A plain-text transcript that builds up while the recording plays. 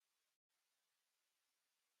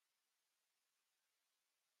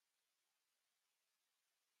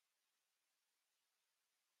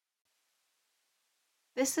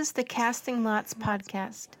This is the Casting Lots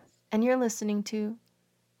podcast, and you're listening to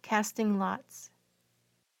Casting Lots.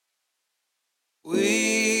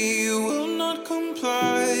 We will not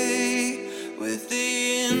comply with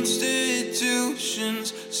the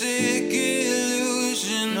institution's sick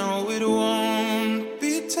illusion. No, it won't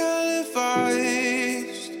be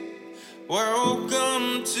televised.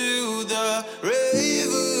 Welcome to the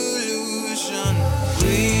revolution.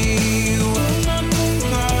 We will not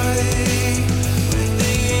comply with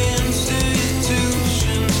the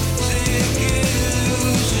institution's sick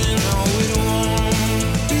illusion. No, it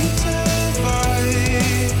won't be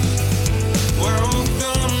televised.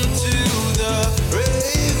 Welcome to the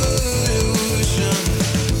revolution.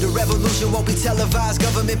 The revolution won't be televised.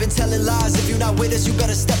 Government been telling lies. If you're not with us, you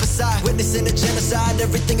better step aside. Witnessing a genocide,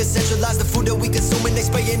 everything is centralized. The food that we consuming, they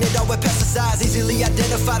spraying it all with pesticides. Easily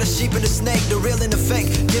identify the sheep and the snake, the real and the fake,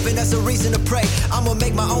 giving us a reason to pray. I'ma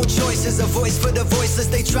make my own choices, a voice for the voiceless.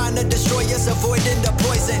 They trying to destroy us, avoiding the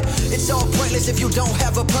poison. It's all pointless if you don't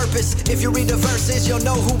have a purpose. If you read the verses, you'll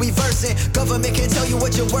know who we versing. Government can tell you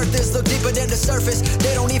what your worth is, look deeper than the surface.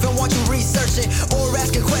 They don't even want you researching or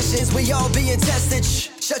asking questions. We all being tested.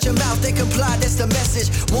 Shut your mouth and comply, that's the message.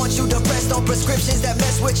 Want you depressed on prescriptions that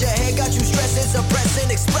mess with your head, got you stressing, suppressing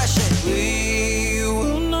expression. We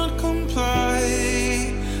will not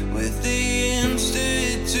comply with the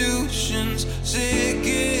institution's sick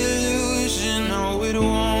illusion. No, it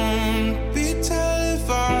won't be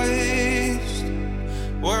televised.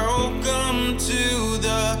 Welcome to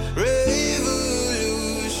the revolution.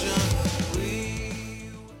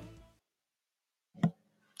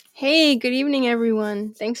 Hey, good evening,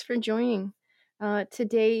 everyone. Thanks for joining.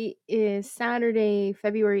 Today is Saturday,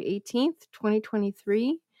 February 18th,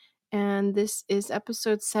 2023, and this is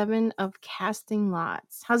episode 7 of Casting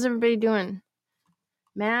Lots. How's everybody doing?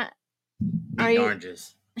 Matt? Eating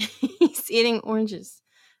oranges. He's eating oranges.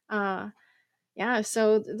 Yeah,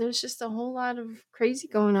 so there's just a whole lot of crazy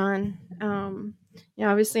going on.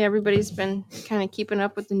 Obviously everybody's been kind of keeping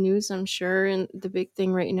up with the news, I'm sure, and the big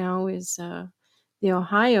thing right now is the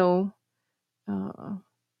Ohio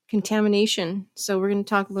contamination. So we're going to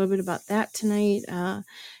talk a little bit about that tonight.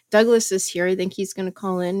 Douglas is here. I think he's going to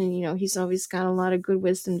call in, and he's always got a lot of good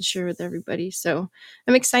wisdom to share with everybody. So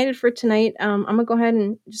I'm excited for tonight. I'm going to go ahead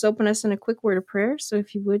and just open us in a quick word of prayer. So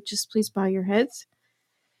if you would, just please bow your heads.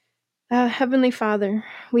 Heavenly Father,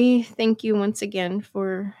 we thank you once again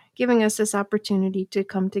for giving us this opportunity to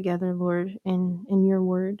come together, Lord, in your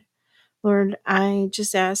word. Lord, I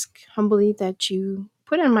just ask humbly that you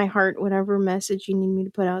put in my heart whatever message you need me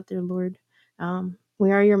to put out there, Lord.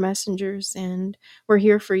 We are your messengers, and we're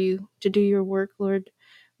here for you to do your work, Lord.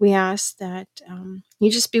 We ask that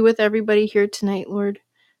you just be with everybody here tonight, Lord.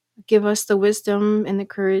 Give us the wisdom and the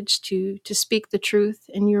courage to speak the truth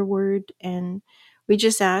in your word. And we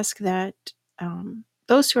just ask that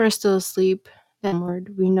those who are still asleep, that,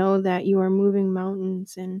 Lord, we know that you are moving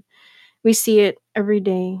mountains, and we see it every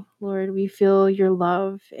day, Lord. We feel your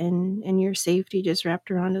love and your safety just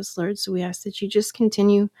wrapped around us, Lord. So we ask that you just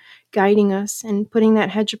continue guiding us and putting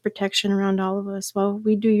that hedge of protection around all of us while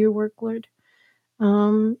we do your work, Lord.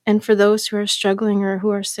 And for those who are struggling or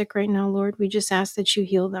who are sick right now, Lord, we just ask that you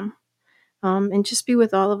heal them. And just be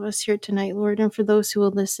with all of us here tonight, Lord. And for those who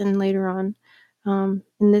will listen later on, in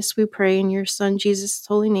this we pray in your Son, Jesus'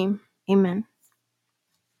 holy name. Amen.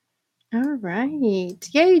 All right. Yay,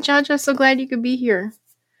 Jaja. So glad you could be here.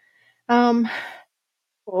 Matt?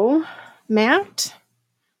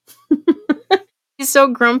 He's so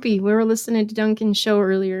grumpy. We were listening to Duncan's show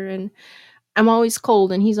earlier, and I'm always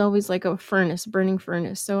cold, and he's always like a furnace, burning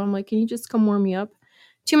furnace. So I'm like, can you just come warm me up?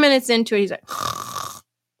 2 minutes into it, he's like,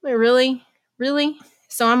 wait, really? Really?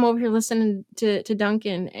 So I'm over here listening to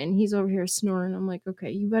Duncan, and he's over here snoring. I'm like,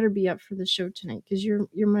 okay, you better be up for the show tonight, because you're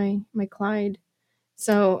my Clyde.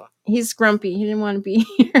 So he's grumpy. He didn't want to be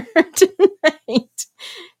here tonight.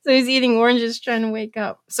 So he's eating oranges trying to wake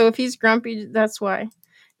up. So if he's grumpy, that's why.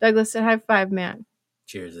 Douglas said, high five, Matt.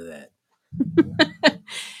 Cheers to that.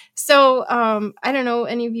 So I don't know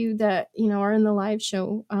any of you that are in the live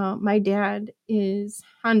show. My dad is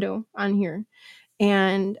Hondo on here,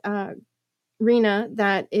 and Rena,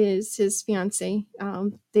 that is his fiance.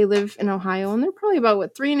 They live in Ohio, and they're probably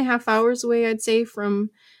about 3.5 hours away, I'd say, from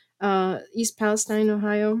East Palestine,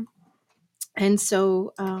 Ohio. And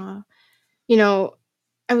so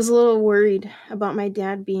I was a little worried about my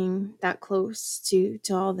dad being that close to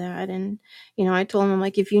all that. And, I told him, I'm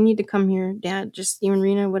like, if you need to come here, Dad, just you and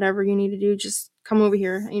Rena, whatever you need to do, just come over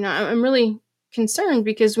here. I'm really concerned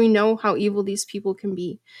because we know how evil these people can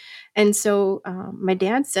be. And so my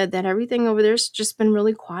dad said that everything over there's just been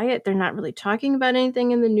really quiet. They're not really talking about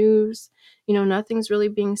anything in the news. Nothing's really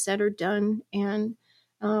being said or done. And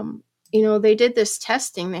um, they did this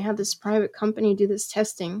testing. They had this private company do this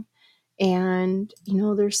testing, and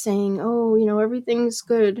they're saying, oh, everything's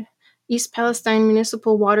good. East Palestine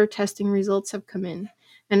municipal water testing results have come in,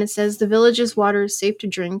 and it says the village's water is safe to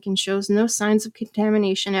drink and shows no signs of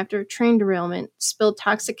contamination after a train derailment spilled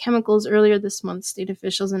toxic chemicals earlier this month, state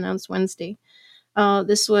officials announced Wednesday.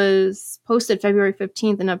 This was posted February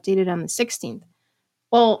 15th and updated on the 16th.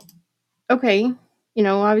 Well, okay,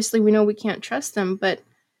 obviously we know we can't trust them, but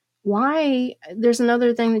why? There's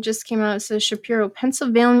another thing that just came out. It says Shapiro,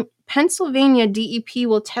 Pennsylvania DEP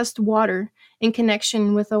will test water in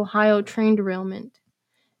connection with Ohio train derailment.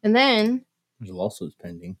 And then There's lawsuits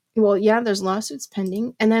pending. well, yeah, there's lawsuits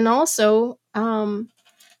pending. And then also,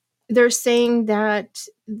 they're saying that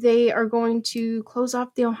they are going to close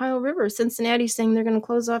off the Ohio River. Cincinnati's saying they're going to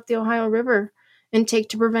close off the Ohio River intake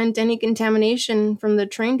to prevent any contamination from the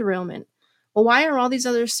train derailment. Well, why are all these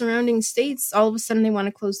other surrounding states all of a sudden they want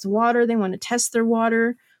to close the water? They want to test their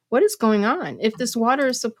water. What is going on? If this water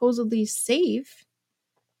is supposedly safe,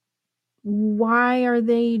 why are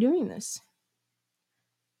they doing this?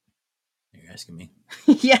 You're asking me.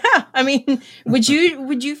 Yeah, I mean, would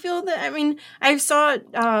you feel that? I mean, I saw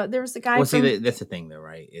there was a guy. Well, see, that's the thing, though,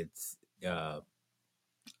 right? It's the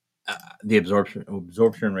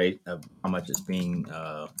absorption rate of how much it's being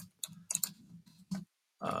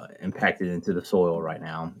impacted into the soil right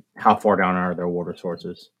now. How far down are their water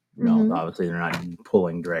sources? Obviously they're not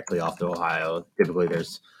pulling directly off the Ohio. Typically,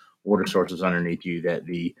 there's water sources underneath you that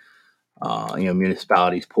the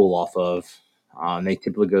municipalities pull off of. And they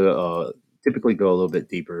typically go a little bit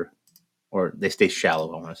deeper, or they stay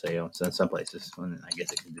shallow. I want to say in some places. And I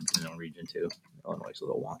guess it can depend on region too. Illinois is a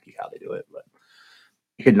little wonky how they do it, but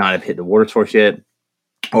it could not have hit the water source yet.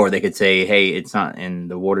 Or they could say, hey, it's not in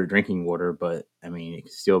the water, drinking water, but I mean, it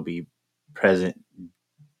could still be present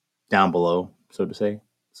down below, so to say.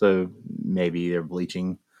 So maybe they're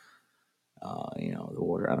bleaching, the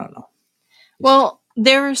water. I don't know. Well,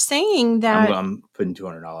 they were saying that I'm putting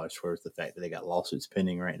 $200 towards the fact that they got lawsuits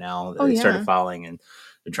pending right now that Oh, they yeah. started filing, and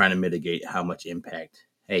they're trying to mitigate how much impact.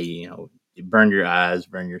 Hey, you burned your eyes,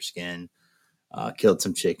 burned your skin, killed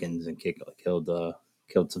some chickens, and killed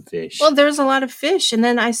some fish. Well, there's a lot of fish. And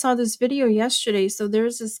then I saw this video yesterday. So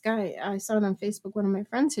there's this guy, I saw it on Facebook. One of my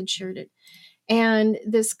friends had shared it. And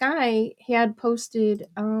this guy, he had posted,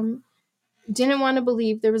 didn't want to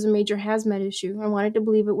believe there was a major hazmat issue. I wanted to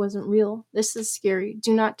believe it wasn't real. This is scary.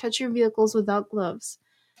 Do not touch your vehicles without gloves.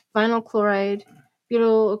 Vinyl chloride,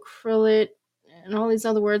 butyl acrylate, and all these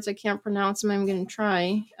other words I can't pronounce them. I'm going to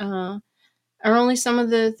try. Are only some of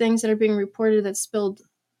the things that are being reported that spilled.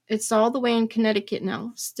 It's all the way in Connecticut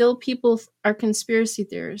now. Still, people are conspiracy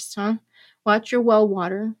theorists, huh? Watch your well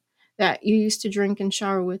water that you used to drink and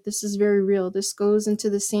shower with. This is very real. This goes into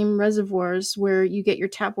the same reservoirs where you get your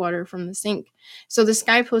tap water from the sink. So this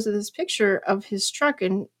guy posted this picture of his truck,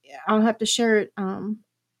 and I'll have to share it on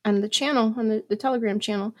the channel, on the Telegram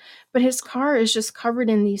channel. But his car is just covered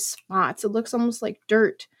in these spots. It looks almost like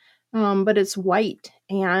dirt, but it's white,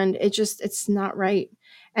 and it's not right.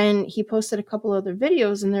 And he posted a couple other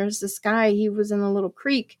videos, and there's this guy, he was in a little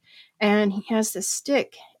creek, and he has this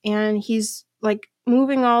stick, and he's like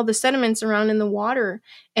moving all the sediments around in the water,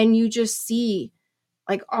 and you just see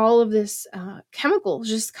like all of this chemical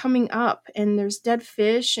just coming up, and there's dead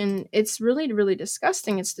fish, and it's really, really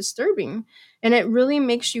disgusting. It's disturbing, and it really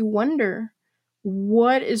makes you wonder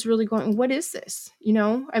what is really going, what is this?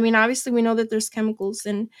 I mean, obviously we know that there's chemicals,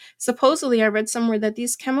 and supposedly I read somewhere that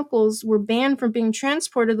these chemicals were banned from being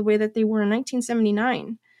transported the way that they were in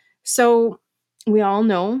 1979. So we all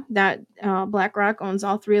know that BlackRock owns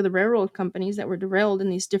all three of the railroad companies that were derailed in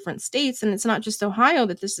these different states, and it's not just Ohio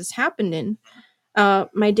that this has happened in.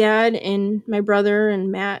 My dad and my brother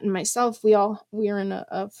and Matt and myself, we are in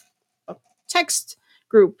a text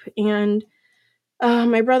group, and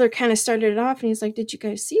my brother kind of started it off, and he's like, "Did you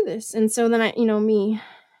guys see this?" And so then me,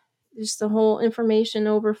 just the whole information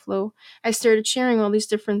overflow, I started sharing all these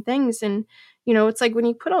different things. And it's like when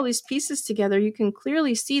you put all these pieces together, you can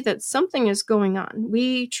clearly see that something is going on.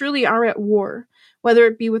 We truly are at war, whether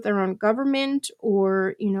it be with our own government,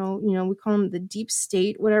 or we call them the deep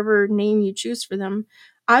state, whatever name you choose for them.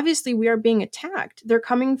 Obviously we are being attacked. They're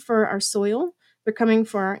coming for our soil, they're coming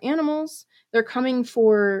for our animals, they're coming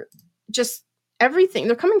for just everything.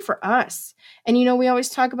 They're coming for us. And we always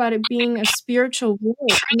talk about it being a spiritual war,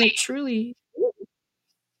 and it truly is.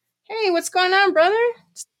 Hey, what's going on, brother?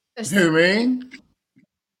 Who, me?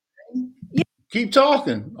 Yeah. Keep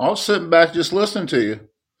talking. I'll sit back just listening to you.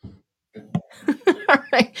 All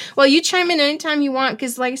right. Well, you chime in anytime you want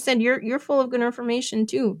because, like I said, you're full of good information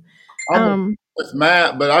too. I'm Um, with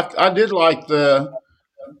Matt, but I did like the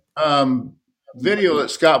um, video that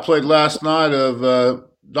Scott played last night of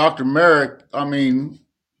Dr. Merrick. I mean,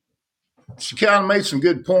 she kind of made some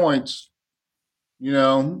good points,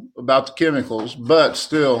 about the chemicals, but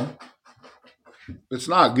still, it's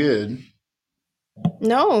not good.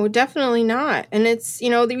 No, definitely not. And it's,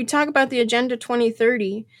 we talk about the Agenda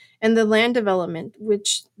 2030 and the land development,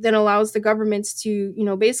 which then allows the governments to,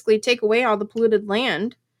 basically take away all the polluted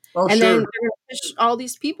land. Oh, And then sure. they're going to push all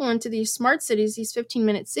these people into these smart cities, these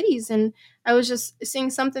 15-minute cities. And I was just seeing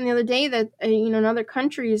something the other day that, in other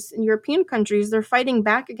countries, in European countries, they're fighting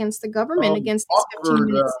back against the government, against these Oxford,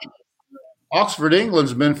 15-minute cities. Oxford,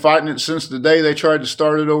 England's been fighting it since the day they tried to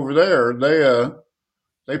start it over there.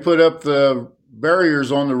 They put up the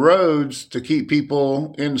barriers on the roads to keep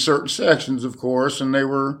people in certain sections, of course, and they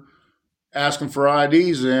were asking for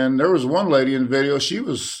IDs. And there was one lady in the video, she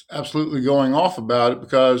was absolutely going off about it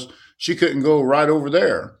because she couldn't go right over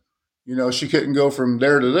there. She couldn't go from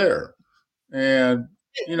there to there. And,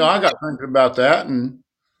 I got thinking about that. And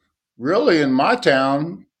really, in my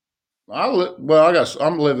town, I'm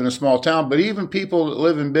living in a small town, but even people that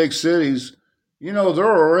live in big cities, they're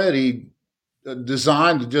already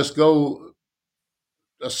designed to just go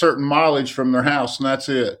a certain mileage from their house, and that's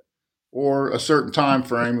it, or a certain time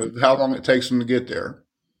frame of how long it takes them to get there.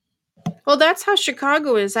 Well, that's how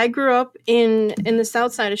Chicago is. I grew up in the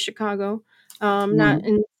south side of Chicago, not Mhm.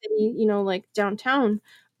 in the city, like downtown.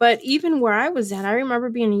 But even where I was at, I remember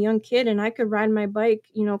being a young kid and I could ride my bike,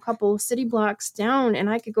 a couple of city blocks down, and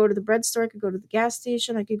I could go to the bread store, I could go to the gas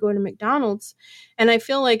station, I could go to McDonald's. And I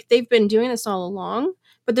feel like they've been doing this all along.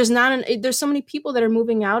 But there's so many people that are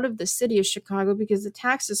moving out of the city of Chicago because the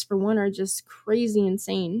taxes, for one, are just crazy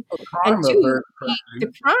insane, and Crime up two, there.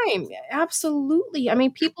 the crime, absolutely. I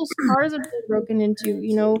mean, people's cars are being broken into.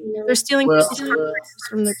 They're stealing Well, people's tires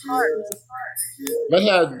from their cars. they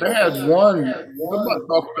had one. Somebody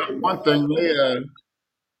talked about one thing.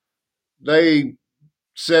 They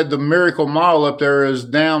said the Miracle Mile up there is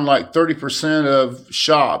down like 30% of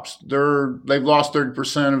shops. They've lost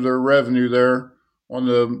 30% of their revenue there on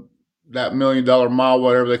that $1 million mile,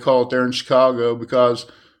 whatever they call it there in Chicago, because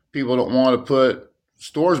people don't want to put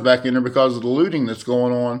stores back in there because of the looting that's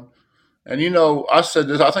going on. And I said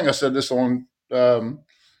this. I think I said this on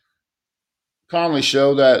Conley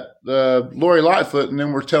show that Lori Lightfoot and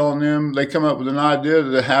them were telling them they come up with an idea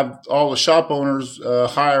to have all the shop owners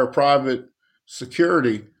hire private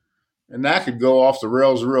security, and that could go off the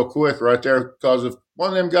rails real quick right there. Because if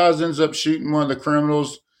one of them guys ends up shooting one of the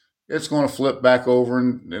criminals, it's going to flip back over,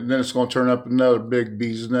 and then it's going to turn up another big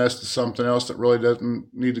bee's nest of something else that really doesn't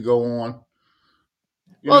need to go on.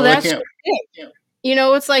 Well, They that's can't. just it.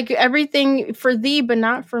 It's like everything for thee, but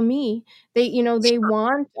not for me. They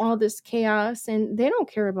want all this chaos, and they don't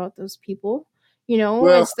care about those people.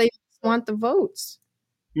 Well, It's they just want the votes.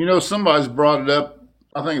 somebody's brought it up.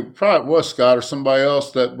 I think it probably was Scott or somebody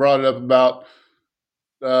else that brought it up about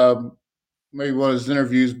um, maybe one of his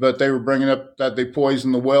interviews, but they were bringing up that they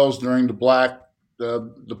poisoned the wells during the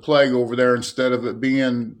plague over there instead of it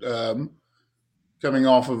being coming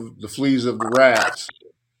off of the fleas of the rats.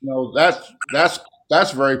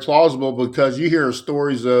 That's very plausible because you hear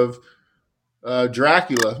stories of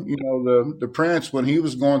Dracula. The prince when he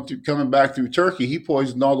was coming back through Turkey, he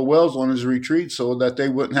poisoned all the wells on his retreat so that they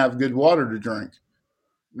wouldn't have good water to drink.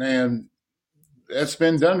 And that's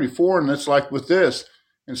been done before, and it's like with this.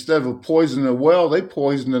 Instead of poisoning a well, they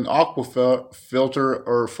poisoned an aqua filter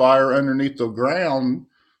or fire underneath the ground.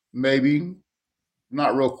 Maybe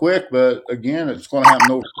not real quick, but again, it's going to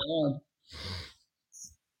happen over time.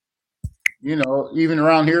 Even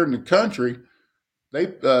around here in the country, they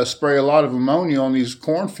spray a lot of ammonia on these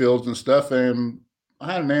cornfields and stuff. And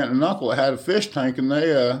I had an aunt and uncle that had a fish tank, and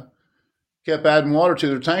they kept adding water to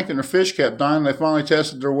their tank, and their fish kept dying. They finally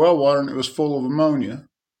tested their well water, and it was full of ammonia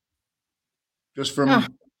just Oh, from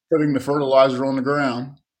putting the fertilizer on the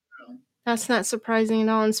ground. that's not surprising at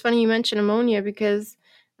all. And it's funny you mentioned ammonia because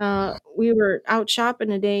we were out shopping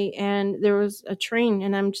today and there was a train,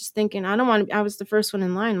 and I'm just thinking, I don't want to. I was the first one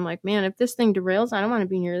in line. I'm like, man, if this thing derails, I don't want to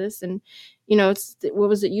be near this. And it's what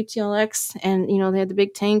was it, UTLX, and they had the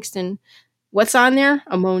big tanks, and what's on there?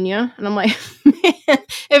 Ammonia. And I'm like, man,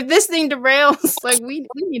 if this thing derails, like we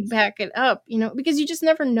need to back it up, because you just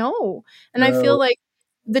never know. And I feel No, like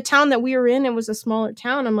the town that we were in, it was a smaller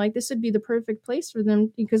town. I'm like, this would be the perfect place for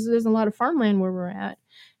them because there's a lot of farmland where we're at.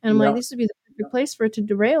 And I'm like, yeah, this would be the perfect place for it to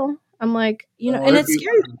derail. I'm like, Well, and it's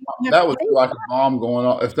scary. You have that to would be think. like a bomb going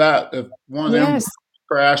off. If one of them Yes.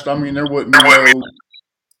 crashed, I mean, there wouldn't be no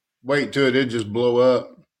wait to it; it'd just blow up.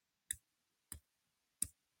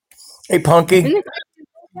 Hey, Punky. Isn't it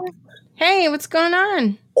crazy? Hey, what's going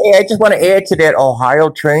on? Hey, I just want to add to that Ohio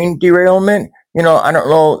train derailment. I don't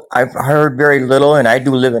know. I've heard very little, and I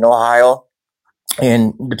do live in Ohio.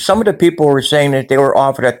 And some of the people were saying that they were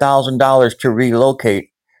offered $1,000 to relocate.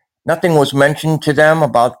 Nothing was mentioned to them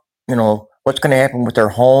about what's going to happen with their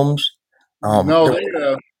homes. No, They're,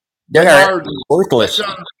 they they're hired. They've worthless,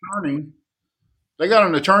 got an attorney. They got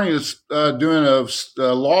an attorney that's doing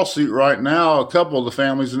a lawsuit right now. A couple of the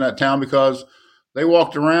families in that town because they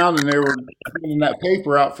walked around and they were bringing that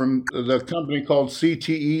paper out from the company called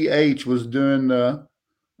CTEH was doing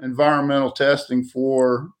environmental testing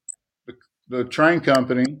for the train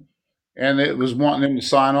company, and it was wanting them to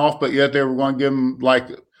sign off, but yet they were going to give them like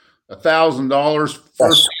 $1,000 yes,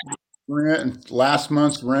 first rent and last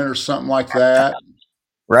month's rent or something like that.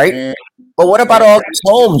 right? And But what about they, all these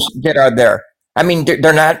homes that are there? I mean,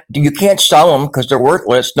 they're not. You can't sell them because they're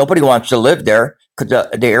worthless. Nobody wants to live there because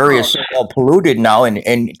the area oh, is so all polluted now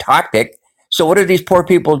and toxic. So what do these poor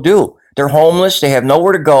people do? They're homeless. They have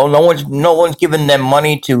nowhere to go. No one's giving them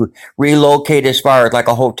money to relocate as far as like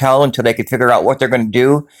a hotel until they can figure out what they're going to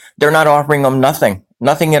do. They're not offering them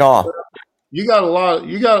nothing at all. you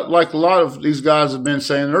got like a lot of these guys have been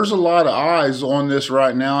saying there's a lot of eyes on this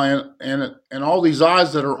right now, and all these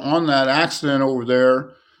eyes that are on that accident over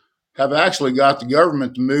there have actually got the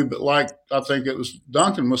government to move. But like I think it was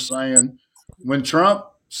Duncan was saying, when Trump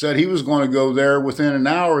said he was going to go there within an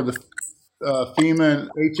hour, the FEMA and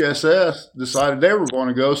HSS decided they were going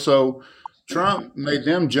to go. So Trump made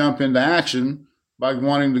them jump into action by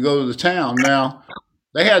wanting to go to the town. Now,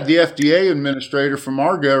 they had the FDA administrator from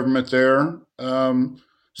our government there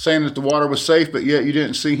saying that the water was safe, but yet you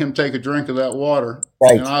didn't see him take a drink of that water.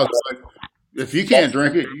 And Right. I was like, if you can't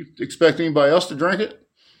drink it, you expect anybody else to drink it?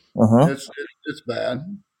 Uh-huh. It's bad.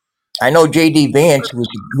 I know J.D. Vance,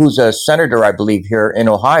 who's a senator, I believe, here in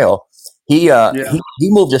Ohio. He uh Yeah. he he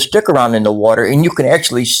moved a stick around in the water, and you can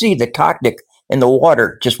actually see the toxic in the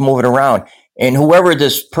water just moving around. And whoever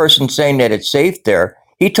this person saying that it's safe there,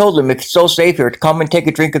 he told them it's so safe here to come and take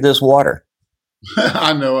a drink of this water.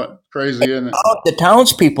 I know it. Crazy, isn't it? The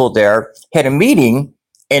townspeople there had a meeting,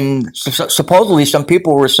 and supposedly some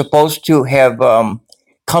people were supposed to have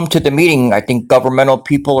come to the meeting. I think governmental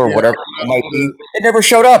people or Yeah. whatever it might be. They never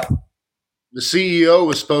showed up. The CEO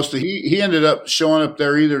was supposed to. He ended up showing up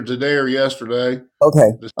there either today or yesterday. Okay.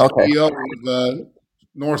 The Okay. CEO of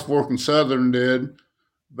North Fork and Southern did,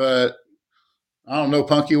 but I don't know,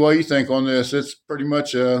 Punky. What do you think on this? It's pretty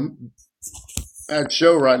much a bad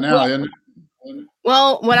show right now, isn't it?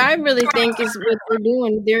 Well, what I really think is what they're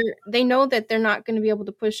doing, they know that they're not going to be able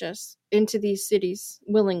to push us into these cities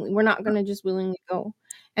willingly. We're not going to just willingly go.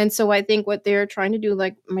 And so I think what they're trying to do,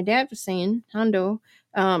 like my dad was saying, Hondo,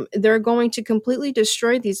 they're going to completely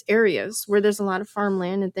destroy these areas where there's a lot of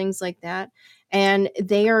farmland and things like that. And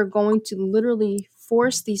they are going to literally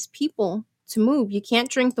force these people to move. You can't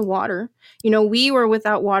drink the water. We were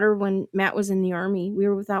without water when Matt was in the army. We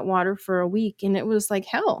were without water for a week, and it was like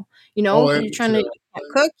hell. Oh, it You're trying was, to you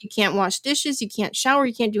can't cook, you can't wash dishes, you can't shower,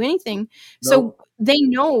 you can't do anything. So nope. they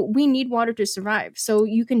know we need water to survive. So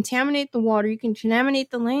you contaminate the water, you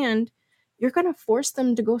contaminate the land, you're going to force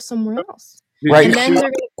them to go somewhere else. Did Right. you And then see? they're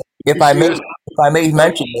going to If You I see may, this? if I may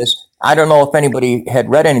mention this, I don't know if anybody had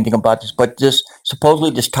read anything about this, but this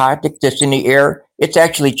supposedly this toxic that's in the air, it's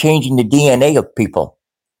actually changing the DNA of people.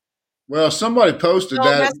 Well, somebody posted no,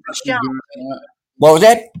 that. that's the shot. What was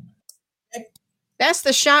that? That's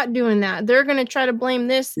the shot doing that. They're going to try to blame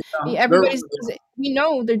this. There, Everybody's we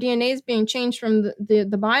know their DNA is being changed from the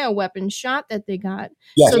bioweapon shot that they got.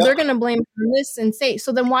 Yes. So they're going to blame it on this and say,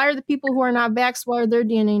 so then why are the people who are not vaxxed, why are their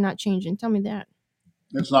DNA not changing? Tell me that.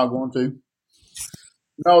 it's not going to.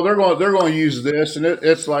 No, they're going to use this, and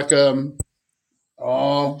it's like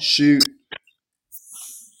oh shoot.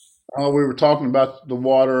 Oh, we were talking about the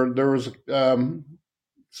water. There was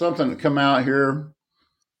something that come out here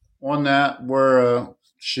on that where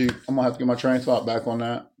shoot, I'm gonna have to get my train of thought back on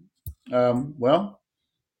that. Well,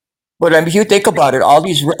 But if you think about it, all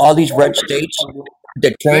these red states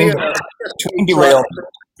that they train tried. derail.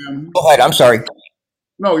 Go ahead. I'm sorry.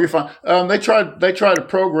 No, you're fine. They tried a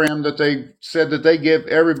program that they said that they give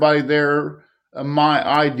everybody there a my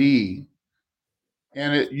ID,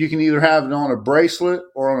 and you can either have it on a bracelet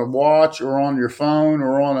or on a watch or on your phone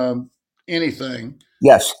or on anything.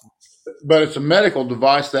 Yes. But it's a medical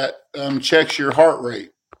device that checks your heart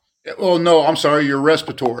rate. Well, no, I'm sorry, your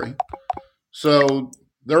respiratory. So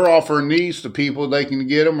they're offering these to people. They can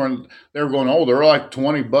get them, or they're going, oh, they're like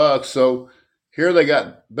 $20. So here they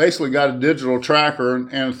basically got a digital tracker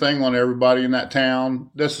and a thing on everybody in that town.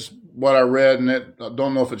 This is what I read, and I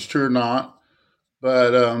don't know if it's true or not.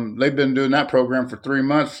 But they've been doing that program for 3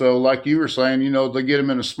 months. So, like you were saying, they get them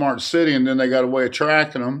in a smart city, and then they got a way of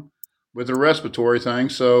tracking them with the respiratory thing.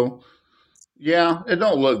 So, yeah, it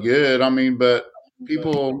don't look good. I mean, but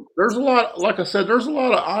people, there's a lot. Like I said, there's a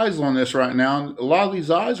lot of eyes on this right now. A lot of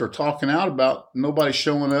these eyes are talking out about nobody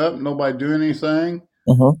showing up, nobody doing anything.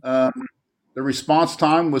 Mm-hmm. Um, the response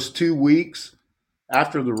time was 2 weeks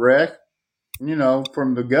after the wreck.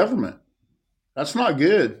 From the government. That's not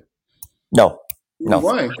good. No, Either no,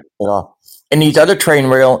 way. at all. And these other train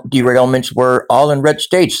derailments were all in red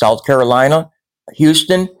states: South Carolina,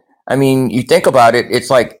 Houston. I mean, you think about it,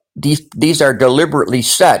 it's like these are deliberately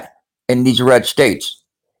set in these red states.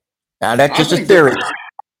 Now that's I just a think they're theory.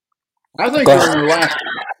 I think Go they're in ahead. their last.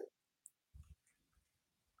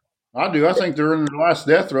 I do. I think they're in their last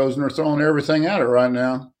death throes, and they're throwing everything at it right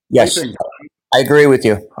now. What do you Yes, think? I agree with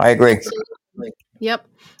you. I agree. Yep.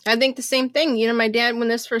 I think the same thing. My dad, when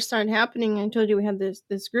this first started happening, I told you we had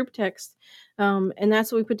this group text, and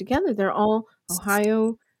that's what we put together. They're all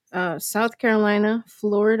Ohio, South Carolina,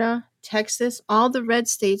 Florida, Texas, all the red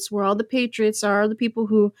states where all the patriots are, the people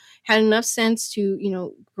who had enough sense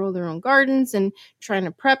to, grow their own gardens and trying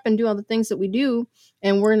to prep and do all the things that we do.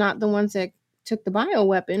 And we're not the ones that took the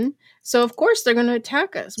bioweapon. So of course they're going to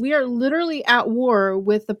attack us. We are literally at war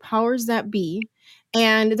with the powers that be,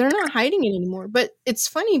 and they're not hiding it anymore. But it's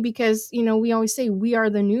funny because we always say we are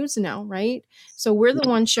the news now, right? So we're the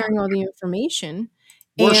ones sharing all the information.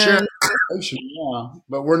 We're sharing And information, yeah,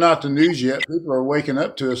 but we're not the news yet. People are waking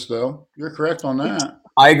up to us, though. You're correct on that.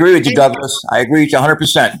 I agree with you, Douglas. I agree with you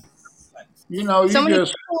 100%. so You many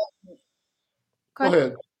just people, go go ahead.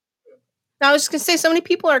 ahead. I was just gonna say, so many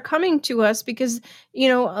people are coming to us because,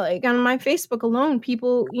 like on my Facebook alone,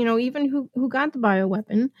 people, even who got the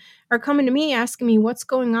bioweapon, are coming to me asking me what's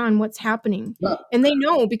going on, what's happening, and they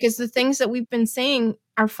know because the things that we've been saying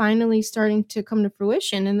are finally starting to come to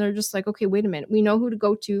fruition, and they're just like, okay, wait a minute, we know who to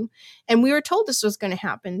go to, and we were told this was going to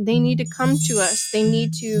happen. They need to come to us. They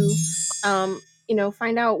need to,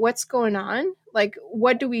 find out what's going on. Like,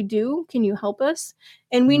 what do we do? Can you help us?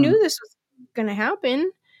 And we Mm. knew this was going to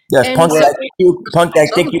happen. Yes, And Punk. so, Well, Punk. I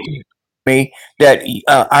some think you can me that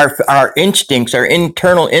our instincts, our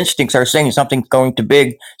internal instincts, are saying something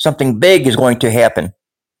big is going to happen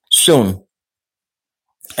soon,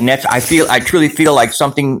 and that's I truly feel like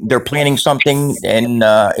they're planning something, and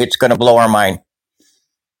it's going to blow our mind.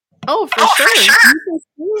 oh, for sure, you can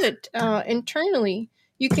feel it internally.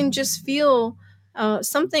 You can just feel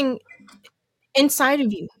something inside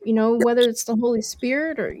of you. Whether it's the Holy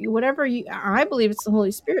Spirit or whatever. I believe it's the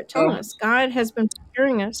Holy Spirit telling well, us God has been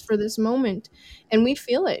preparing us for this moment, and we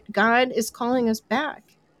feel it. God is calling us back,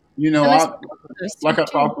 and this I us like I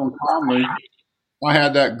too. talked on Calmly. I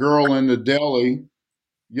had that girl in the deli,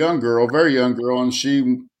 young girl, very young girl, and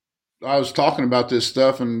I was talking about this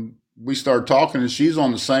stuff, and we started talking, and she's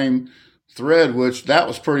on the same thread, which that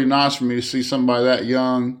was pretty nice for me to see somebody that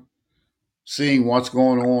young seeing what's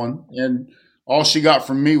going on. And all she got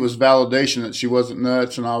from me was validation that she wasn't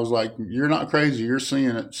nuts. And I was like, "You're not crazy. You're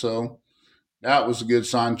seeing it." So that was a good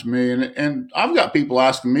sign to me. And I've got people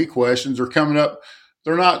asking me questions or coming up.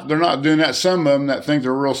 They're not doing that. Some of them that think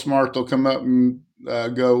they're real smart, they'll come up and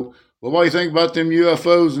go, "Well, what do you think about them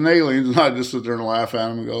UFOs and aliens?" And I just sit there and laugh at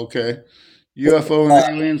them and go, "Okay, UFO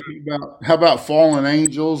and aliens. How about fallen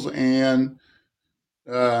angels and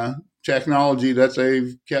uh, technology that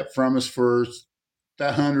they've kept from us for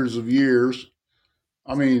hundreds of years?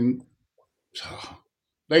 I mean,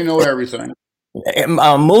 they know everything."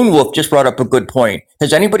 Moonwolf just brought up a good point.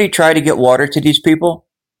 Has anybody tried to get water to these people?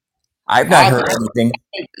 I've not I heard think anything.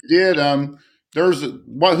 they did.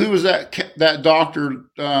 Who was that doctor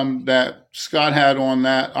that Scott had on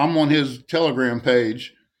that? I'm on his Telegram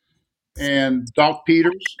page, and Doc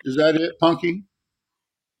Peters, is that it, Punky?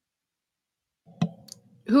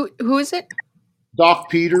 Who is it? Doc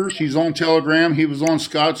Peters, he's on Telegram. He was on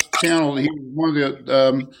Scott's channel. He was one of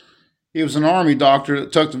the he was an army doctor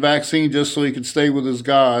that took the vaccine just so he could stay with his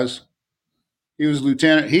guys. He was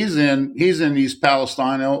lieutenant. He's in East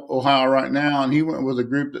Palestine, Ohio right now, and he went with a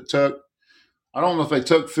group that took. I don't know if they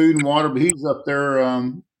took food and water, but he's up there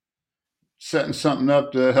setting something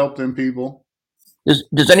up to help them people.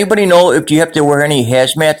 Does anybody know if you have to wear any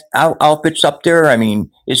hazmat outfits up there? I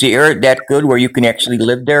mean, is the air that good where you can actually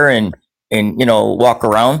live there and walk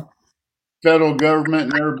around? Federal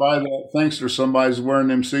government and everybody that thinks there's somebody's wearing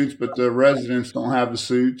them suits, but the residents don't have the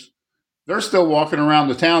suits. they're still walking around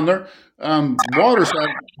the town. They're Waters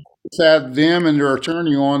had them and their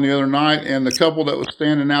attorney on the other night, and the couple that was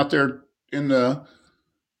standing out there in the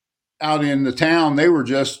out in the town, they were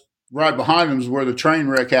just right behind them is where the train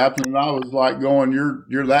wreck happened, and I was like, going,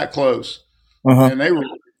 "You're that close," Uh-huh. and they were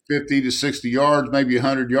 50 to 60 yards, maybe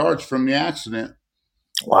 100 yards from the accident.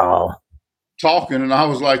 Wow. Talking, and I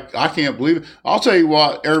was like, I can't believe it. I'll tell you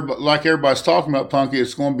what, everybody's talking about, Punky,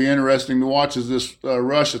 it's going to be interesting to watch as this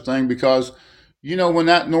Russia thing, because when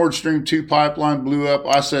that Nord Stream 2 pipeline blew up,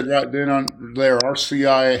 I said right then on there, our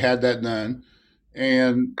CIA had that done,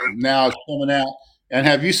 and now it's coming out. And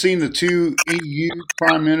have you seen the two EU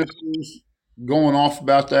prime ministers going off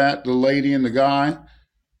about that, the lady and the guy?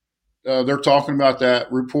 They're talking about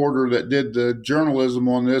that reporter that did the journalism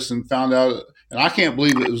on this and found out, and I can't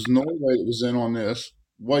believe it was Norway that was in on this.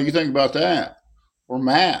 What do you think about that? Or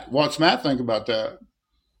Matt? What's Matt think about that?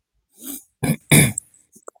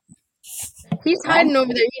 He's hiding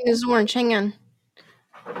over there eating his orange. Hang on.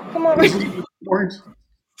 Come over.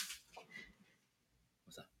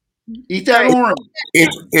 Eat that orange.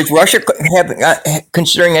 Is Russia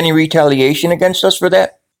considering any retaliation against us for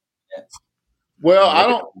that? Well, I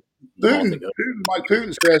don't. Like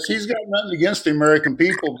Putin says, he's got nothing against the American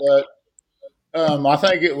people, but I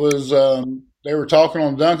think it was they were talking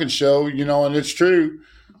on Duncan's show, and it's true.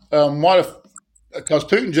 What if? Because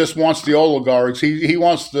Putin just wants the oligarchs. He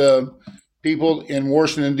wants the people in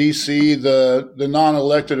Washington D.C., the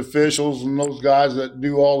non-elected officials, and those guys that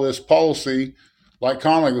do all this policy. Like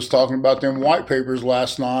Conley was talking about them white papers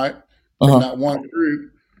last night from that one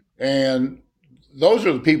group, and those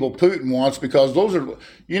are the people Putin wants, because those are,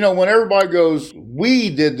 when everybody goes, "We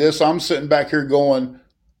did this," I'm sitting back here going,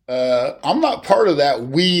 I'm not part of that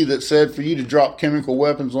 "we" that said for you to drop chemical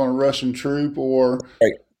weapons on a Russian troop, or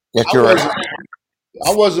right. That's right.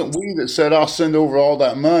 I wasn't "we" that said I'll send over all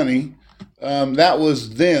that money. That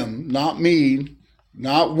was them, not me,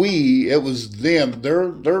 not we. It was them.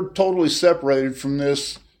 They're totally separated from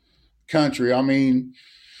this country. I mean,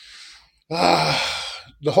 our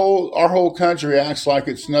whole country acts like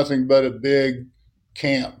it's nothing but a big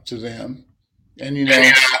camp to them, and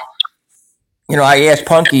I asked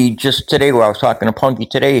Punky just today, where I was talking to Punky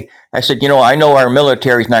today, I said, I know our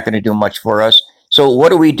military is not going to do much for us. So what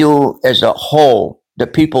do we do as a whole, the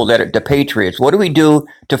people that are the patriots? What do we do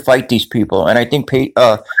to fight these people? And I think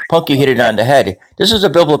Punky hit it on the head. This is a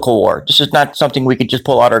biblical war. This is not something we could just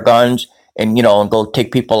pull out our guns and and go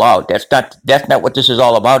take people out. That's not what this is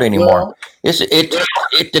all about anymore.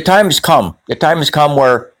 The time has come. The time has come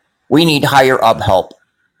where we need higher up help,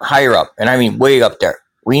 higher up, and I mean way up there.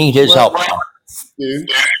 We need his help. Dude.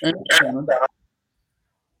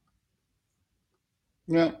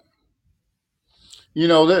 Yeah.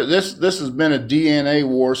 This has been a DNA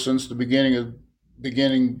war since the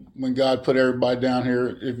beginning when God put everybody down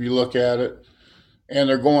here, if you look at it. And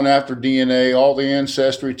they're going after DNA, all the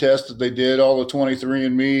ancestry tests that they did, all the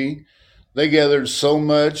 23andMe. They gathered so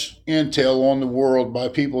much intel on the world by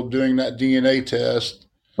people doing that DNA test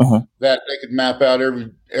that they could map out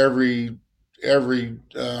every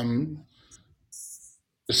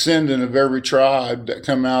descendant of every tribe that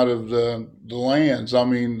come out of the lands. I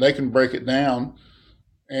mean, they can break it down,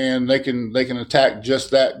 and they can attack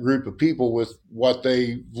just that group of people with what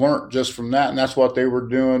they learned just from that, and that's what they were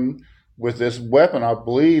doing with this weapon, I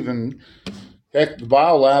believe. And heck, the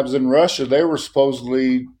biolabs in Russia, they were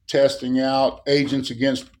supposedly testing out agents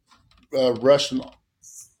against Russian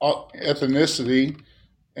ethnicity,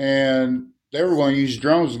 and they were going to use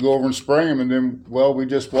drones to go over and spray them. And then, well, we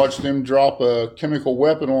just watched them drop a chemical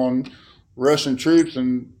weapon on Russian troops,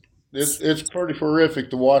 and it's pretty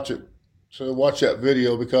horrific to watch it. So watch that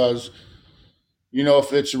video, because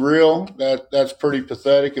if it's real, that's pretty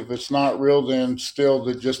pathetic. If it's not real, then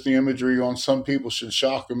still just the imagery on some people should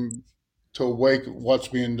shock them to awake what's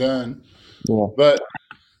being done. Yeah. But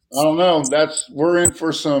I don't know. We're in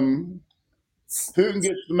for some. Putin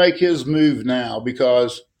gets to make his move now,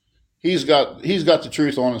 because he's got the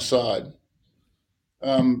truth on his side.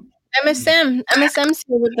 MSM's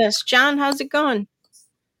here with us. John, how's it going?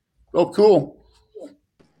 Oh, cool.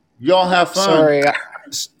 Y'all have fun. Sorry,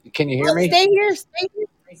 can you hear me? Stay here.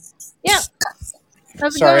 Yeah.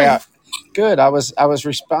 How's Sorry, it going? good. I was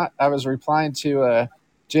replying to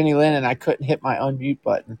Jenny Lynn, and I couldn't hit my unmute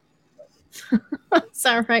button. It's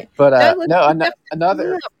all right. But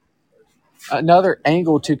another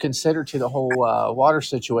angle to consider to the whole water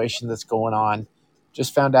situation that's going on.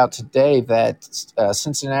 Just found out today that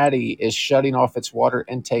Cincinnati is shutting off its water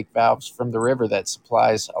intake valves from the river that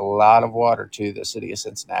supplies a lot of water to the city of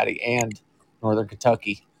Cincinnati and northern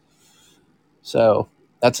Kentucky. So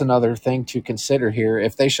that's another thing to consider here.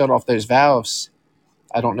 If they shut off those valves,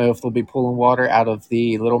 I don't know if they'll be pulling water out of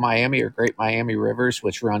the Little Miami or Great Miami rivers,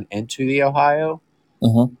 which run into the Ohio.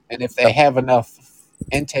 Mm-hmm. And if they have enough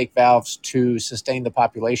intake valves to sustain the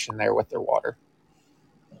population there with their water.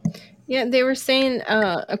 Yeah, they were saying,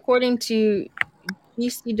 according to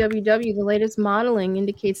GCWW, the latest modeling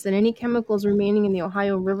indicates that any chemicals remaining in the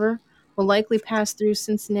Ohio River will likely pass through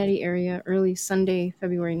Cincinnati area early Sunday,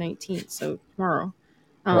 February 19th, so tomorrow.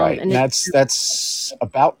 Right. And And that's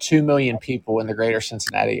about 2 million people in the greater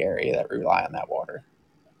Cincinnati area that rely on that water.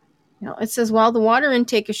 it says while the water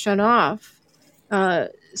intake is shut off,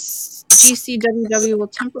 GCWW will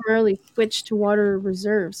temporarily switch to water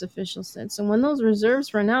reserves, officials said. So when those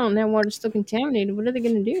reserves run out and that water's still contaminated, what are they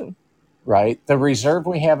going to do? Right. The reserve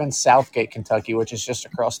we have in Southgate, Kentucky, which is just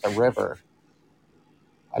across the river,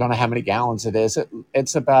 I don't know how many gallons it is.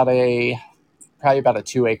 It's probably about a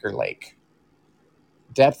 2-acre lake.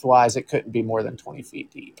 Depth wise, it couldn't be more than 20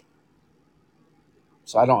 feet deep.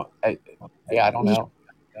 So I don't know. And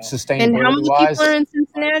how Sustainability many wise, people are in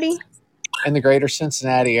Cincinnati? in the greater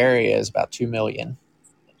Cincinnati area is about 2 million.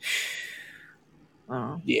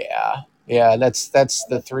 Wow. Yeah. That's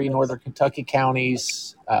the 3 northern Kentucky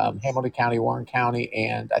counties: Hamilton County, Warren County,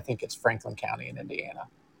 and I think it's Franklin County in Indiana.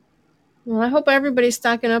 Well, I hope everybody's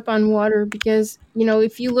stocking up on water because,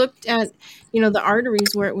 if you looked at, the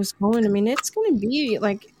arteries where it was going, I mean, it's going to be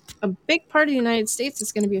like a big part of the United States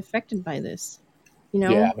is going to be affected by this,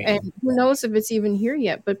 Yeah, I and mean, who knows if it's even here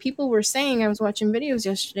yet. But people were saying, I was watching videos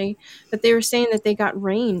yesterday, that they were saying that they got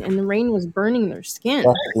rain and the rain was burning their skin.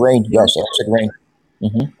 Acid rain, yes, acid rain.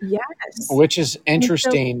 Mm-hmm. Yes. which is And so,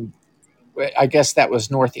 interesting. I guess that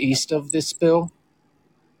was northeast of this spill,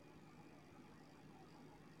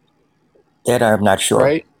 That I'm not sure.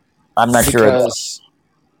 right? I'm not sure of that. Because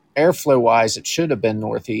airflow wise, it should have been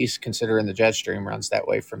northeast, considering the jet stream runs that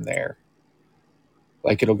way from there.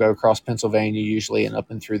 Like it'll go across Pennsylvania usually and up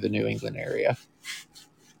and through the New England area.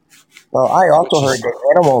 Well, I Which also heard is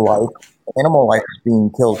that animal life is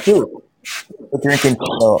being killed too. They're drinking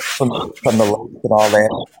from the lake and all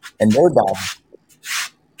that, and they're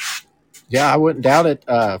dying. Yeah, I wouldn't doubt it.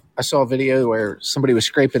 I saw a video where somebody was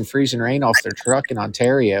scraping freezing rain off their truck in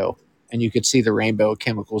Ontario, and you could see the rainbow of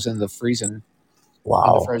chemicals in the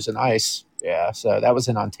Wow. frozen ice. Yeah, so that was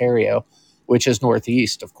in Ontario, which is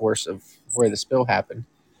northeast, of course, of where the spill happened.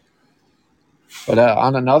 But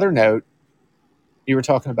on another note, you were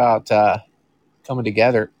talking about coming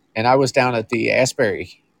together, and I was down at the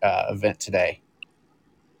Asbury event today,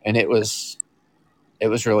 and it was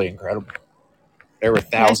really incredible. There were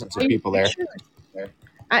yeah, I thousands saw of your people there. picture. Yeah,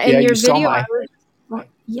 And you your saw video, my.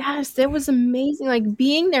 yes, that was amazing. Like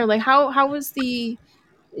being there, like how was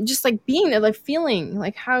just like being there, like feeling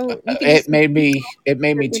like how you could It just made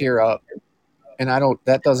me tear up, and I don't.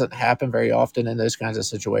 That doesn't happen very often in those kinds of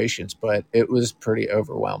situations, but it was pretty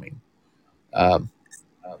overwhelming. Um,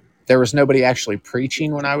 there was nobody actually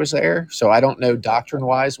preaching when I was there, so I don't know doctrine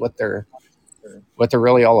wise what they're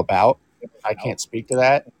really all about. I can't speak to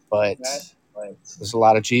that, but there's a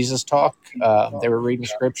lot of Jesus talk. They were reading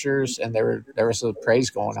scriptures, and there was a praise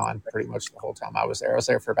going on pretty much the whole time I was there. I was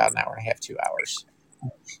there for about an hour and a half, 2 hours.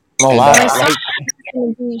 Well, a And lot Well, I of saw right, they're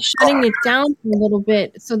gonna be shutting it down for a little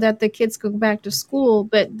bit so that the kids go back to school,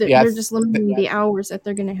 but yeah, they're just limiting the hours that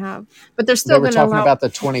they're going to have. But they're they still were going to talking allow. about the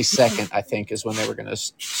 22nd, I think, is when they were going to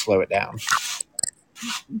slow it down.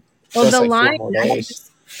 Well, So that's the like 4 line, more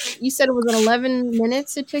days. you said it was 11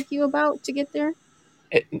 minutes it took you about to get there.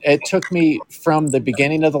 It took me from the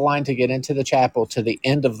beginning of the line to get into the chapel to the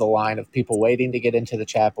end of the line of people waiting to get into the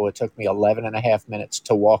chapel. It took me 11 and a half minutes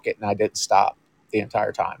to walk it, and I didn't stop the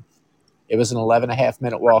entire time. It was an 11 and a half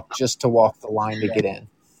minute walk just to walk the line to get in.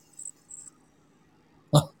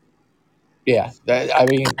 Yeah, I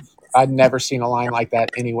mean, I'd never seen a line like that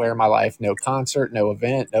anywhere in my life. No concert, no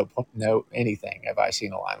event, no anything have I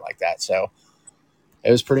seen a line like that. So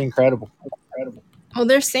it was pretty incredible. Well,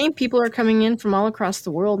 they're saying people are coming in from all across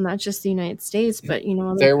the world, not just the United States, but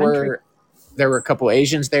other There countries. were there were a couple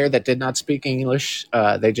Asians there that did not speak English.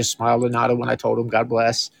 They just smiled and nodded when I told them God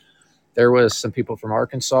bless. There was some people from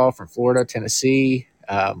Arkansas, from Florida, Tennessee,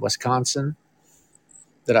 Wisconsin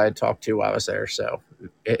that I had talked to while I was there. So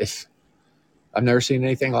I've never seen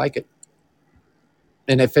anything like it.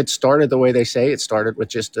 And if it started the way they say it started, with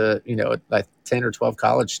just like 10 or 12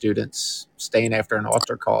 college students staying after an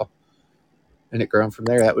altar call, and it grown from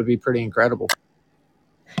there, that would be pretty incredible.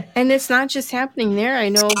 And it's not just happening there. I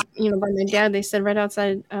know, by my dad, they said right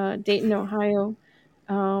outside Dayton, Ohio,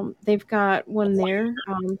 they've got one there.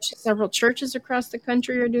 Several churches across the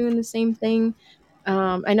country are doing the same thing.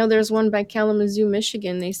 I know there's one by Kalamazoo,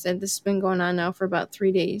 Michigan. They said this has been going on now for about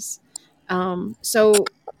 3 days. So,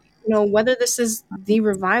 whether this is the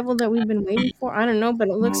revival that we've been waiting for, I don't know, but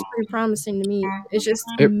it looks pretty promising to me. It's just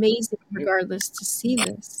It, amazing, regardless, to see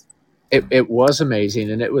this. it was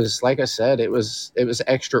amazing, and it was, like I said, it was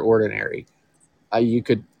extraordinary. You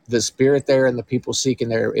could, the spirit there and the people seeking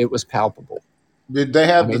there, it was palpable. Did they I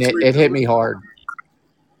have the mean, three? it hit me hard.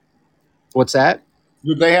 What's that?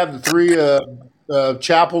 Did they have the three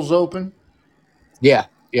chapels open? Yeah,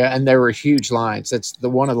 yeah, and there were huge lines. That's the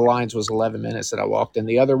one of the lines was 11 minutes that I walked in.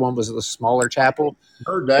 The other one was the smaller chapel.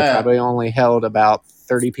 Heard It that. probably only held about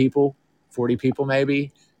 30 people, 40 people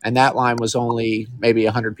maybe, and that line was only maybe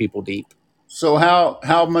 100 people deep. So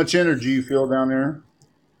how much energy you feel down there?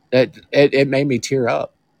 It made me tear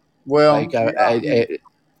up. Well, Like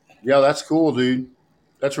yeah, that's cool, dude.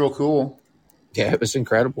 That's real cool. yeah, it was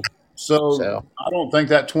incredible. So So I don't think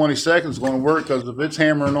that 20 seconds is going to work because if it's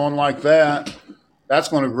hammering on like that, that's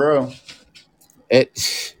going to grow.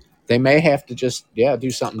 they may have to just do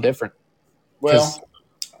something different, because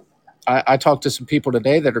Well, I talked to some people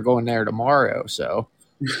today that are going there tomorrow, so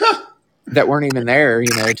that weren't even there,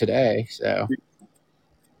 today. So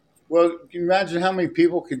well, can you imagine how many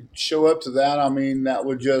people could show up to that? I mean, that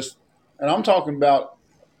would just, and I'm talking about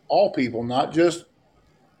all people, not just.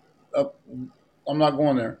 Uh, I'm not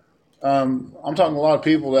going there. I'm talking a lot of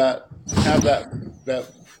people that have that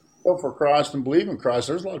feel for Christ and believe in Christ.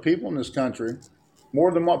 There's a lot of people in this country,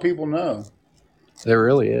 more than what people know, there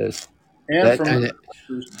really is. and That from and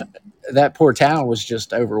that poor town was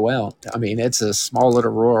just overwhelmed. I mean, it's a small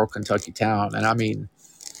little rural Kentucky town, and I mean,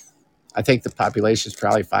 I think the population is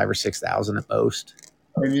probably 5 or 6 thousand at most.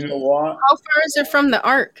 and you know what? How far is it from the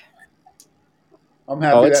Ark? I'm Oh,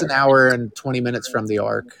 happy it's that an hour and 20 minutes from the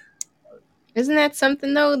Ark. Isn't that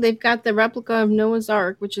something though? They've got the replica of Noah's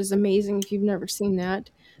Ark, which is amazing if you've never seen that.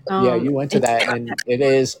 Yeah, you went to It's that, and it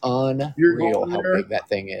is you're unreal going how there. big that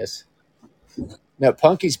thing is. No,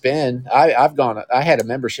 Punky's been. I've gone. I had a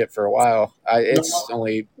membership for a while. It's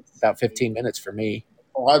only about 15 minutes for me.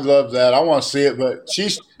 Oh, I'd love that. I want to see it, but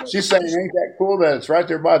she's saying, ain't that cool that it's right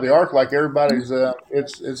there by the ark, like everybody's.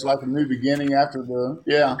 It's like a new beginning after the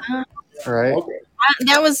yeah. All right. Okay.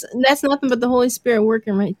 that's nothing but the Holy Spirit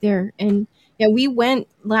working right there. And yeah, we went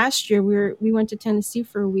last year. We went to Tennessee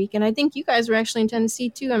for a week, and I think you guys were actually in Tennessee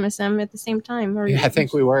too, MSM, at the same time. Or Yeah, I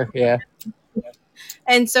think we were. Yeah.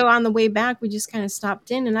 And so on the way back, we just kind of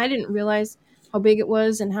stopped in, and I didn't realize how big it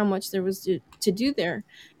was and how much there was to do there.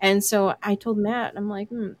 And so I told Matt, I'm like,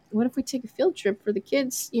 what if we take a field trip for the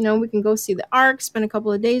kids? We can go see the Ark, spend a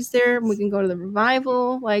couple of days there, and we can go to the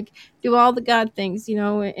revival, like do all the God things, in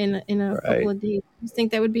a couple Right. of days. I just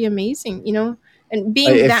think that would be amazing, and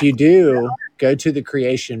being If that. you do, go to the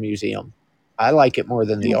Creation Museum. I like it more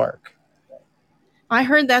than the Ark. I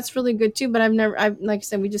heard that's really good too, but like I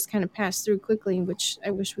said, we just kind of passed through quickly, which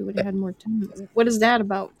I wish we would have had more time. What is that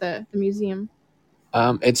about the museum?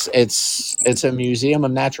 It's a museum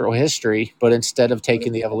of natural history, but instead of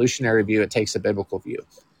taking the evolutionary view, it takes a biblical view.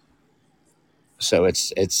 So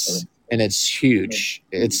it's huge.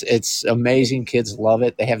 It's amazing. Kids love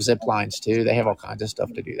it. They have zip lines too. They have all kinds of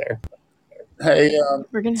stuff to do there. Hey,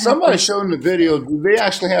 We're gonna have somebody to. showed in the video. Do they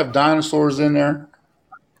actually have dinosaurs in there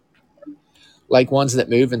Like ones that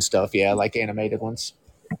move and stuff. Yeah, like animated ones.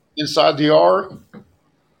 inside the ark?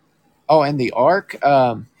 Oh, and the Ark.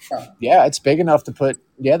 Yeah, it's big enough to put.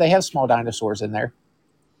 Yeah, they have small dinosaurs in there.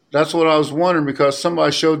 That's what I was wondering because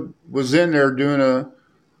somebody was in there doing a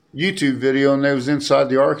YouTube video and they was inside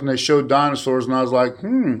the ark and they showed dinosaurs and I was like,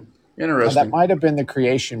 That interesting. might have been the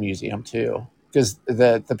Creation Museum too, because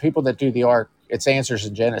the people that do the Ark, it's Answers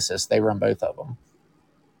in Genesis. They run both of them.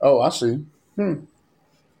 Oh, I see.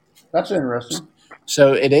 That's interesting.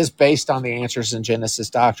 So it is based on the Answers in Genesis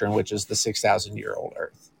doctrine, which is the 6,000-year-old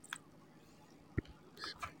Earth.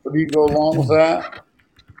 Do you go along with that?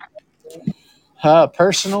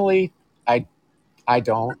 Personally, I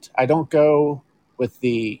don't go with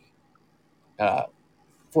the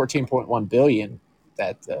 14.1 billion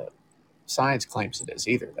that the science claims it is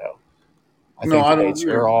either, though. I think I the don't dates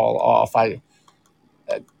either. are all off. I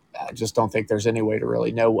just don't think there's any way to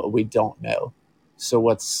really know what we don't know. So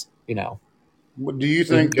what's Do you we can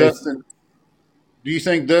think go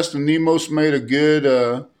Dustin Nemos made a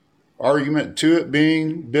good argument to it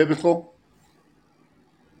being biblical?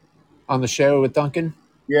 on the show with Duncan.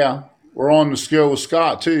 Yeah, we're on the scale with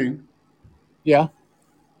Scott too. Yeah,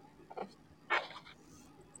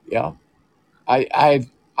 yeah.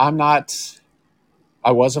 I'm not.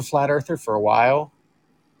 I was a flat earther for a while,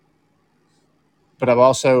 but I've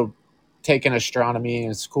also taken astronomy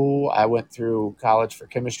in school. I went through college for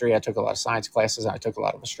chemistry. I took a lot of science classes, and I took a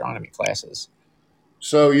lot of astronomy classes.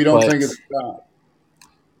 So you don't But think it's God?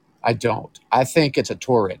 I don't. I think it's a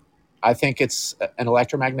toroid. I think it's an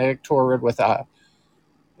electromagnetic toroid with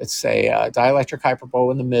it's a dielectric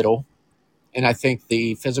hyperbole in the middle, and I think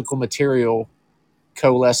the physical material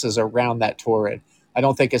coalesces around that toroid. I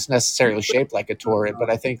don't think it's necessarily shaped like a toroid, but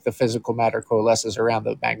I think the physical matter coalesces around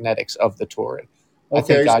the magnetics of the toroid. I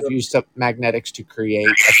think Okay, God so used up magnetics to create.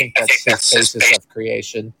 I think that's his basis of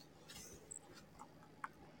creation.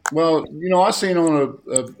 well, I seen on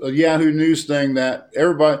a Yahoo News thing that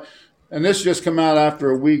everybody, and this just come out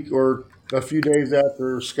after a week or a few days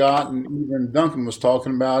after Scott and even Duncan was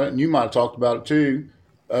talking about it, and you might have talked about it too,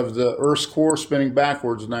 of the Earth's core spinning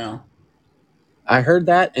backwards now. I heard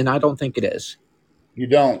that, and I don't think it is. You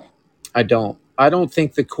don't. I don't. I don't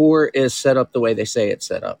think the core is set up the way they say it's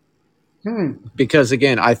set up. Hmm. Because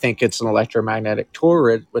again, I think it's an electromagnetic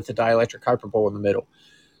toroid with a dielectric hyperbole in the middle,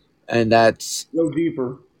 and that's Go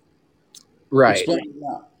deeper. right. Explain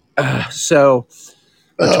that. So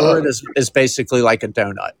a toroid is basically like a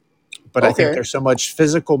donut, but I think Okay. there's so much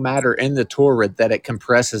physical matter in the toroid that it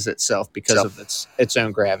compresses itself because of its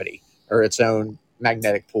own gravity or its own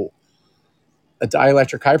magnetic pull. A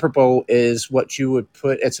dielectric hyperbole is what you would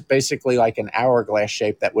put. It's basically like an hourglass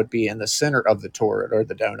shape that would be in the center of the toroid or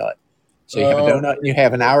the donut. So you have a donut and you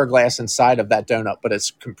have an hourglass inside of that donut, but it's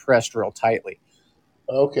compressed real tightly.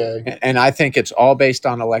 Okay. And I think it's all based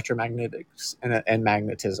on electromagnetics and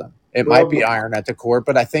magnetism. It Well, might be iron at the core,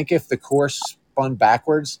 but I think if the core spun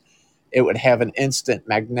backwards, it would have an instant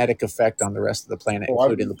magnetic effect on the rest of the planet, oh, I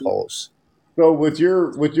including the can see. poles. So with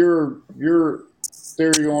your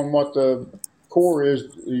theory on what the core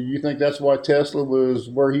is, you think that's why Tesla was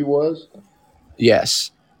where he was?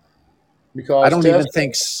 Yes, I Because don't even Tesla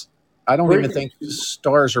think I don't even think frequency.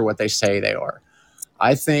 stars are what they say they are.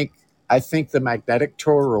 I think I think the magnetic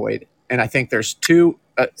toroid, and I think there's two.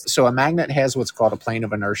 So a magnet has what's called a plane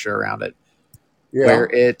of inertia around it, where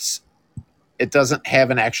Yeah. it doesn't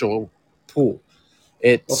have an actual pull.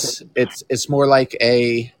 Okay. It's more like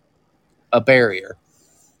a barrier,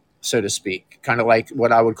 so to speak, kind of like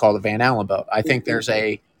what I would call the Van Allen belt. I think there's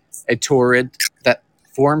a toroid that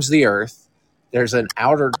forms the Earth. There's an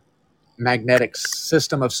outer magnetic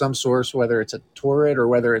system of some source, whether it's a toroid or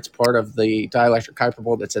whether it's part of the dielectric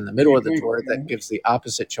hyperbole that's in the Do middle you of the think? toroid that gives the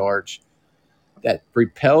opposite charge that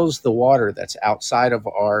repels the water that's outside of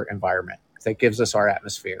our environment, that gives us our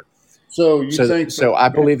atmosphere. So you So, think so I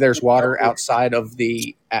believe there's water outside of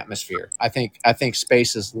the atmosphere. I think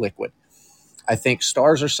space is liquid. I think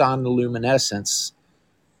stars are sonoluminescence,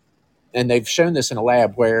 and they've shown this in a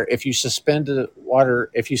lab where if you suspend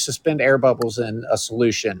air bubbles in a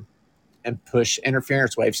solution and push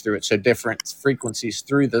interference waves through it, so different frequencies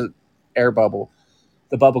through the air bubble,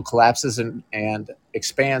 the bubble collapses and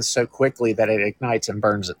expands so quickly that it ignites and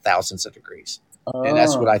burns at thousands of degrees. And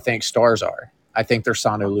that's what ah, I think stars are. I think they're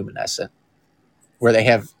sonoluminescent, where they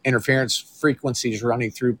have interference frequencies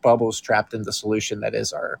running through bubbles trapped in the solution that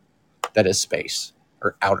is space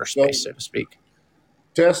or outer so space, so to speak.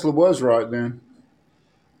 Tesla was right then.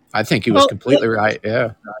 I think he was Well, completely right.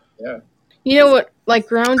 Yeah. you know what, like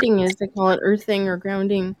grounding is, they call it earthing or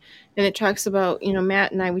grounding. And it talks about,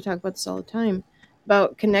 Matt and I, we talk about this all the time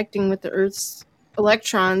about connecting with the Earth's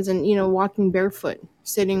electrons and, walking barefoot,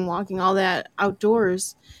 sitting, walking, all that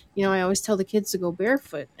outdoors. I always tell the kids to go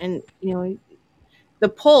barefoot. And, the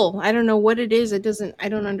pull, I don't know what it is. I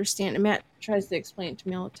don't understand. And Matt tries to explain it to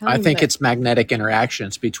me all the I time, think but it's magnetic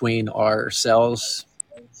interactions between our cells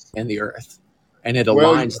and the earth, and it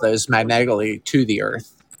Well, aligns those magnetically to the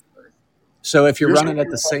earth. So if you're you're running at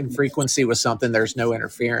the same frequency with something, there's no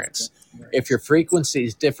interference. If your frequency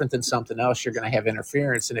is different than something else, you're going to have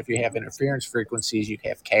interference. And if you have interference frequencies, you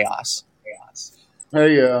have chaos.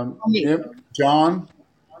 hey, okay. John.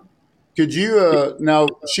 Could you now?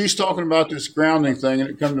 She's talking about this grounding thing, and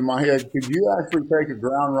it come to my head. Could you actually take a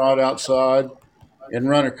ground rod outside and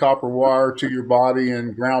run a copper wire to your body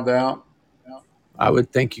and ground out? I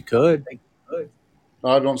would think you could,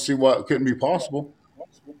 I don't see why it couldn't be possible.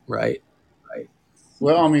 right?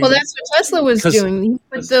 Well, I Well, mean, that's what Tesla was Because, doing. He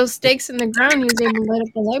put those stakes in the ground. He was able to light up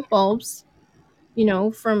the light bulbs,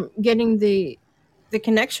 from getting the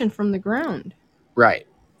connection from the ground. right,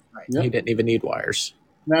 he yep, didn't even need wires.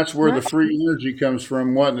 that's where the Right. free energy comes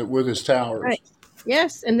from, wasn't it? With his towers. Right.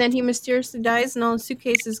 Yes, and then he mysteriously dies, and all his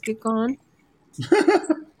suitcases get gone.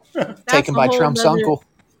 That's Taken a by whole Trump's other. uncle.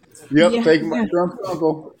 Yep, Yeah, taking my yeah, Trump's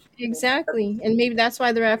uncle. exactly. And maybe that's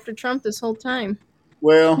why they're after Trump this whole time.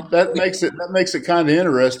 Well, that makes it kind of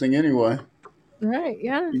interesting, anyway. Right.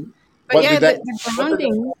 Yeah. But What yeah, did that? the What did that?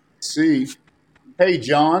 grounding. see. Hey,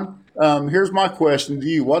 John, here's my question to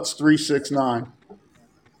you. What's 369?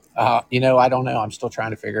 I don't know. I'm still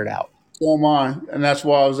trying to figure it out. So am I. And that's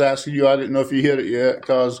why I was asking you. I didn't know if you hit it yet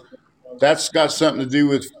because that's got something to do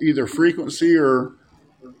with either frequency or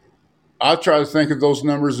I try to think of those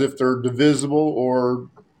numbers if they're divisible or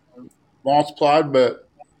multiplied, but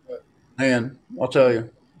man, I'll tell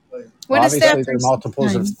you. Well, What is that obviously, they're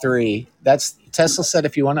multiples of 369? 3. That's Tesla said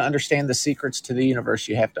if you want to understand the secrets to the universe,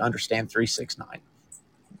 you have to understand 369.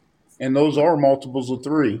 And those are multiples of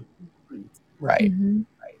 3. Right. Mhm.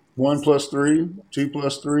 1 plus 3, 2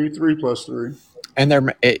 plus 3, 3 plus 3.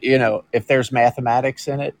 And if there's mathematics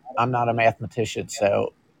in it, I'm not a mathematician,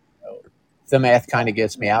 so the math kind of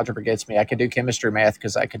gets me. Algebra gets me. I can do chemistry math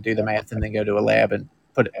because I can do the math and then go to a lab and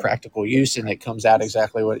put it practical use, and it comes out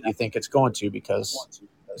exactly what you think it's going to because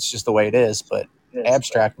it's just the way it is. But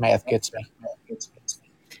abstract math gets me.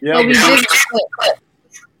 Yeah.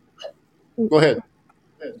 Well, Go ahead.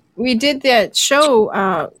 we did that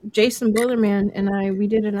show, Jason Bilderman and we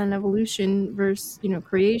did it on evolution versus,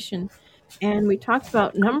 creation. And we talked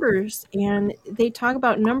about numbers, and they talk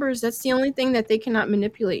about numbers. That's the only thing that they cannot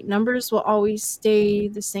manipulate. Numbers will always stay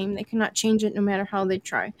the same. They cannot change it no matter how they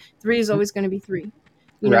try. 3 is always going to be 3,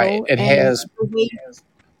 Right. It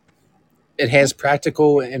and has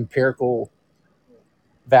practical empirical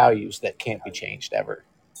values that can't be changed ever.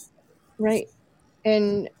 right.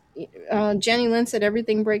 And Jenny Lynn said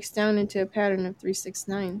everything breaks down into a pattern of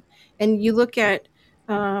 369. And you look at,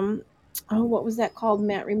 what was that called,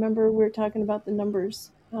 Matt? Remember we were talking about the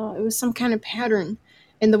numbers. It was some kind of pattern,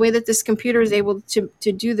 and the way that this computer is able to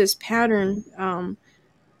do this pattern. I'll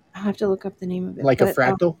have to look up the name of it. Like a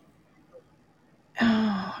fractal?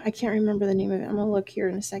 I can't remember the name of it. I'm gonna look here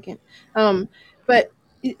in a second. But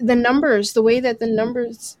the numbers, the way that the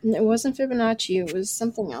numbers, it wasn't Fibonacci, it was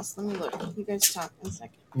something else. Let me look. You guys talk in a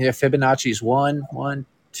second. Yeah, Fibonacci's 1, 1,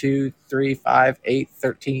 2, 3, 5, 8,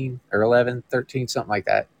 13, or 11, 13, something like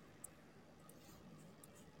that.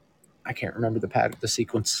 I can't remember the pattern, the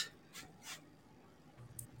sequence.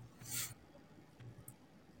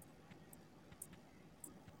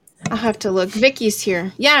 I'll have to look. Vicky's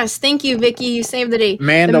here. Yes, thank you, Vicky. You saved the day.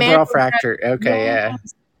 Mandelbrot fractal. Okay, yeah.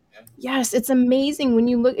 Yes, it's amazing when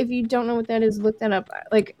you look. If you don't know what that is, look that up.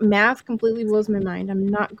 Like, math completely blows my mind. I'm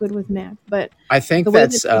not good with math, but I think the way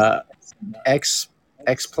that's that x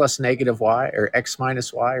plus negative y or x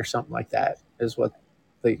minus y or something like that is what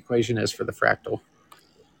the equation is for the fractal.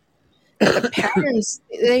 the patterns,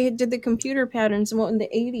 they did the computer patterns in the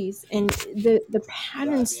 80s, and the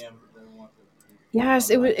patterns. Yes,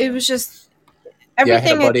 it was just Yeah, I had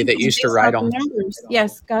a everything. buddy think that was used to based write off them. numbers.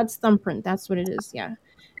 Yes, God's thumbprint. That's what it is. Yeah,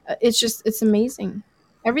 it's amazing.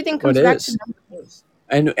 Everything Well, comes it back is. to numbers.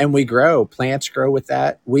 And we grow. Plants grow with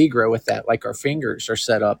that. We grow with that. Like our fingers are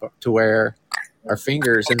set up to where our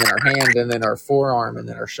fingers and then our hand and then our forearm and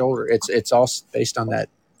then our shoulder. It's all based on that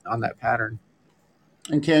pattern.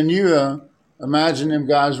 And can you imagine them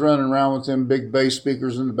guys running around with them big bass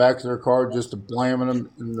speakers in the back of their car just blamming them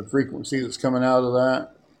and the frequency that's coming out of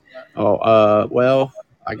that? Oh, well,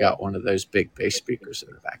 I got one of those big bass speakers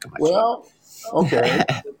in the back of my truck. Well, okay.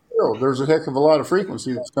 Still, there's a heck of a lot of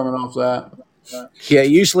frequency that's coming off that. Yeah,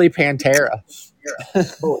 usually Pantera.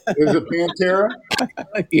 Oh, is it Pantera?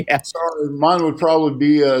 Yeah. Sorry, mine would probably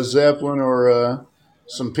be Zeppelin or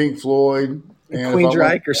some Pink Floyd. And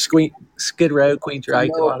Queensryche or Skid Row, Queensryche,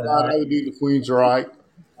 a lot of I that. would do the Queensryche.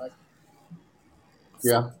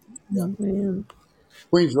 Yeah. Oh, man.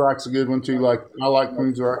 Queensryche's a good one too. Like I like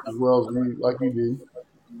Queensryche as well as you do.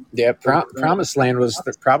 Yeah, Promised Land was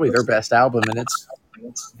probably their best album, and it's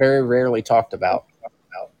very rarely talked about.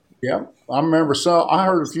 Yeah, I remember. I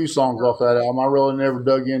heard a few songs off that album. I really never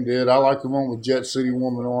dug into it. I like the one with Jet City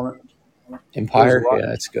Woman on it. Empire, yeah,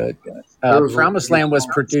 that's good. Promised Land was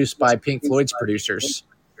produced by Pink Floyd's producers.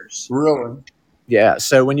 Really? Yeah,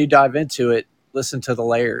 so when you dive into it, listen to the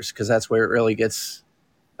layers because that's where it really gets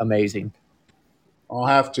amazing. I'll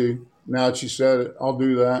have to. Now that you said it, I'll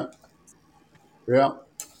do that. Yeah.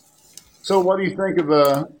 So, what do you think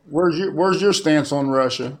of? Where's your stance on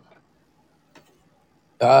Russia?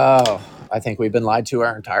 Oh, I think we've been lied to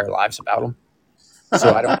our entire lives about them.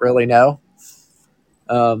 So I don't really know.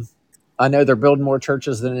 I know they're building more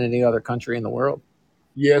churches than any other country in the world.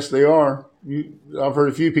 Yes, they are. I've heard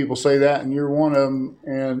a few people say that, and you're one of them.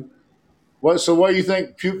 And what do you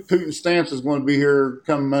think Putin's stance is going to be here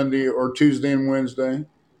come Monday or Tuesday and Wednesday?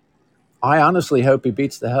 I honestly hope he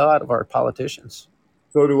beats the hell out of our politicians.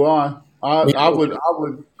 So do I. I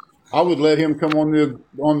would let him come on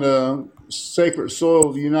the sacred soil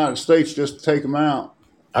of the United States just to take him out.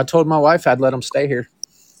 I told my wife I'd let him stay here.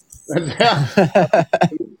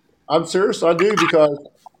 I'm serious. I do, because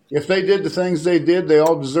if they did the things they did, they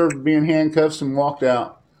all deserved to be in handcuffs and walked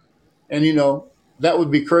out. And that would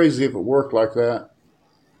be crazy if it worked like that.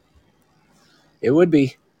 It would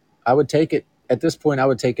be. I would take it at this point. I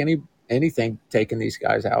would take anything taking these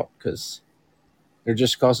guys out because they're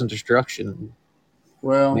just causing destruction,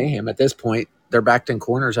 Well, mayhem. At this point, they're backed in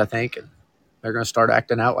corners, I think, and they're going to start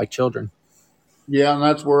acting out like children. yeah, and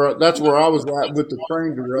that's where I was at with the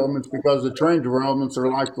train derailments, because the train derailments are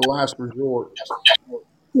like the last resort.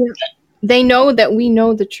 Yeah. They know that we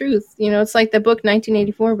know the truth. It's like the book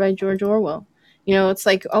 1984 by George Orwell. It's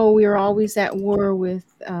like, oh, we are always at war with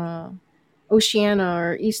Oceania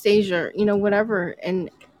or East Asia, or, whatever. And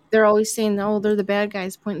they're always saying, oh, they're the bad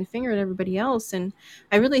guys, pointing the finger at everybody else. And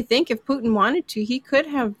I really think if Putin wanted to, he could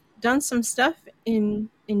have done some stuff in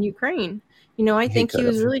Ukraine. I He think he could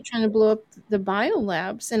have. was really trying to blow up the bio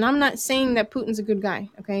labs. And I'm not saying that Putin's a good guy,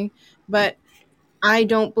 okay? But I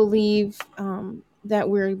don't believe that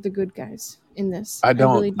we're the good guys in this. I I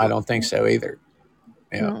don't. really I don't. don't think so either.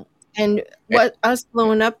 Yeah, No. And what us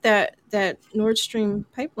blowing up that Nord Stream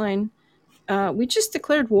pipeline, we just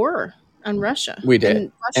declared war on Russia, we did, and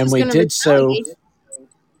and Russia's we going to did so. retaliate.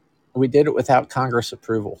 We did it without Congress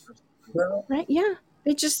approval. Right? Yeah.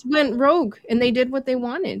 They just went rogue and they did what they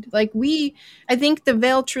wanted. I think the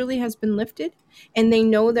veil truly has been lifted, and they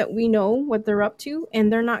know that we know what they're up to,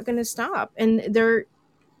 and they're not going to stop. And they're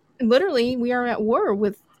literally, we are at war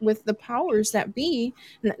with the powers that be,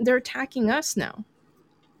 and they're attacking us now.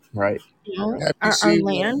 Right. Have you Our seen?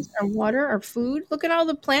 land, our water, our food. Look at all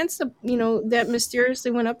the plants that that mysteriously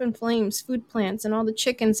went up in flames, food plants, and all the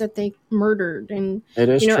chickens that they murdered, and It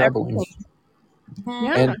is troubling. everything.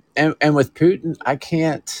 Yeah. And with Putin, I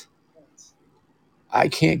can't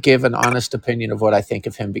give an honest opinion of what I think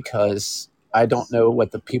of him because I don't know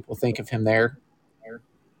what the people think of him there.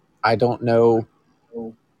 I don't know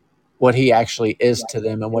what he actually is to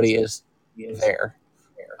them and what he is there.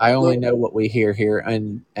 I only know what we hear here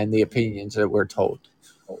and the opinions that we're told.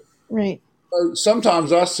 Right.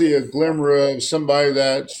 Sometimes I see a glimmer of somebody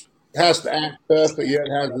that has to act tough, but yet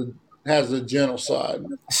has a gentle side,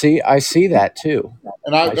 See, I see that too.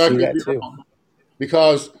 and I I see could that be too. wrong,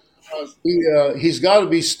 because he's got to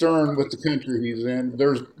be stern with the country he's in.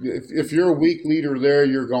 If you're a weak leader there,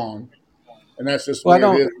 you're gone, and that's just the Well, I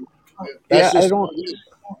way it don't. is. Yeah, That's I just don't.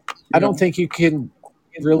 I don't think you can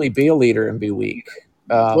really be a leader and be weak.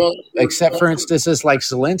 well. Except for instances like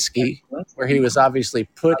Zelensky, where he was obviously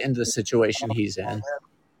put into the situation he's in.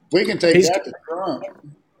 We can take He's that to Trump.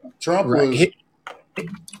 Trump right. was.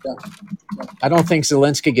 I don't think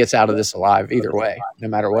Zelensky gets out of this alive either way. No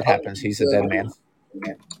matter what happens, he's a dead man.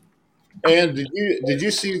 And did you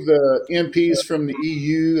see the MPs from the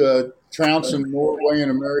EU trouncing Norway and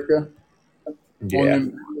America on Yeah,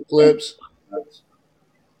 the clips?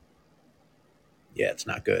 yeah, it's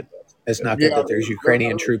not good. It's not good Yeah, that there's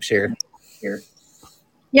Ukrainian troops here Yeah.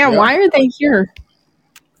 yeah. Why are they here?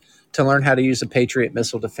 to learn how to use a Patriot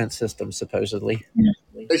missile defense system, supposedly.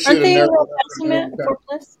 They should Aren't have they never. testing that at Fort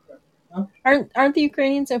Bliss? Aren't the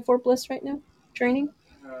Ukrainians at Fort Bliss right now training?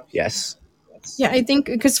 Yes. Yeah, I think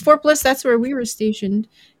because Fort Bliss, that's where we were stationed,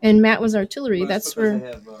 and Matt was artillery. That's where they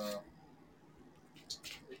have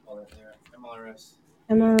MLRS.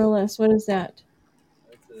 MRLS. What is that?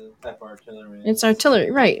 It's a type of artillery. It's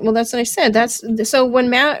artillery, right? Well, that's what I said. That's so when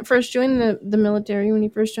Matt first joined the military, when he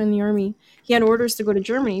first joined the army, he had orders to go to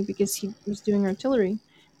Germany because he was doing artillery,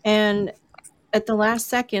 and at the last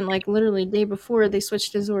second, like literally day before, they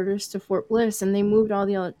switched his orders to Fort Bliss, and they moved all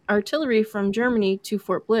the artillery from Germany to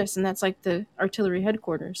Fort Bliss, and that's like the artillery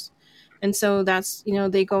headquarters. And so that's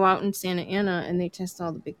they go out in Santa Ana and they test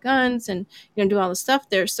all the big guns and do all the stuff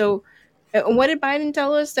there. So what did Biden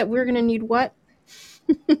tell us that we're going to need what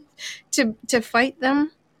to fight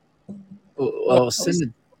them? Well,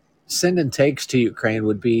 sending tanks to Ukraine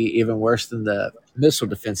would be even worse than the missile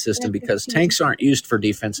defense system because tanks aren't used for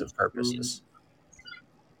defensive purposes.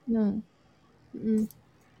 No. Mm-mm.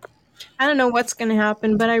 I don't know what's going to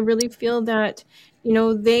happen, but I really feel that,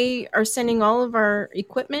 they are sending all of our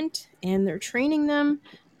equipment and they're training them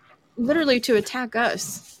literally to attack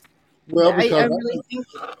us. Well, I because really think.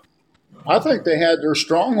 I think they had their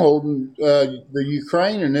stronghold in the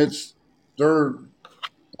Ukraine, and that's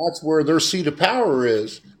where their seat of power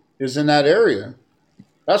is in that area.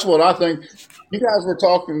 That's what I think. You guys were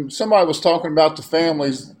talking. Somebody was talking about the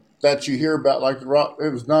families that you hear about, like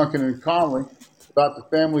it was Duncan and Conley, about the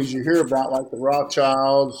families you hear about, like the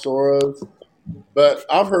Rothschilds, Soros. But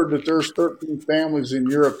I've heard that there's 13 families in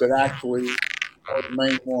Europe that actually are the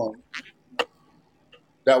main one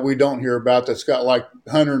that we don't hear about. That's got like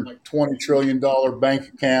 $120 trillion bank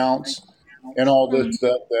accounts, and all Mhm. this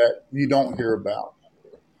stuff that you don't hear about.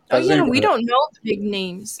 Oh Has yeah, any, we don't know the big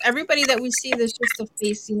names. Everybody that we see, there's just a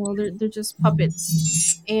face. They're just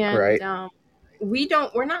puppets, and Right.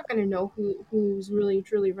 we're not going to know who's really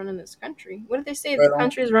truly running this country. What did they say? The well,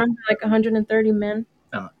 country is run by like 130 men.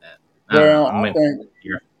 Something like that. I don't know. well, I'm I waiting for think this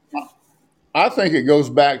year. I think it goes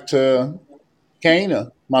back to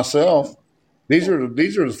Cana myself. These are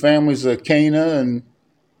the families of Cana and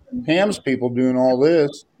Ham's people doing all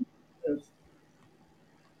this.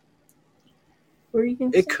 What were you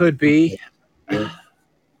going to It say? could be.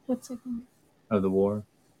 What's it called? Of the war.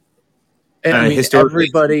 I mean,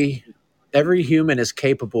 Historically, every human is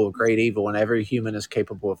capable of great evil, and every human is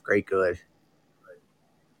capable of great good.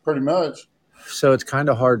 Pretty much. So it's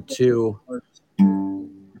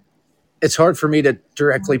hard for me to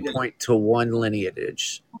directly point to one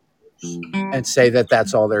lineage and say that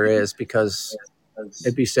that's all there is, because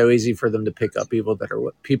it'd be so easy for them to pick up people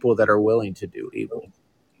that are willing to do evil.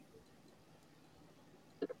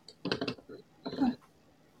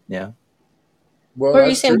 yeah. Well, What were you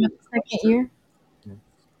that's saying true. about the second year?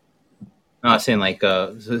 No, I was saying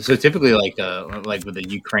so typically like with the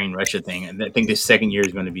Ukraine Russia thing, and I think this second year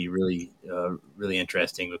is going to be really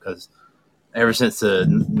interesting because ever since the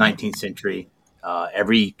 19th century,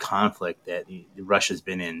 every conflict that Russia's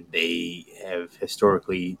been in, they have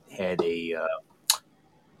historically had a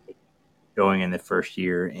going in the first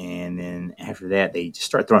year, and then after that, they just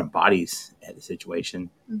start throwing bodies at the situation.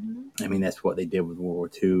 Mm-hmm. I mean, that's what they did with World War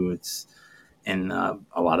II. It's and a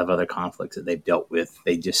lot of other conflicts that they've dealt with.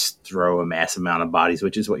 They just throw a mass amount of bodies,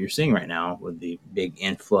 which is what you're seeing right now with the big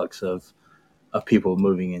influx of people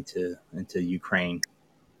moving into Ukraine.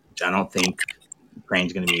 Which I don't think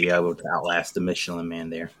Ukraine's going to be able to outlast the Michelin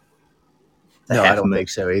Man there. The No, I half a don't million, think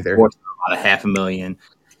so either. force about a half a million.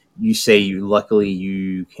 You say luckily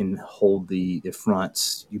you can hold the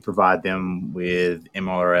fronts. You provide them with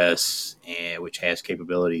MLRS, and which has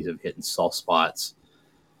capabilities of hitting soft spots.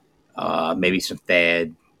 Maybe some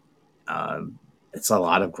THAAD. It's a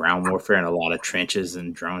lot of ground warfare and a lot of trenches,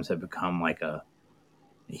 and drones have become like a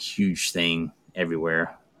huge thing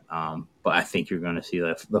everywhere. But I think you're going to see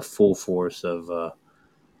the full force of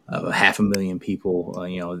a half a million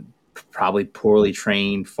people. Probably poorly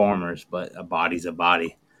trained farmers, but a body's a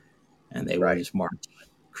body, and they will Right. just march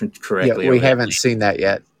Yeah, correctly we over that. haven't seen that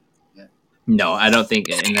yet. No, I don't think,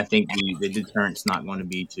 and I think the deterrent's not going to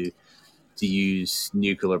be to use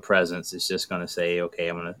nuclear presence. It's just going to say, okay,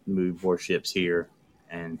 I'm going to move warships here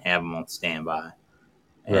and have them on standby,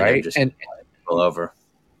 and they're Right. just all over.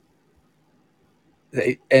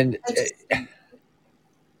 And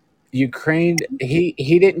Ukraine,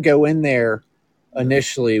 he didn't go in there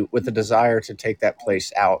initially with the desire to take that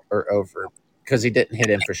place out or over, because he didn't hit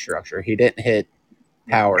infrastructure. He didn't hit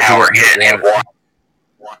power. He didn't hit water.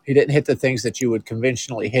 He didn't hit the things that you would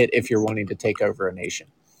conventionally hit if you're wanting to take over a nation.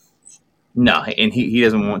 No, and he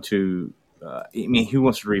doesn't want to. I mean, he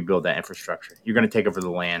wants to rebuild that infrastructure. You're going to take over the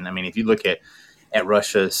land. I mean, if you look at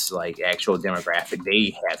Russia's like actual demographic,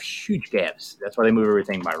 they have huge gaps. That's why they move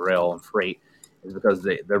everything by rail and freight, is because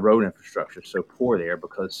the road infrastructure is so poor there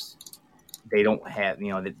because they don't have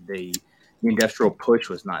the industrial push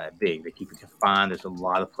was not that big. They keep it confined. There's a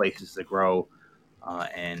lot of places to grow,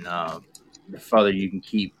 and the further you can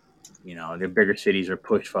keep, the bigger cities are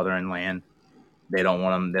pushed further inland. They don't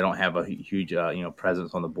want them. They don't have a huge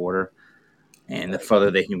presence on the border, and the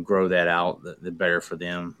further they can grow that out, the better for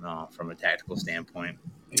them from a tactical standpoint.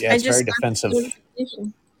 Yeah, I it's very just got a defensive.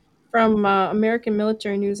 notification from American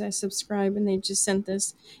Military News. I subscribe, and they just sent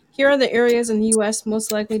this. Here are the areas in the U.S.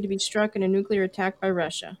 most likely to be struck in a nuclear attack by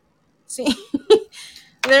Russia. See,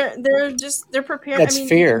 they're prepared. I That's mean,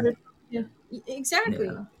 fear. yeah, exactly,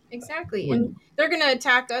 Yeah, exactly, well, and they're gonna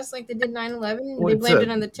attack us like they did 9/11. well, They it's blamed a it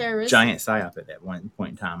on the terrorists. giant psyop at that one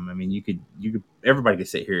point in time. I mean, you could everybody could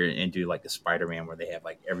sit here and do like the Spider-Man where they have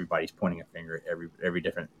like everybody's pointing a finger at every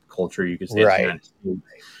different culture. You could say it's the Right. United States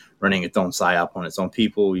running its own psyop on its own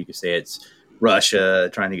people. You could say it's Russia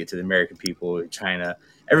trying to get to the American people, China.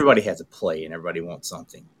 Everybody has a play, and everybody wants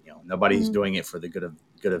something. Nobody's Mhm. doing it for the good of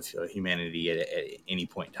humanity at any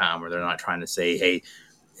point in time, where they're not trying to say, hey,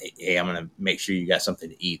 I'm going to make sure you got something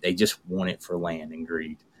to eat. They just want it for land and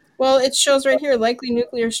greed. Well, it shows right here likely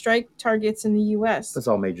nuclear strike targets in the U.S. That's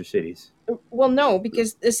all major cities. Well, no,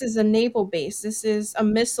 because this is a naval base. This is a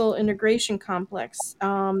missile integration complex.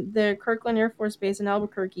 The Kirkland Air Force Base in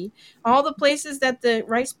Albuquerque. All the places that the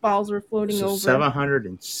rice balls were floating So over.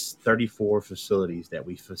 734 facilities that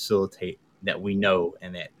we facilitate that we know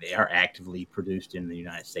and that they are actively produced in the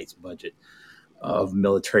United States budget of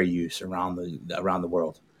military use around the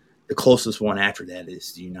world. The closest one after that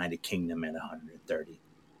is the United Kingdom at 130.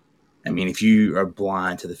 I mean, if you are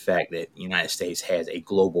blind to the fact that the United States has a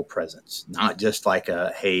global presence, not just like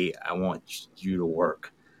a, hey, I want you to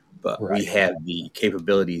work, but we Right. have the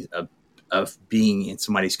capabilities of being in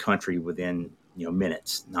somebody's country within,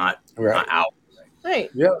 minutes, not Right. hours. Right.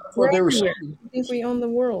 Yeah, that's We're what they were everywhere. saying. I think we own the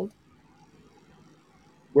world.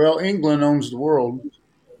 Well, England owns the world.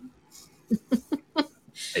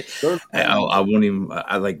 I, They're I won't even.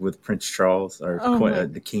 I like with Prince Charles or Oh my!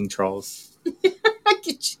 the King Charles. I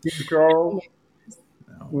could- King Charles.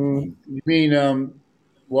 He, You mean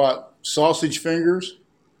what? Sausage fingers?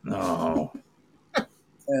 no, the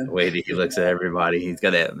And way that he looks at everybody, he's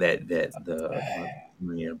got that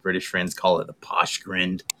the British friends call it the posh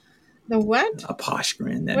grin. The what? A posh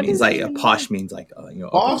grin. That What means does it like a even mean? posh means like upper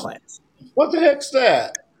boss? class. What the heck's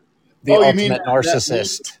that? The Oh, you mean ultimate that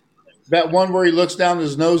narcissist. that one where he looks down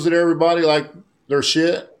his nose at everybody like they're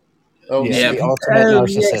shit? Oh, Yeah, Yeah, the ultimate Oh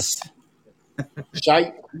yes, narcissist.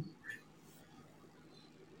 shite.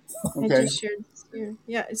 I Okay. just shared this here.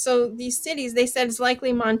 Yeah. So these cities, they said it's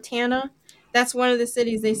likely Montana. That's one of the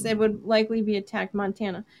cities they said would likely be attacked.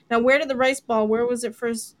 Montana. Now, where did the rice ball? Where was it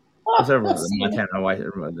first? it's over the Seen? Montana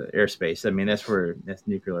the airspace. I mean, that's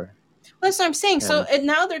nuclear That's what I'm saying. So heavy.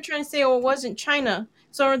 now they're trying to say, oh, it wasn't China.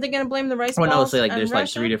 So are they going to blame the rice Well, no, balls so like on there's like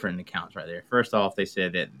Russia? three different accounts right there. First off, they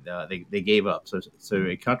said that they gave up. So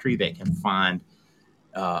a country that can find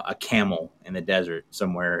a camel in the desert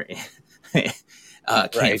somewhere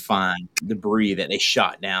can't Right. find debris that they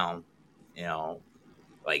shot down. You know,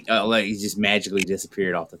 like it just magically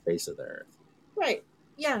disappeared off the face of the earth. Right.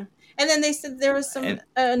 Yeah. And then they said there was some And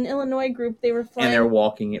an Illinois group. They were and they're flying.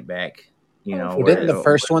 walking it back. Oh, Well, Where didn't the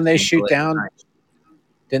first one they shoot down? night.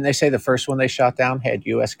 Didn't they say the first one they shot down had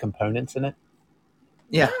U.S. components in it?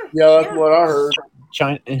 yeah. Yeah, Yeah, that's Yeah. what I heard.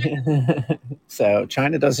 China. So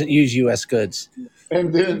China doesn't use U.S. goods.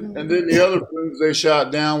 And then the other balloons they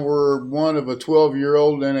shot down were one of a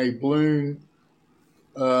 12-year-old and a balloon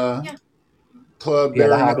uh, Yeah. club Yeah, there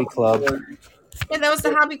the in Hobby Club. Yeah, that was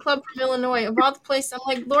the hobby club from Illinois. Of all the places, I'm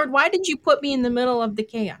like, Lord, why did you put me in the middle of the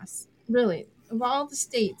chaos? Really, of all the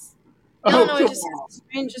states, Oh, Illinois come just has on. the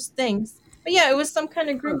strangest things. But yeah, it was some kind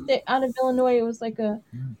of group that out of Illinois. It was like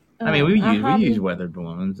I mean we a use hobby. weather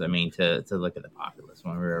balloons. I mean to look at the populace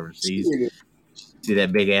when we were overseas. Shit. See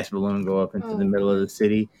that big ass balloon go up into the Oh, middle of the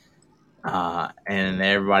city. And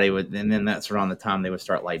everybody would, and then that's around the time they would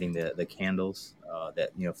start lighting the candles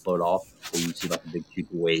that float off. So you see like a big huge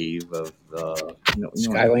wave of Sky what they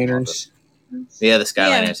call Lanterns. the yeah.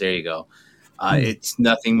 Skyliners. There you go. It's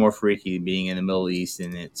nothing more freaky than being in the Middle East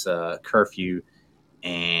and it's curfew,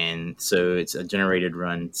 and so it's a generated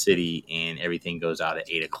run city, and everything goes out at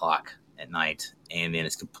 8 o'clock at night, and then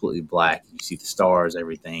it's completely black. You see the stars,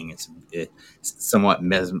 everything. It's somewhat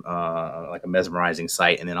like a mesmerizing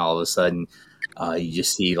sight, and then all of a sudden, you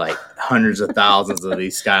just see like hundreds of thousands of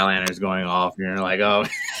these Skylanders going off, and you're like, oh,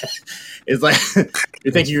 it's like you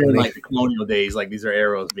think That's you're in funny. like the colonial days, like these are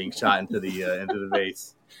arrows being shot into the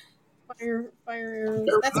base. Fire arrows.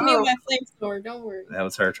 That's me with my flamethrower. Don't worry. That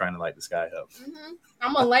was her trying to light the sky up.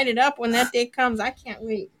 I'm gonna light it up when that day comes. I can't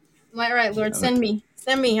wait. I'm like, all right, Lord, send me.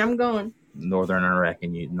 I'm going. Northern Iraq,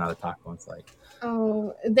 and you not a taco in sight.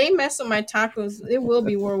 Oh, they mess with my tacos. It will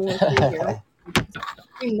be World War III here.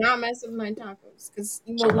 Do not mess with my tacos because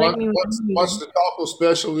you So won't like me when I'm what's eating. the taco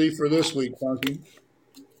specialty for this week, Funky?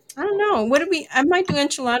 I don't know. What do we? I might do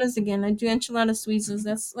enchiladas again. I do enchilada suizas.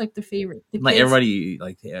 That's like the favorite. The Like kids. everybody,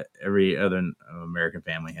 like every other American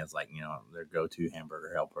family has like their go-to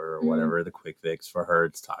hamburger helper or whatever. The quick fix for her,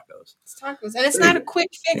 it's tacos. It's tacos, and it's not a quick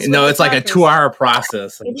fix. No, with it's the like a tacos. 2-hour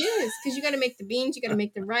process. It is because you got to make the beans, you got to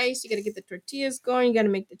make the rice, you got to get the tortillas going, you got to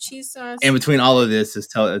make the cheese sauce. And between all of this is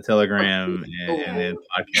a telegram and then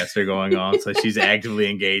podcasts are going on, so she's actively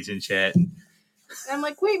engaged in chat. And I'm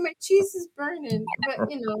like, wait, my cheese is burning,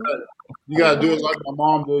 but You got to do it like my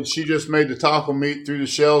mom did. She just made the taco meat through the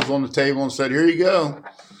shells on the table and said, "Here you go."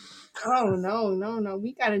 Oh no,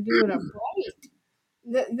 we got to do it up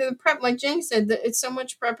right. The prep, like Jenny said, it's so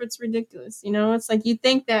much prep, it's ridiculous. It's like you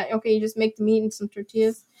think that okay, you just make the meat and some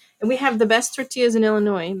tortillas, and we have the best tortillas in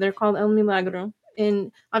Illinois. They're called El Milagro,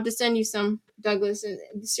 and I'll have to send you some, Douglas.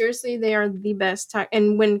 And seriously, they are the best.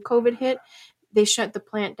 And when COVID hit, they shut the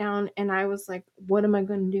plant down, and I was like, what am I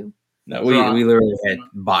going to do? No, we literally had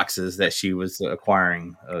boxes that she was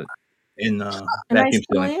acquiring in And I vacuum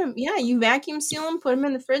still sealing. am. Yeah, you vacuum seal them, put them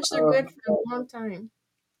in the fridge. They're good for a long time.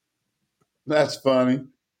 That's funny.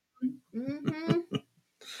 Mm-hmm.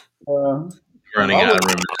 Running I out would-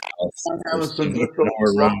 of room. I'm having some There's just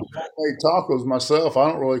nowhere to run. homemade tacos myself. I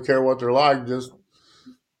don't really care what they're like. Just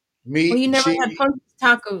meat, Well, you never cheese. had pumpkin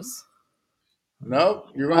tacos. No,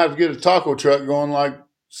 you're gonna have to get a taco truck going like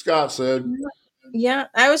Scott said. Yeah,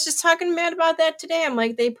 I was just talking to Matt about that today. I'm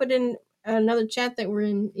like, they put in another chat that we're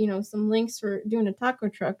in, some links for doing a taco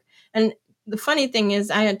truck. And the funny thing is,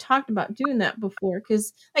 I had talked about doing that before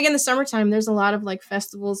because, like, in the summertime, there's a lot of like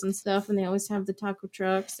festivals and stuff, and they always have the taco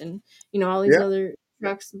trucks and, all these Yeah. other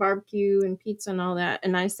trucks, barbecue and pizza and all that.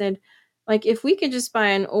 And I said, like, if we could just buy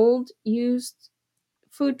an old used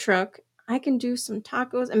food truck, I can do some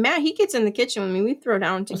tacos. And Matt, he gets in the kitchen with me. We throw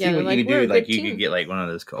down I see together. what you Like, could we're do. a Like good you could team. get like one of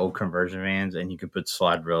those old conversion vans, and you could put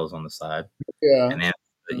slide rails on the side, Yeah. and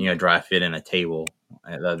then dry fit in a table.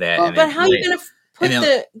 That, Oh, and But then how are you gonna and put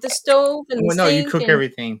then the stove and the well, no, you sink cook and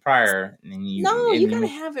everything prior, and then no? You you gotta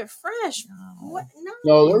make. have it fresh. What? no,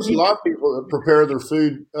 No. there's a lot of people that prepare their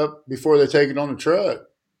food up before they take it on the truck.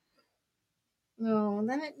 No,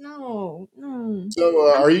 then it no.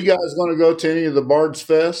 So, I'm, are you guys going to go to any of the Bards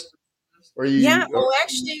Fest? Or yeah. you? Well,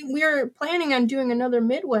 actually, we're planning on doing another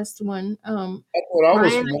Midwest one. That's what I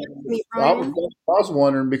was Ryan, I got to wondering. meet Ryan. I was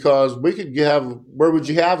wondering because we could have. Where would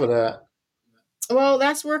you have it at? Well,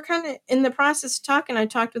 we're kind of in the process of talking. I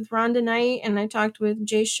talked with Rhonda Knight and I talked with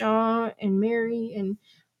Jay Shaw and Mary and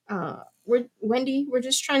we're Wendy. We're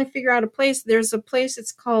just trying to figure out a place. There's a place.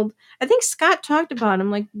 It's called. I think Scott talked about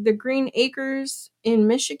them, like the Green Acres in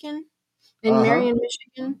Michigan, in Uh huh. Marion,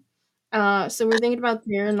 Michigan. So we're thinking about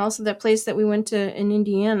there, and also that place that we went to in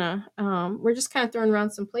Indiana. We're just kind of throwing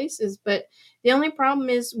around some places, but the only problem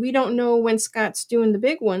is we don't know when Scott's doing the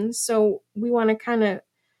big ones, so we want to kind of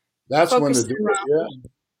That's when to focus do it. around. Yeah.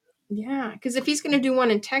 Yeah, because if he's gonna do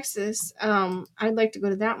one in Texas, I'd like to go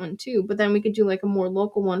to that one too. But then we could do like a more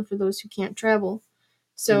local one for those who can't travel.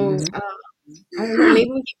 So Mm-hmm. I don't know. Maybe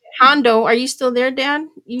we can get Hondo. Are you still there, Dad?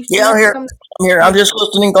 You Yeah, have I'm to here. come. I'm here. I'm just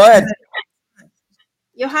listening. Go ahead.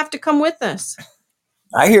 You'll have to come with us.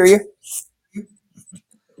 I hear you.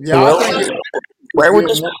 Yeah, I Well, think it where would would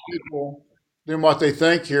give this? more people than what they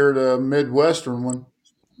think here, the Midwestern one.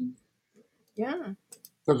 Yeah.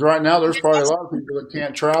 Because right now there's probably a lot of people that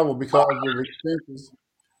can't travel because of expenses.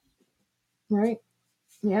 Right.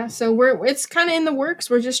 Yeah. So it's kind of in the works.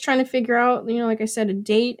 We're just trying to figure out, like I said, a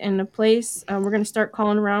date and a place. We're gonna start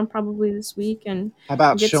calling around probably this week and How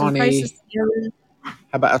about get some prices Shawnee? together. How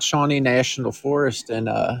about Shawnee National Forest in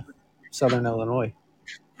Southern Illinois?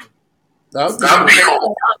 That would be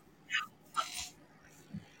cool.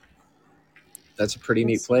 That's a pretty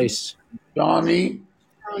neat Let's see. place. Johnny.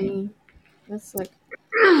 County. That's like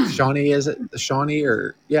Shawnee, is it the Shawnee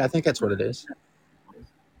or yeah? I think that's what it is.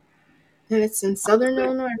 and it's in Southern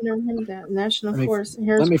Illinois. I've never heard of that. National Let me Forest in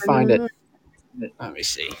let me Harrisburg, find it. Illinois. Let me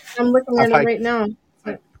see. I'm looking I've at it hiked. right now.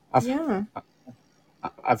 But, I've yeah.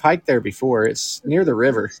 I've hiked there before. It's near the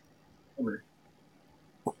river. The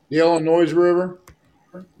Illinois River.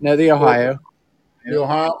 No, the Or Ohio. the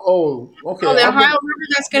Ohio. Oh, okay. Oh, the I've Ohio River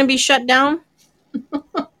that's going to be shut down.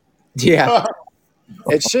 Yeah,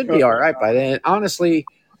 been. it should be all right by then. Honestly,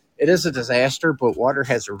 it is a disaster, but water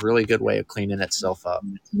has a really good way of cleaning itself up.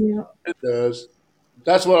 Yeah. It does.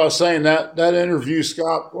 That's what I was saying. That interview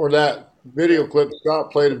Scott or that video clip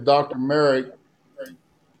Scott played of Dr. Merrick.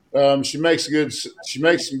 She makes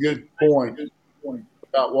some good points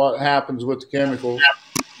about what happens with the chemicals.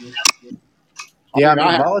 I Yeah, I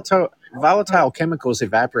mean, mean volatile chemicals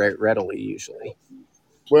evaporate readily usually,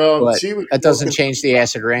 well, but she was that more doesn't change the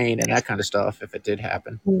acid rain and that kind of stuff if it did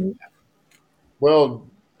happen. well.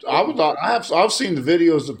 I've seen the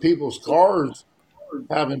videos of people's cars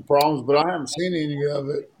having problems, but I haven't seen any of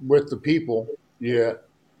it with the people yet.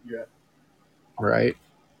 Right.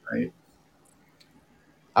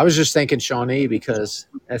 I was just thinking Shawnee because,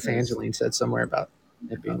 as Angeline said somewhere about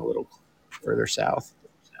it being a little further south.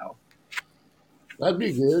 That'd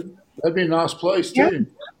be good. That'd be a nice place Yeah. too.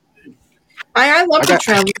 I love I to got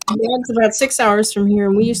travel. It's about 6 hours from here,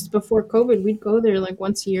 and we used to before COVID. We'd go there like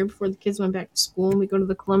once a year before the kids went back to school, and we go to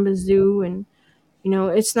the Columbus Zoo, and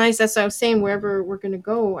it's nice. That's what I was saying. Wherever we're gonna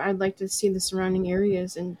go, I'd like to see the surrounding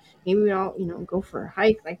areas, and maybe we all go for a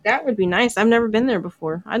hike. Like that would be nice. I've never been there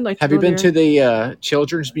before. I'd like to Have you go been there. to the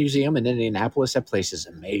Children's Museum in Indianapolis? That place is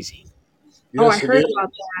amazing. Oh, I Yes, it heard is.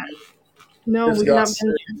 about that. No, It's we've got. not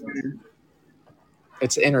been there.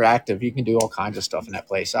 It's interactive. You can do all kinds of stuff in that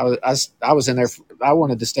place. I was in there. I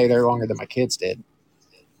wanted to stay there longer than my kids did.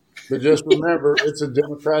 But just remember, it's a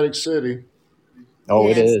democratic city. Oh,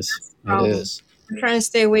 it Yes, is. that's the It problem. is. I'm trying to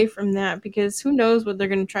stay away from that because who knows what they're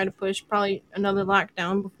going to try to push. Probably another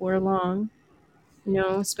lockdown before long.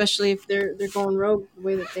 Especially if they're going rogue the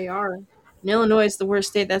way that they are. And Illinois is the worst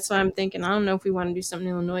state. That's why I'm thinking I don't know if we want to do something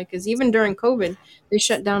in Illinois because even during COVID, they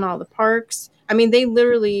shut down all the parks. I mean, they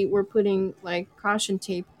literally were putting like caution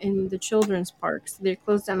tape in the children's parks. They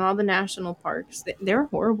closed down all the national parks. They're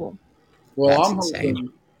horrible. Well, That's I'm insane.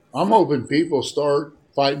 hoping. I'm hoping people start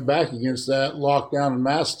fighting back against that lockdown and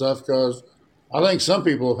mask stuff because I think some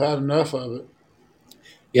people have had enough of it.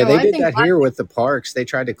 Yeah, No, they I did think that here with the parks. They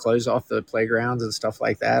tried to close off the playgrounds and stuff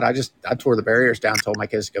like that. I tore the barriers down, told my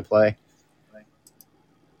kids to go play.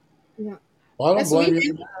 yeah. Well, I don't That's what we blame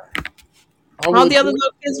did. you. I All would the other too.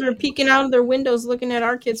 little kids were peeking out of their windows looking at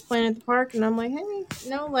our kids playing at the park, and I'm like, hey,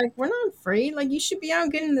 no, like we're not afraid. Like you should be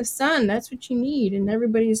out getting the sun. That's what you need. And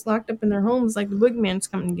everybody's locked up in their homes, like the boogeyman's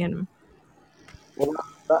coming to get them. Well,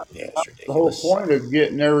 that, Yeah, it's that's the whole ridiculous. point of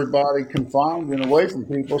getting everybody confined and away from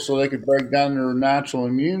people so they could break down their natural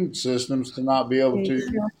immune systems to not be able to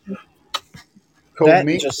Exactly. That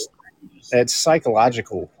co-mingle. just it's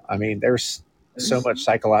psychological. I mean, there's so much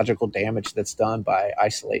psychological damage that's done by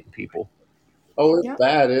isolating people. Oh, it's Yeah.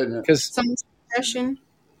 bad, isn't it? Because Some depression.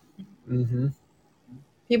 mm-hmm.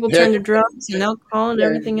 People Heck, turn to drugs and alcohol and you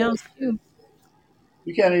can't, everything else too.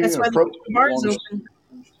 you can't That's even why they approach keep the people bars on the. open.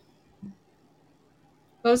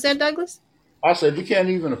 What was that, Douglas? I said you can't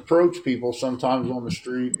even approach people sometimes on the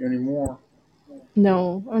street anymore.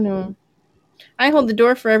 No, oh no. I hold the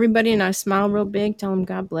door for everybody and I smile real big, tell them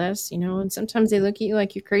God bless, and sometimes they look at you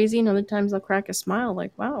like you're crazy, and other times they'll crack a smile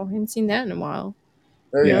like, wow, I haven't seen that in a while.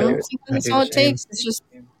 There You you Yeah, know, go. sometimes I that's do all the it same. takes. It's just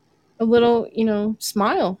a little,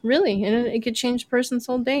 smile, really, and it could change a person's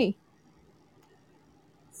whole day.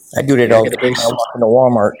 I do that Yeah, all the time. I walk into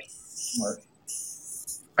Walmart.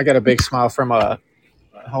 I got a big smile from a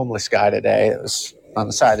homeless guy today. It was on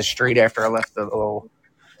the side of the street after I left the little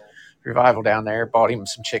revival down there. Bought him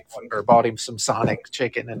some Sonic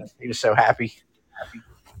chicken, and he was so happy.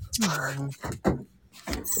 Aw. Nothing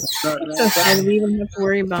It's so wrong with sad that that. we even have to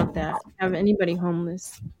worry about that, have anybody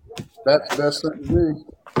homeless. That's the best thing to do.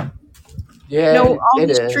 Yeah, No, all it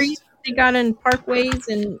these trees is. they got in parkways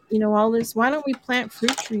and all this. Why don't we plant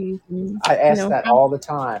fruit trees and I ask that all the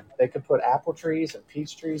time. They could put apple trees and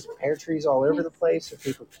peach trees and pear trees all over yeah, the place, so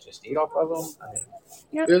people could just eat off of them. I mean,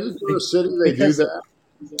 yeah. Isn't there a city they do because that?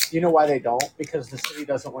 you know why they don't? Because the city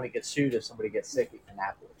doesn't want to get sued if somebody gets sick eating an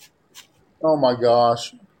apple. Oh my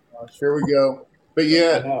gosh. Here we go. But I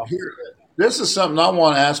yet, know. here, this is something I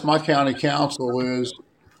want to ask my county council is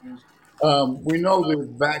we know the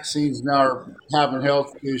vaccines now are having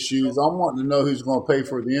health issues. I'm wanting to know who's going to pay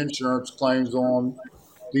for the insurance claims on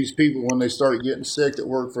these people when they start getting sick that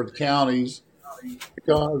work for the counties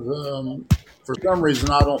because for some reason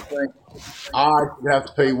I don't think I should have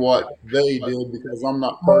to pay what they did because I'm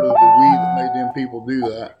not part of the we that made them people do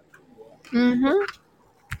that. Mm-hmm.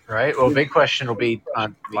 Right. Well, big question will be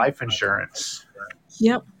on life insurance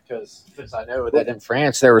Yep. because I know that in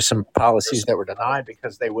France there were some policies that were denied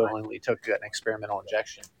because they willingly took an experimental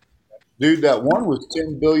injection. Dude, that one was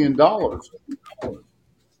 $10 billion.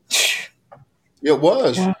 It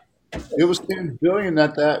was. Yeah. It was 10 billion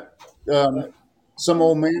that some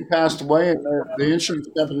old man passed away, and the insurance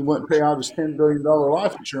company wouldn't pay out his $10 billion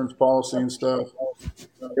life insurance policy and stuff.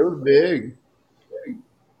 It was big.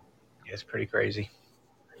 It's pretty crazy.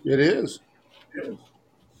 It is.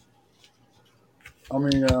 I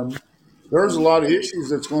mean, there's a lot of issues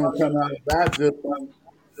that's going to come out of that. Just,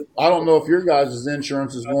 I don't know if your guys'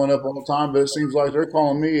 insurance is going up all the time, but it seems like they're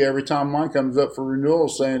calling me every time mine comes up for renewal,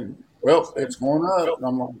 saying, "Well, it's going up." And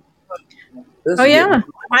I'm like, "This Oh is getting." yeah,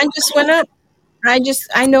 mine just went up.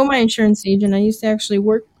 I know my insurance agent. I used to actually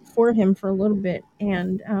work for him for a little bit,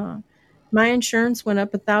 and my insurance went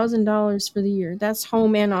up $1,000 for the year. That's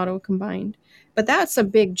home and auto combined. But that's a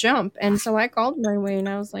big jump. And so I called him right away and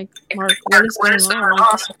I was like, Mark, what is going on? Like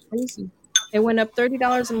this is crazy. It went up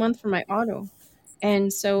 $30 a month for my auto.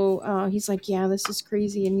 And so he's like, yeah, this is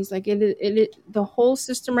crazy. And he's like, the whole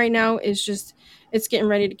system right now is just, it's getting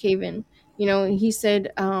ready to cave in. He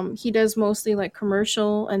said he does mostly like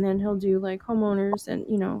commercial and then he'll do like homeowners and,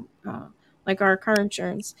 like our car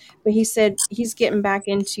insurance. But he said he's getting back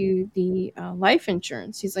into the life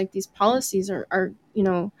insurance. He's like, these policies are,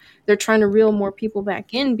 they're trying to reel more people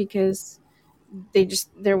back in because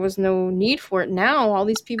there was no need for it. Now all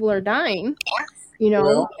these people are dying,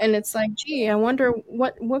 Well, and it's like, gee, I wonder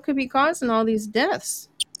what could be causing all these deaths.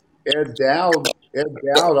 Ed Dowd,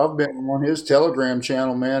 I've been on his Telegram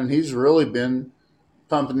channel, man, and he's really been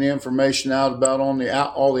pumping the information out about on the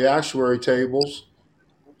all the actuary tables.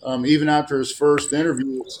 Even after his first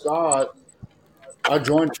interview with Scott, I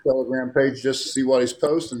joined the Telegram page just to see what he's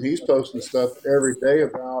posting. He's posting stuff every day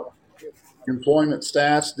about employment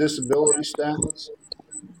stats, disability stats,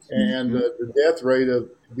 and Hmm. the death rate of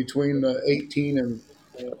between the 18 and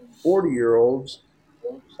 40-year-olds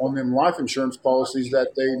on them life insurance policies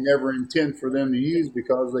that they never intend for them to use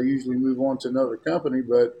because they usually move on to another company.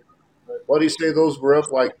 But what do you say those were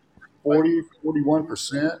up like 40,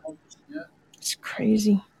 41%? It's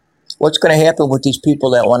crazy. what's going to happen with these people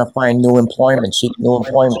that want to find new employment, seek new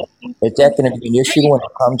employment? Is that going to be an issue when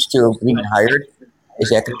it comes to being hired? Is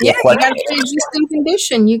that going to be Yeah, a you question? got the existing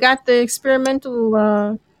condition. You got the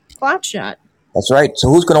experimental clot shot. That's right. So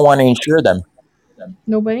who's going to want to insure them?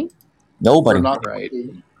 Nobody. They're Nobody. not. Right.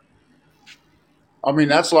 I mean,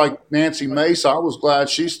 that's like Nancy Mace. I was glad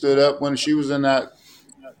she stood up when she was in that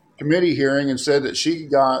committee hearing and said that she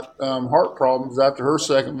got heart problems after her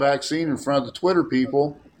second vaccine in front of the Twitter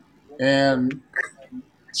people. And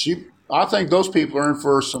I think those people are in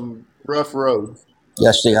for some rough roads.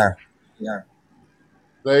 Yes, they are.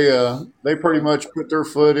 They pretty much put their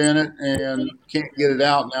foot in it and can't get it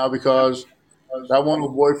out now because that one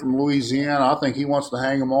little boy from Louisiana, I think he wants to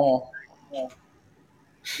hang them all.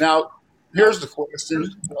 Now, here's the question: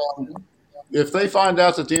 if they find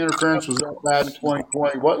out that the interference was that bad in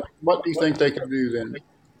 2020, what do you think they can do then?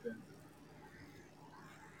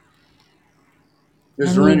 I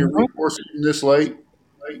Is there any mean, recourse this late?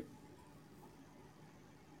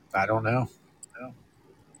 I don't know.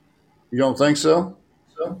 You don't think so?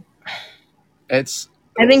 It's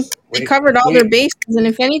I think they covered all we- their bases, and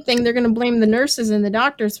if anything, they're going to blame the nurses and the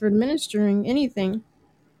doctors for administering anything.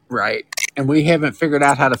 right, and we haven't figured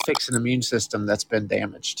out how to fix an immune system that's been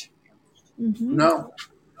damaged. Mm-hmm. No.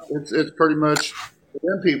 It's pretty much for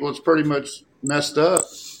them people. It's pretty much messed up.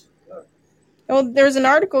 Oh, there's an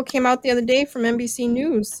article came out the other day from NBC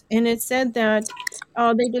News, and it said that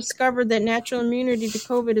they discovered that natural immunity to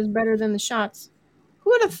COVID is better than the shots.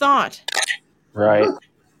 Who would have thought? Right. How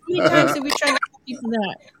many times did we try to tell people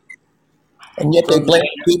that? And yet they blame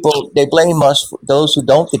people. They blame us, for those who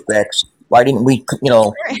don't get vaxxed. Why didn't we,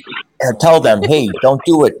 tell them, hey, don't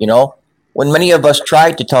do it? When many of us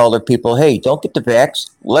tried to tell other people, hey, don't get the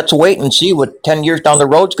vax. Let's wait and see what 10 years down the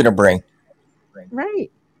road's going to bring. Right.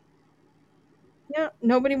 Yeah,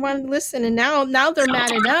 nobody wanted to listen, and now they're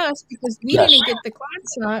mad at us because we Yes. didn't get the clot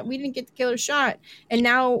shot, we didn't get the killer shot, and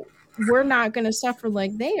now we're not going to suffer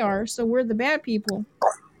like they are, so we're the bad people.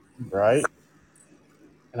 Right.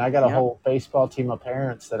 And I got a Yep. whole baseball team of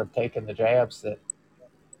parents that have taken the jabs that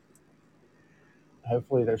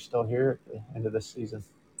hopefully they're still here at the end of this season.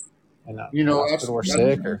 And hospital or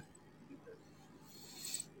sick or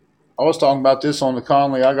I was talking about this on the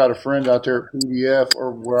Conley. I got a friend out there at PDF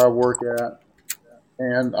or where I work at,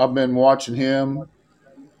 and I've been watching him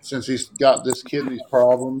since he's got this kidney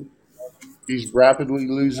problem. He's rapidly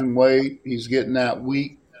losing weight. He's getting that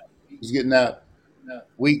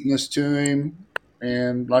weakness to him,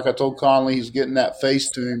 and like I told Conley, he's getting that face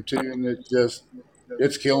to him too, and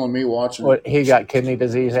it's killing me watching. what he got kidney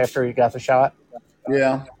disease after he got the shot.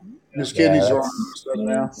 Yeah, his kidneys are messed up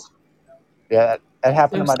now. Yeah, that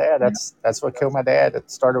happened to my dad. That's what killed my dad. It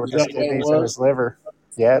started with his kidneys and his liver.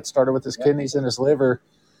 Yeah, it started with his kidneys and his liver,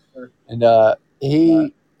 and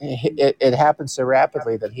it happened so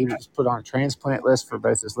rapidly that he was put on a transplant list for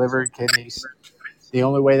both his liver and kidneys. The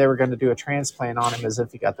only way they were going to do a transplant on him is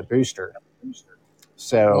if he got the booster.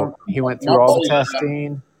 So he went through all the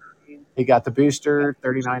testing. He got the booster.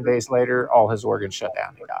 39 days later, all his organs shut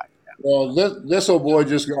down. He died. Well, this old boy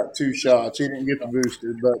just got 2 shots. He didn't get the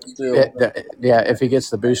booster, but still. If he gets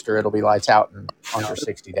the booster, it'll be lights out in under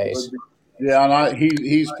 60 days. Yeah, and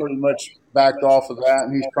he's pretty much backed off of that,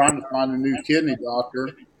 and he's trying to find a new kidney doctor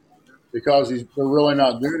because they're really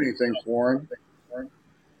not doing anything for him.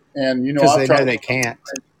 And because they know they can't.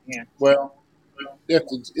 Well, if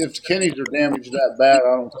the kidneys are damaged that bad,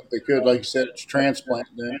 I don't think they could. Like you said, it's transplant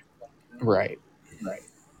then. Right.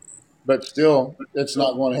 But still, it's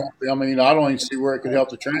not going to help. I mean, I don't even see where it could help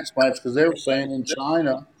the transplants because they were saying in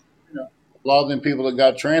China, a lot of them people that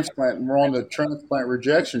got transplant were on the transplant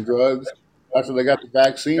rejection drugs after they got the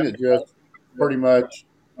vaccine. It just pretty much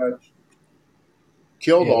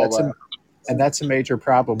killed all that. And that's a major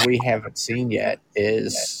problem we haven't seen yet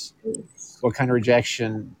is what kind of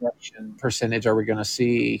rejection percentage are we going to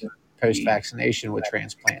see post-vaccination with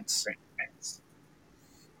transplants?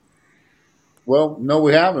 Well, no,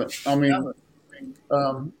 we haven't. I mean,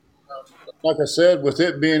 like I said, with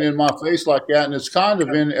it being in my face like that, and it's kind of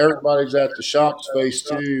in everybody's at the shop's face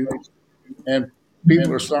too, and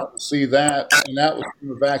people are starting to see that, and that was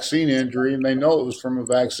from a vaccine injury, and they know it was from a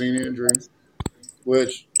vaccine injury,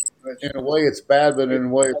 which in a way it's bad, but in a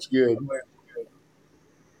way it's good.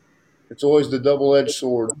 It's always the double-edged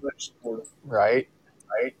sword. Right.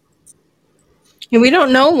 And we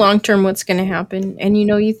don't know long term what's going to happen. And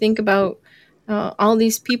you think about all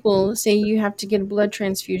these people say you have to get a blood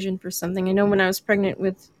transfusion for something. I know when I was pregnant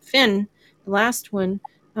with Finn, the last one,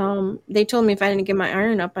 they told me if I didn't get my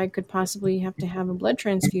iron up, I could possibly have to have a blood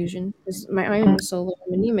transfusion because my iron was so low,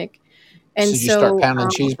 I'm anemic. And so you start pounding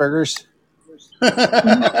cheeseburgers?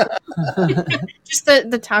 Just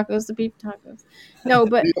the tacos, the beef tacos. No,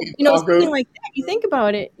 but Tacos. something like that. You think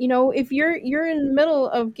about it. If you're in the middle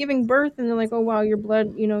of giving birth and they're like, "Oh wow, your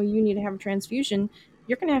blood, you need to have a transfusion."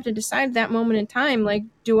 You're gonna have to decide that moment in time. Like,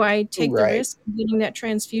 do I take the Right. risk of getting that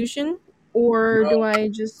transfusion, or do Well, I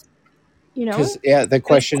just, Because yeah, the just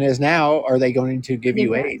question is now: are they going to give give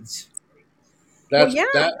you back? AIDS? Well, that's yeah,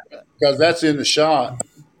 that because that's in the shot.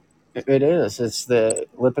 It is. It's the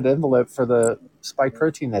lipid envelope for the spike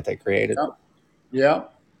protein that they created. Yeah,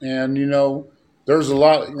 yeah. And there's a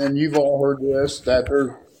lot, and you've all heard this that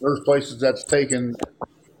there's places that's taken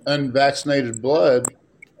unvaccinated blood,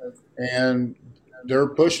 and they're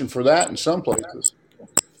pushing for that in some places.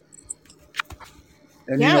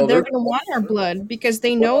 And yeah, they're there's gonna want our blood because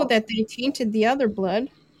they know well, that they tainted the other blood.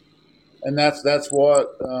 and that's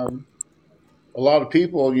what a lot of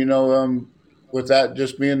people, with that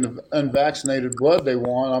just being the unvaccinated blood they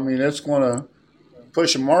want. I mean, it's going to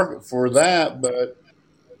push a market for that, but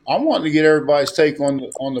I'm wanting to get everybody's take on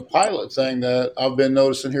the pilot thing that I've been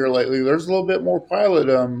noticing here lately. There's a little bit more pilot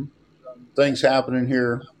things happening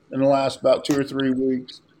here in the last about 2 or 3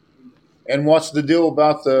 weeks. And what's the deal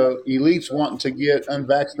about the elites wanting to get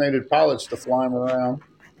unvaccinated pilots to fly them around?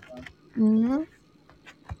 Hmm.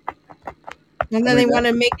 And I then mean, they that want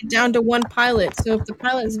to make it down to one pilot. So if the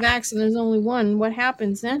pilot's vax and there's only one, what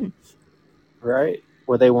happens then? Right.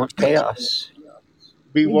 Well, they want chaos.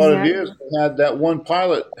 be what it Exactly. is. They had that one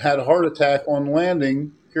pilot had a heart attack on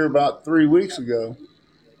landing here about 3 weeks ago,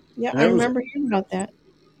 Yeah, and I it was remember hearing about that.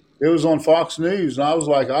 it was on Fox News, and I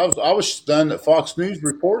was stunned that Fox News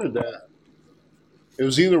reported that. It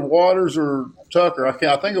was either Waters or Tucker. I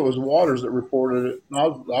think it was Waters that reported it. And I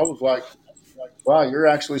was like, wow, you're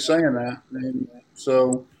actually saying that. And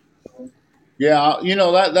so, yeah,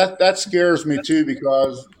 that scares me too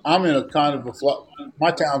because I'm in a kind of my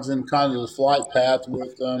town's in kind of the flight path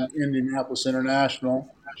with Indianapolis International,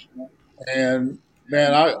 and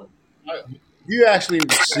man, you actually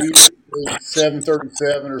see the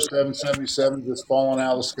 737 or 777 just falling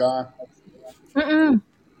out of the sky. Mm-mm.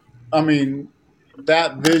 I mean,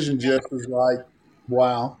 that vision just is like,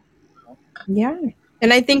 wow. Yeah.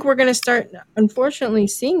 And I think we're going to start, unfortunately,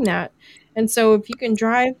 seeing that. And so if you can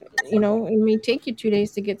drive, it may take you 2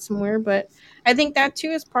 days to get somewhere, but I think that too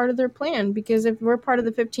is part of their plan because if we're part of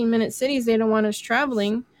the 15-minute cities, they don't want us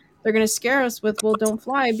traveling. They're going to scare us with, well, don't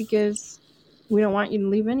fly because we don't want you to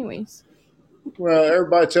leave anyways. Well,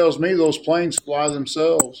 everybody tells me those planes fly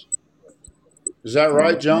themselves. Is that Well,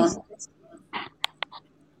 right, John?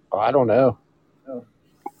 Oh, I don't know.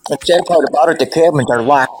 The sad part about it, the cabins are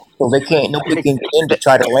locked, so nobody They, can get in to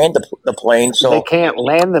try to land the plane. they So, can't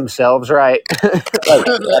land themselves, right? right,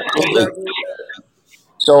 absolutely.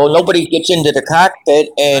 So nobody gets into the cockpit,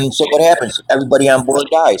 and so what happens? Everybody on board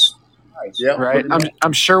dies. Yeah, Right. pretty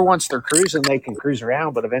I'm sure once they're cruising, they can cruise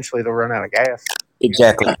around, but eventually they'll run out of gas.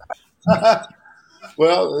 Exactly. much.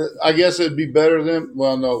 Well, I guess it'd be better than.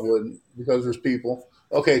 Well, no, it wouldn't because there's people.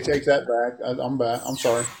 Okay, take that back. I'm back. I'm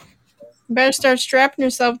sorry. you better start strapping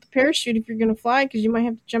yourself with the parachute if you're going to fly because you might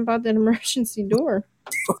have to jump out that emergency door.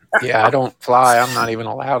 Yeah, I don't fly. I'm not even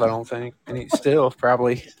allowed, I don't think. And still,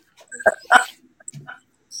 probably.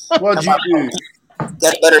 What'd you do?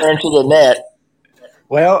 Got better answer than that.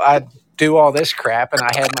 Well, I do all this crap, and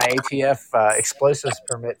I had my ATF explosives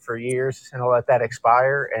permit for years, and I let that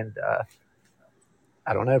expire. And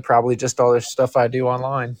I don't know, probably just all this stuff I do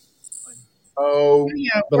online. Oh,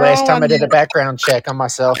 Yeah, The we're last all time on I did a that. background check on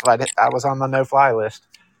myself, I was on the no-fly list.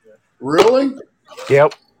 really?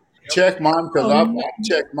 Yep. Check mine because I've Um,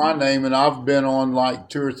 checked my name and I've been on like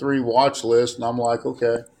 2 or 3 watch lists, and I'm like,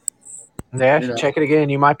 okay, Yeah, you know. check it again.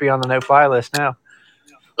 You might be on the no-fly list now.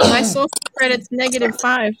 my social credit's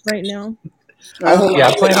 -5 right now. I hate Yeah,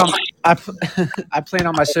 to I plan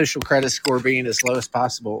on my social credit score being as low as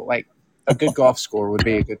possible. Like a good golf score would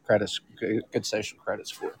be a good social credit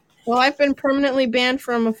score. Well, I've been permanently banned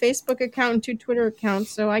from a Facebook account and 2 Twitter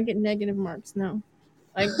accounts, so I get negative marks now.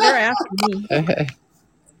 Like they're after me.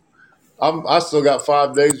 I still got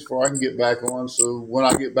 5 days before I can get back on. So when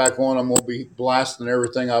I get back on, I'm gonna be blasting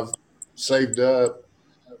everything I've saved up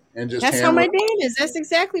and just That's how my hammer. dad is. That's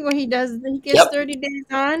exactly what he does. He gets Yep, 30 days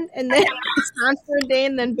on, and then he's on for a day,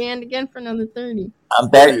 and then banned again for another 30. I'm Oh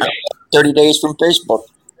back yeah. 30 days from Facebook.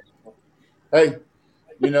 Hey,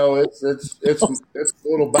 it's a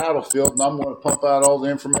little battlefield, and I'm going to pump out all the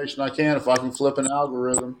information I can if I can flip an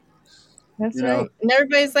algorithm. That's You know. right. And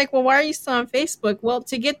everybody's like, "Well, why are you still on Facebook?" Well,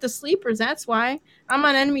 to get the sleepers. That's why I'm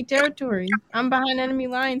on enemy territory. I'm behind enemy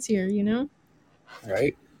lines here.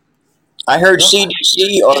 Right? I heard Yep.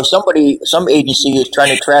 CDC or some agency is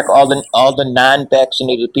trying to track all the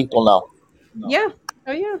non-vaccinated people now. Yeah.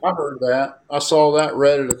 Oh yeah. I heard that. I saw that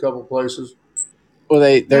read it a couple places. Well,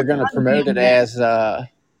 There's they're a going to lot of promote it people. as a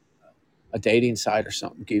dating site or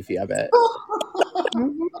something goofy. I bet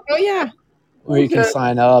Mhm. Oh yeah. where you can Okay.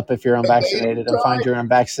 sign up if you're A dating unvaccinated and find site. your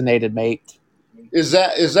unvaccinated mate. Is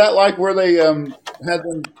that like where they had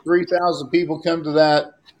them 3,000 people come to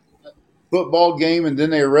that football game and then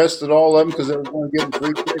they arrested all of them because they were going to give them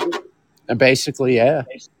free tickets? And basically, yeah.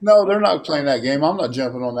 No, they're not playing that game. I'm not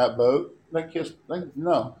jumping on that boat.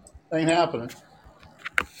 No, ain't happening.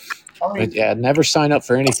 I But mean, yeah, never sign up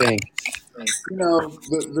for anything.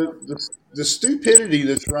 the stupidity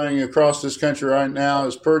that's running across this country right now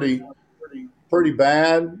is pretty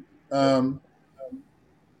bad. Um,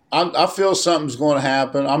 I feel something's going to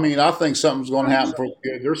happen. I mean, I think something's going to happen for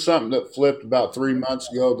good. There's something that flipped about 3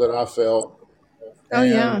 months ago that I felt, Oh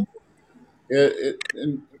yeah. and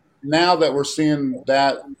and now that we're seeing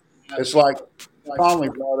that, it's like Conley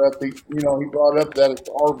brought up. He brought up that it's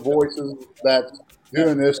our voices that's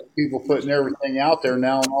doing this. People putting everything out there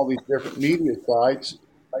now on all these different media sites,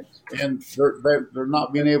 and they're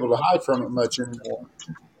not being able to hide from it much anymore,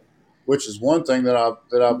 which is one thing that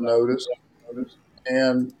I've noticed.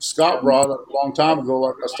 And Scott brought up a long time ago,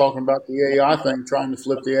 like I was talking about the AI thing, trying to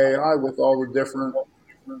flip the AI with all the different,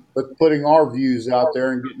 but putting our views out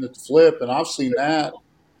there and getting it to flip. And I've seen that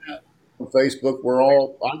on Facebook where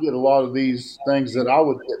I get a lot of these things that I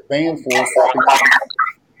would get banned for popping up.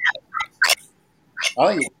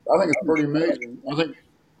 I think it's pretty amazing. I think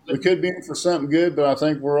we could be in for something good, but I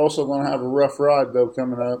think we're also going to have a rough ride though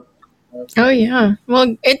coming up. Oh yeah.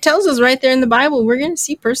 Well, it tells us right there in the Bible we're going to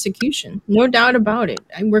see persecution, no doubt about it.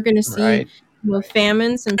 And we're going to see Right.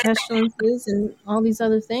 famines and pestilences and all these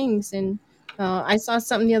other things. And I saw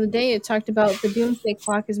something the other day. It talked about the doomsday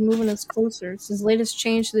clock is moving us closer. It's this latest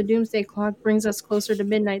change to the doomsday clock brings us closer to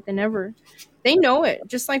midnight than ever. They know it,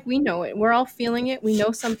 just like we know it. We're all feeling it. We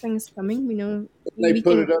know something's coming. We know They we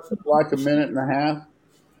put can. it up to like a minute and a half.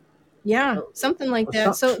 Yeah, something like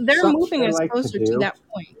that. Some, So they're something moving they us like to closer to do, that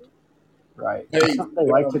point. right? And Hey, something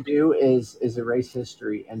they like to do is erase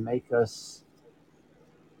history and make us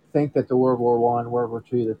think that the World War I, World War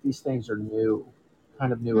II, that these things are new,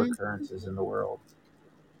 kind of new Mm. occurrences in the world.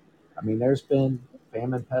 I mean, there's been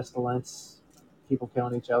famine, pestilence, people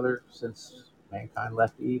killing each other since mankind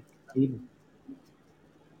left Eden.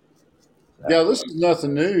 yeah, So this is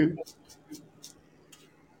nothing new.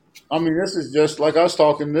 I mean, this is just like I was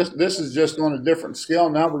talking. This is just on a different scale.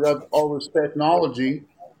 Now we got all this technology.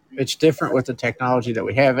 it's different with the technology that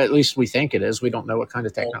we have. At least we think it is. We don't know what kind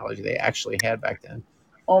of technology they actually had back then.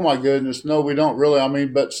 Oh my goodness, no, we don't really. I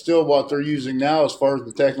mean, but still, what they're using now, as far as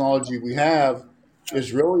the technology we have,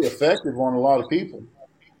 is really effective on a lot of people.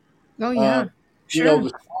 Oh Uh, yeah, sure.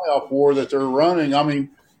 the psyop war that they're running. I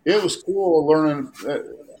mean, it was cool learning.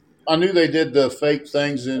 I knew they did the fake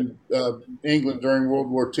things in England during World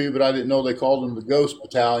War II, but I didn't know they called them the Ghost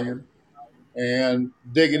Battalion. And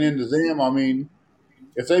digging into them, I mean,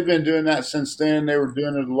 if they've been doing that since then, they were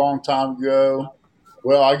doing it a long time ago.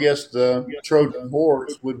 Well, I guess the Trojan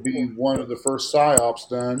horse would be one of the first psyops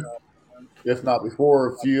done, if not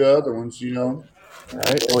before a few other ones.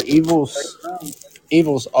 Right? Well,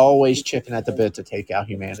 evil's always chipping at the bit to take out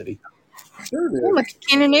humanity Sure it Yeah, is. like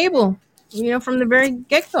Cain and Abel, from the very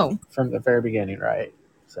get go. from the very beginning, right?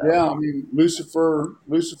 So Yeah, I mean, Lucifer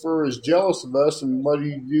is jealous of us, and what do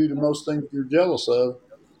you do to most things you're jealous of?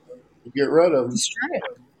 You get rid of them. Destroy it.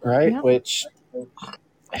 right, Yeah. which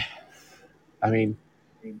I mean,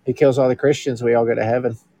 he kills all the Christians, we all go to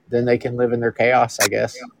heaven. Then they can live in their chaos, I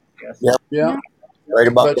guess. Yep, Yeah, Yeah. right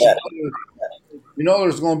about but that.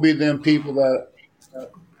 there's going to be them people that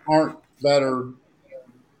are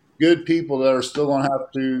good people that are still going to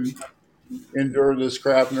have to endure this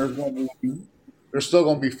crap, and there's still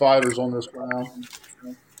going to be fighters on this ground.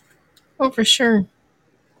 Oh, for sure.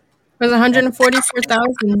 There's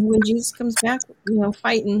 144,000 when Jesus comes back,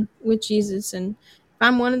 fighting with Jesus. And if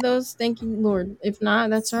I'm one of those, thank you, Lord. If not,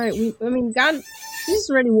 that's all right. God, Jesus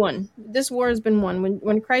already won. This war has been won.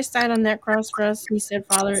 When Christ died on that cross for us, he said,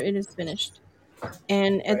 Father, it is finished.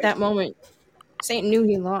 And at that moment, Satan knew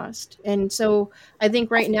he lost. And so I think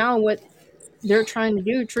right now, what they're trying to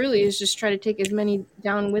do truly is just try to take as many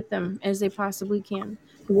down with them as they possibly can.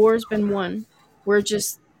 The war's been won. We're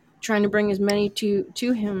just trying to bring as many to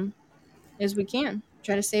him as we can.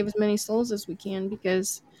 Try to save as many souls as we can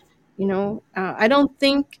because I don't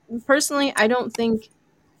think personally. I don't think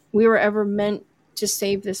we were ever meant to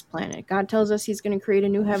save this planet. God tells us He's going to create a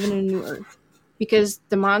new heaven and a new earth because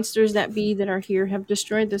the monsters that are here have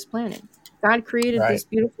destroyed this planet. God created Right. this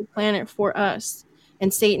beautiful planet for us,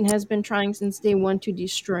 and Satan has been trying since day one to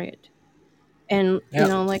destroy it. And Yeah.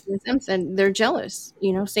 like Miss M said, they're jealous.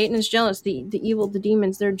 Satan is jealous. The evil, the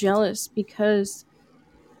demons, they're jealous because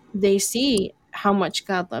they see how much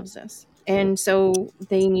God loves us. And so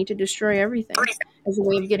they need to destroy everything as a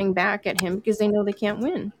way of getting back at him because they know they can't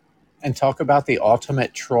win. And talk about the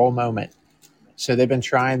ultimate troll moment. So they've been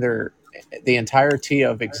trying the entirety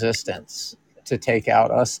of existence to take out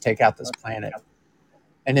us, take out this planet.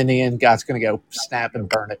 And in the end, God's going to go snap and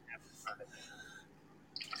burn it.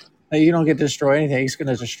 Now, you don't get to destroy anything. He's going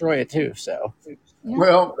to destroy it too. So, Yeah.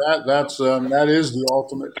 Well, that is the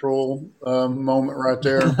ultimate troll moment right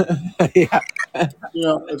there. yeah.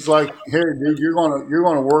 It's like, here, dude, you're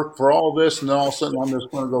gonna work for all this, and then all of a sudden I'm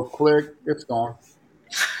just gonna go click, it's gone.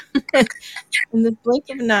 In the blink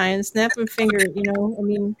of an eye and snap of a finger, I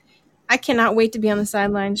mean, I cannot wait to be on the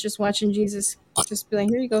sidelines just watching Jesus just be like,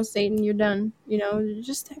 here you go, Satan, you're done.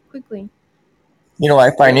 Just that quickly.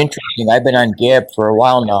 I find interesting. I've been on Gab for a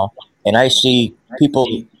while now, and I see people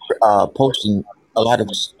posting a lot of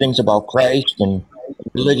things about Christ and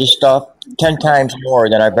religious stuff 10 times more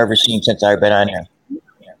than I've ever seen since I've been on here.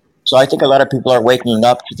 So I think a lot of people are waking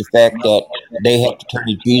up to the fact that they have to turn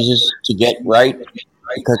to Jesus to get right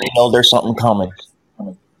because they know there's something coming.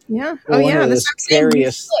 Yeah. Well, Yeah. one of the That's what I'm saying. We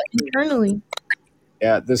scariest, feel it internally.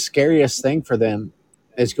 yeah, the scariest thing for them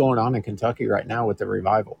is going on in Kentucky right now with the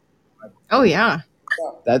revival. Oh yeah.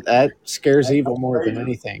 That scares evil more than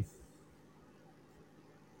anything.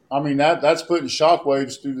 I mean, that's putting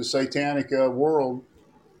shockwaves through the satanic world.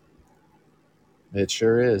 It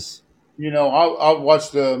sure is. I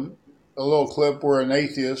watched a little clip where an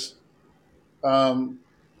atheist, so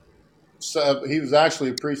he was actually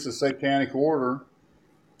a priest of satanic order,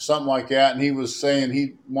 something like that, and he was saying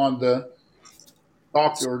he wanted to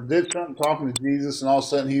talk to or did something talking to Jesus, and all of a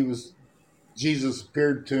sudden Jesus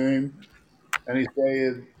appeared to him, and he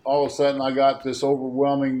said, all of a sudden I got this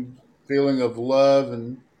overwhelming feeling of love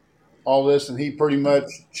and all this, and he pretty much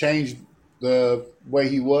changed the way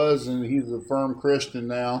he was, and he's a firm Christian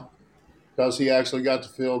now because he actually got to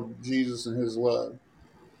feel Jesus and his love.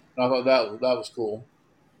 And I thought that was cool,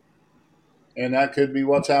 and that could be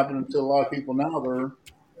what's happening to a lot of people now.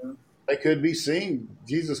 They could be seeing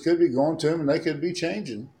Jesus, could be going to them, and they could be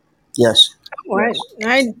changing. Yes. Oh,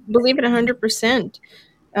 I believe it 100%.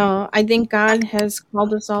 I think God has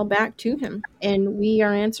called us all back to Him, and we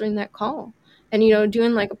are answering that call. And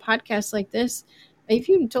doing like a podcast like this, if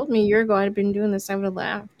you told me a year ago I'd have been doing this, I would have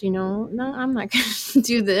laughed. No, I'm not going to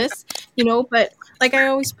do this. But like I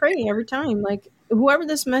always pray every time, like whoever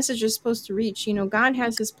this message is supposed to reach, God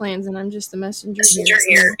has His plans, and I'm just the messenger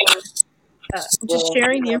here. Just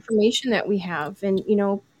sharing the information that we have, and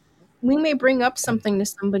we may bring up something to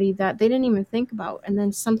somebody that they didn't even think about, and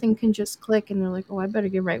then something can just click and they're like, oh, I better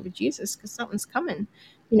get right with Jesus because something's coming.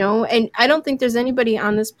 And I don't think there's anybody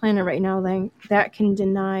on this planet right now that can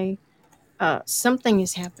deny something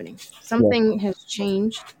is happening. Something has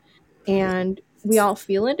changed, and we all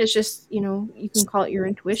feel it. It's just, you can call it your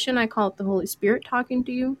intuition, I call it the Holy Spirit talking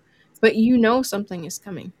to you, but something is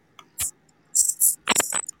coming.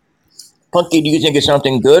 Punky, do you think it's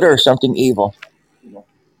something good or something evil?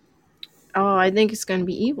 Oh, I think it's going to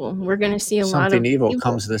be evil. We're going to see a lot Something of evil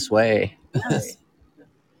comes this way. Yes.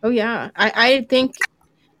 Oh yeah, I think,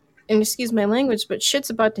 and excuse my language, but shit's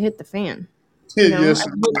about to hit the fan. I Yes.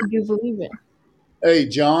 really do believe it. Hey,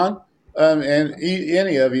 John, and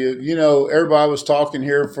any of you, everybody was talking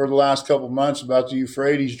here for the last couple of months about the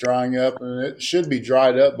Euphrates drying up, and it should be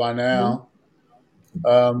dried up by now.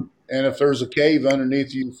 And if there's a cave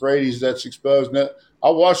underneath the Euphrates that's exposed, now, I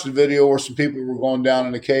watched a video where some people were going down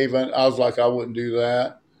in the cave, and I was like, I wouldn't do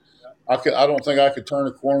that. I don't think I could turn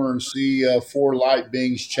a corner and see four light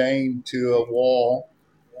beings chained to a wall,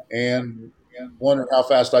 and wonder how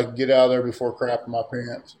fast I could get out of there before crapping my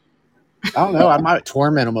pants. I don't know. I might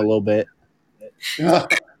torment them a little bit. Yeah.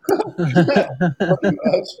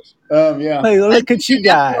 Hey, look at you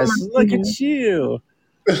guys. Look at you.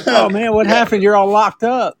 Oh, man, what happened? You're all locked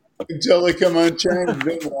up. Until they come unchained.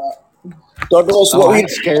 Douglas, I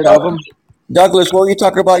ain't scared of them. Douglas, what were you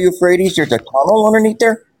talking about, Euphrates? There's a tunnel underneath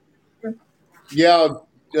there? Yeah,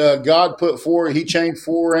 God he chained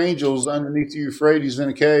four angels underneath the Euphrates in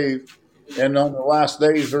a cave. And on the last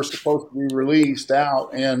days, they're supposed to be released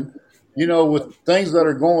out. And, with things that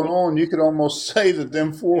are going on, you could almost say that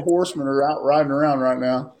them four horsemen are out riding around right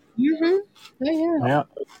now. Mm-hmm. Yeah.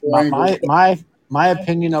 My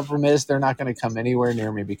opinion of them is they're not going to come anywhere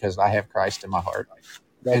near me because I have Christ in my heart.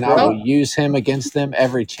 And I will use him against them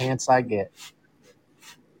every chance I get.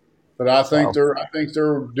 But I think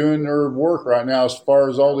they're doing their work right now as far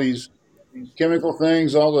as all these chemical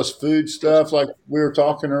things, all this food stuff like we were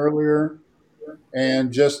talking earlier,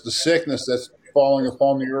 and just the sickness that's falling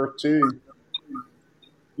upon the earth too.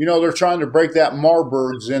 You know, they're trying to break that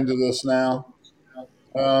Marburgs into this now.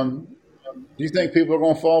 Do you think people are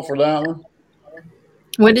going to fall for that one? Yep.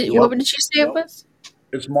 What did you say it was?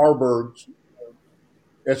 It's Marburgs.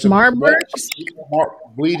 It's a Marburgs?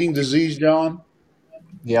 bleeding disease, John.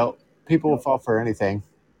 Yep. People will fall for anything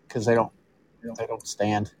because they don't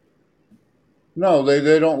stand. No,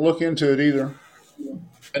 they don't look into it either.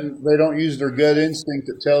 And they don't use their gut instinct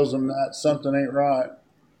that tells them that something ain't right.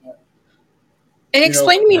 And You know,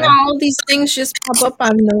 explain to me Yeah. how all these things just pop up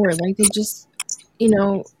out of nowhere. Like they just, you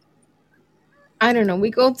know, I don't know. We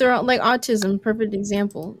go through like autism, perfect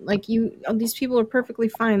example. Like these people are perfectly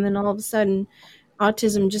fine, then all of a sudden,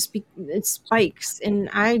 autism it spikes, and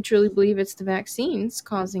I truly believe it's the vaccines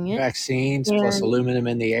causing it, Vaccines plus and aluminum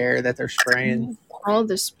in the air that they're spraying, all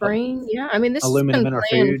the spraying. Yeah, I mean this has aluminum been in our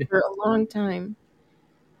planned food. for a long time,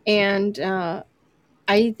 and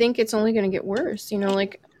I think it's only going to get worse.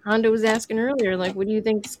 Like Hondo was asking earlier, like, what do you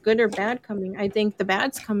think's good or bad coming? I think the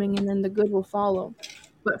bad's coming, and then the good will follow.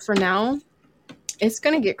 But for now, it's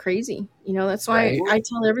going to get crazy. That's why Right. I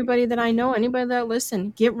tell everybody that I know, anybody that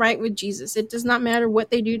listen, get right with Jesus. It does not matter what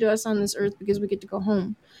they do to us on this earth because we get to go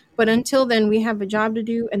home. But until then, we have a job to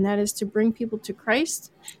do, and that is to bring people to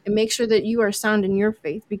Christ and make sure that you are sound in your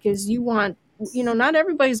faith because not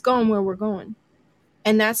everybody's going where we're going.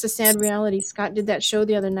 And that's a sad reality. Scott did that show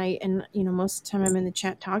the other night, and most of the time I'm in the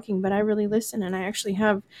chat talking, but I really listen. And I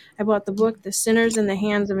bought the book, The Sinners in the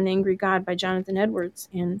Hands of an Angry God by Jonathan Edwards.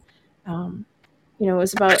 And it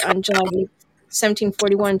was about on July 8th,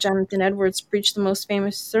 1741, Jonathan Edwards preached the most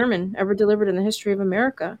famous sermon ever delivered in the history of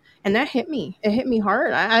America. And that hit me. It hit me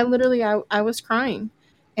hard. I literally, I was crying.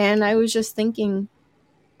 And I was just thinking,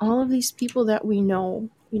 all of these people that we know,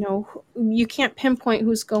 you can't pinpoint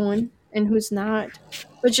who's going and who's not.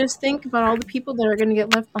 But just think about all the people that are going to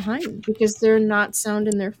get left behind because they're not sound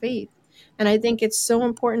in their faith. And I think it's so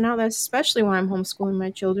important now, that's especially why I'm homeschooling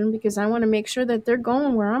my children, because I want to make sure that they're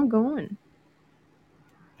going where I'm going.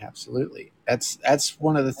 Absolutely. That's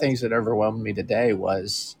one of the things that overwhelmed me today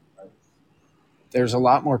was there's a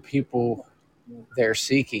lot more people there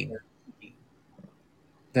seeking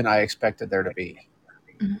than I expected there to be.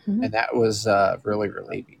 Mm-hmm. And that was really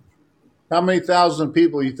relieving. how many thousand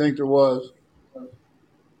people you think there was?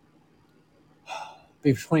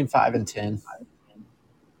 Between 5 and 10.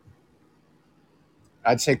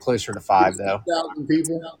 I'd say closer to 5, though. 1,000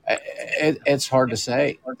 people. It's hard to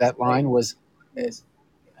say. That line was.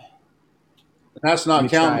 That's not You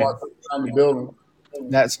counting tried. what's on the building.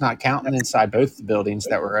 That's not counting inside both the buildings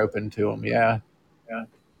that were open to them. Yeah.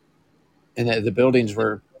 And the buildings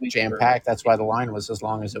were jam packed. That's why the line was as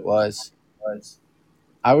long as it was.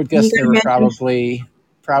 I would guess there were probably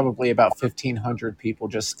about 1,500 people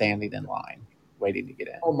just standing in line waiting to get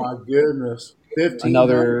in. Oh my goodness.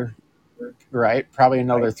 1,500. Probably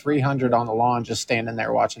another 300 on the lawn just standing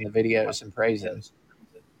there watching the videos and praising.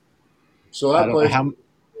 So I that don't place. know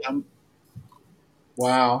how.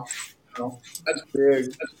 Wow. That's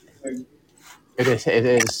big. It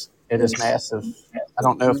is massive. I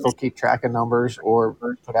don't know if they'll keep track of numbers or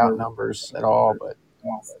put out numbers at all, but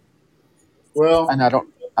Well, and I don't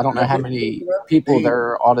know how many people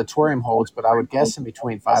their auditorium holds, but I would guess in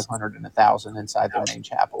between 500 and 1,000 inside their main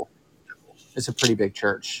chapel. It's a pretty big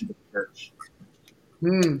church. I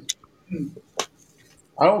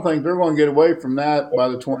don't think they're going to get away from that by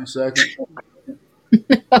the 22nd.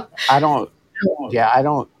 I don't.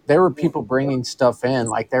 There were people bringing stuff in,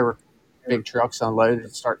 like there were big trucks unloaded.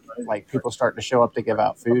 People starting to show up to give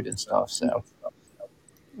out food and stuff. So,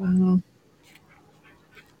 Wow.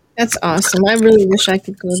 That's awesome. I really wish I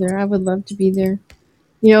could go there. I would love to be there.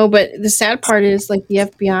 But the sad part is like the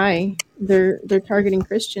FBI, they're targeting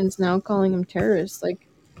Christians now, calling them terrorists. Like,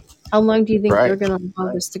 how long do you think they're right. going to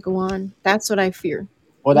allow this to go on? That's what I fear.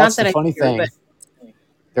 Well, Not that's that the I funny fear, thing. but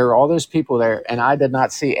There were all those people there, and I did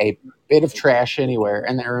not see a bit of trash anywhere.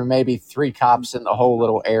 And there were maybe 3 cops in the whole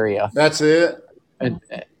little area. That's it. And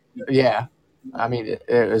yeah, I mean,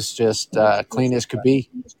 it was just clean as could be.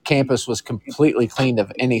 Campus was completely clean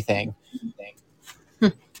of anything.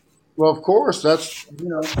 Well, of course, that's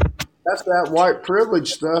that white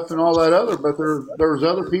privilege stuff and all that other. But there's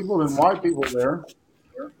other people than white people there.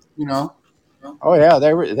 Oh yeah,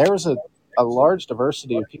 there was a large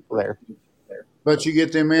diversity of people there. But you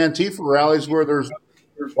get them Antifa rallies where there's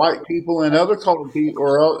white people and other colored people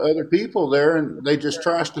or other people there, and they just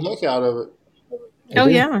trash the heck out of it. oh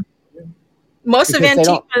yeah, most of Because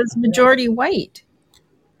Antifa is majority white.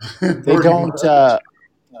 they don't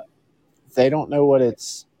they don't know what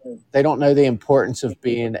it's they don't know the importance of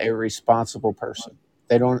being a responsible person.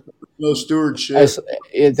 They don't. No stewardship.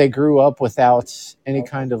 They grew up without any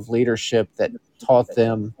kind of leadership that taught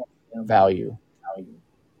them value.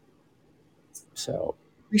 So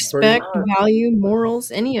Pretty Respect, much. value,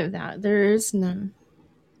 morals, any of that. There is none.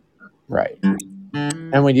 right,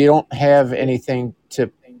 and when you don't have anything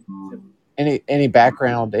to any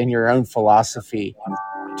background in your own philosophy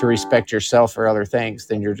to respect yourself or other things,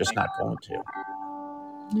 then you're just not going to.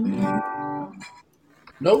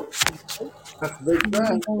 Nope. That's a big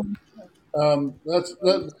thing. That's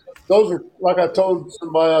that. Those are like I told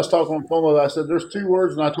somebody I was talking on the phone with. I said there's two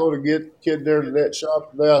words, and I told a kid there to that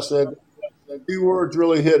shop today. I said two words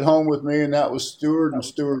really hit home with me, and that was steward and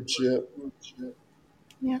stewardship.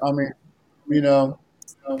 Yeah. I mean, you know,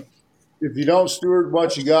 if you don't steward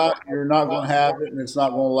what you got, you're not going to have it, and it's not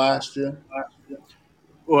going to last you.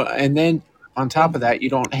 Well, and then on top of that, you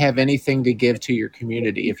don't have anything to give to your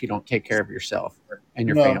community if you don't take care of yourself and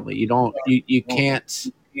your No, family. You don't. You can't.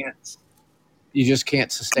 You just can't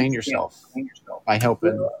sustain yourself by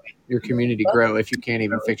helping your community grow if you can't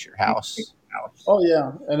even fix your house. oh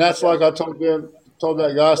yeah, and that's like I told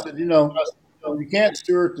that guy. I said, if you can't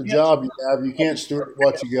steward the job you have, you can't steward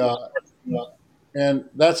what you got, and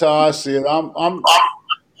that's how I see it.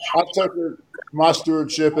 I took my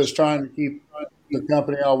stewardship as trying to keep the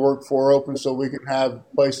company I work for open so we can have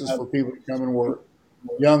places for people to come and work,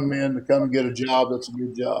 young men to come and get a job that's a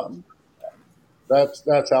good job. That's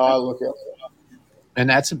how I look at it. And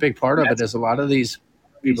that's a big part of it. Is a lot of these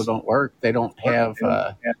people don't work. They don't have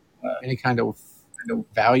any kind of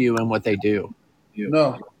value in what they do.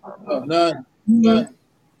 No, none. Mhm.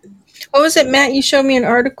 What was it, Matt? You showed me an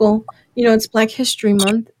article. It's Black History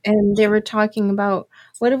Month, and they were talking about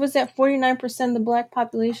what it was that 49% of the black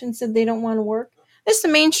population said they don't want to work. It's the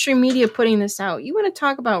mainstream media putting this out. You want to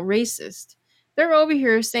talk about racist? They're over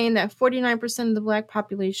here saying that 49% of the black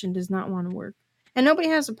population does not want to work, and nobody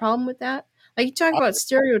has a problem with that. Like you talk I, about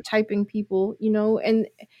stereotyping people, and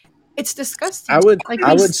it's I disgusting. would Like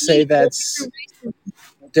I we would say see that's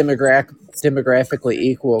demographically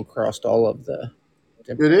equal across all of the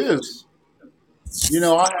it is.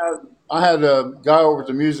 demographics. I had a guy over at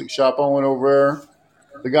the music shop. I went over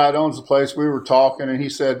there. The guy that owns the place. We were talking, and he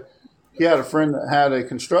said he had a friend that had a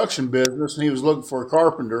construction business, and he was looking for a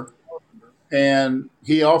carpenter. And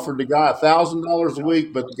he offered the guy $1,000 a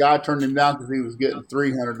week, but the guy turned him down because he was getting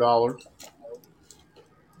 $300.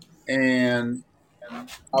 And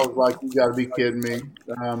I was like, "You got to be kidding me!"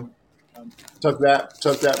 Um, took that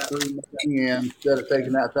free money, and instead of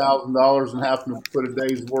taking that $1,000 and having to put a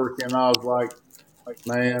day's work in, I was like,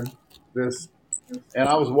 "Man, this." And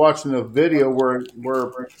I was watching a video where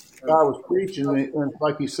guy was preaching, and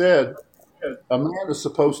like he said, a man is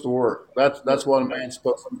supposed to work. That's what a man's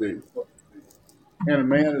supposed to do, and a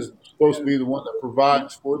man is supposed to be the one that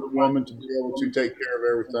provides for the woman to be able to take care of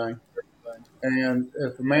everything. And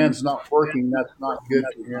if a man's not working, that's not good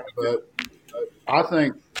for him. But I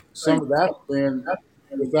think some of that's been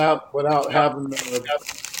without having the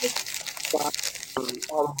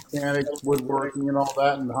auto mechanics, woodworking, and all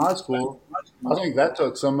that in high school. I think that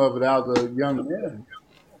took some of it out of the young men.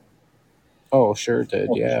 Oh, sure it did.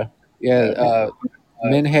 Yeah, yeah.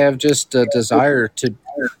 Men have just a desire to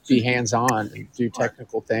be hands on and do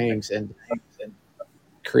technical things and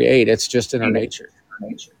create. It's just in our nature.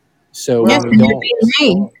 So Yes, when Well, we and you're don't,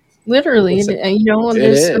 being made. Literally, it's it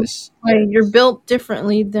there's a is way you're built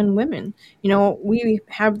differently than women. We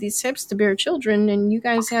have these hips to bear children, and you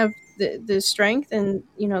guys have the strength and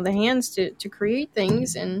the hands to create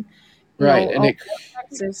things, and right, all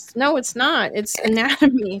sexist. No, it's not. It's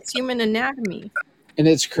anatomy. It's human anatomy. and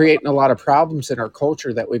it's creating a lot of problems in our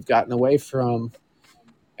culture that we've gotten away from.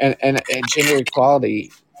 And gender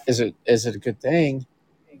equality is a good thing,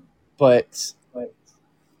 but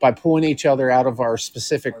by pulling each other out of our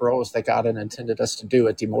specific roles that God had intended us to do,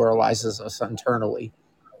 it demoralizes us internally,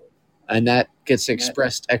 and that gets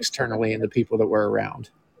expressed externally in the people that we're around.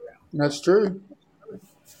 that's true.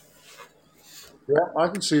 Yeah, I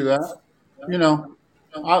can see that. You know,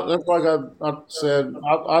 that's like I said.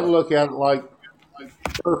 I look at it like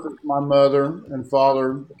perfect. My mother and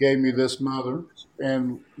father gave me this mother,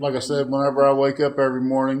 and like I said, whenever I wake up every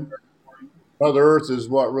morning, Mother Earth is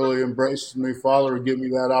what really embraces me. Father would give me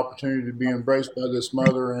that opportunity to be embraced by this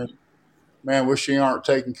mother, and man, wish she aren't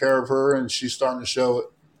taking care of her, and she's starting to show it.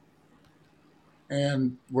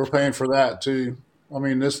 And we're paying for that too. I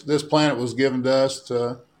mean, this planet was given to us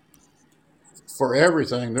for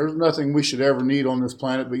everything. There's nothing we should ever need on this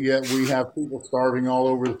planet, but yet we have people starving all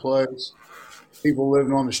over the place. People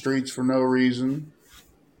living on the streets for no reason.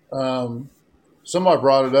 Um, Somebody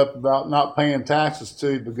brought it up about not paying taxes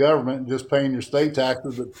to the government, just paying your state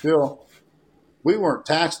taxes, but still, we weren't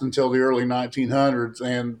taxed until the early 1900s,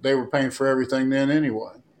 and they were paying for everything then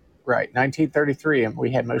anyway. Right, 1933, and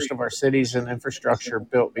we had most of our cities and infrastructure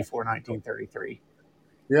built before 1933.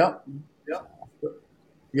 Yep.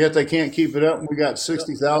 Yet they can't keep it up. We got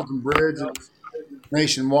 60,000 bridges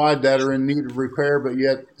nationwide that are in need of repair, but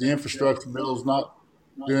yet the infrastructure bill is not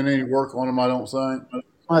doing any work on them, I don't think.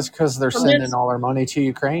 Well, that's because they're Well, sending all our money to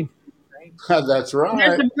Ukraine. That's there's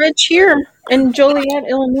right. a bridge here in Joliet,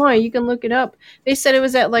 Illinois. You can look it up. They said it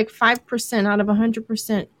was at like 5% out of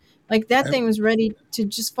 100%. Like that thing was ready to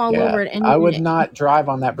just fall Yeah, over at any I would minute. not drive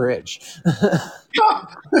on that bridge.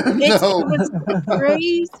 It No. was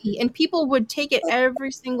crazy, and people would take it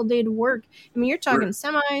every single day to work. I mean, you're talking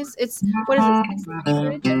semis. It's what is it?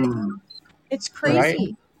 6-lane bridge. I think it's Right?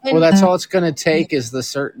 crazy. Well, And that's all it's going to take is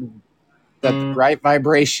the right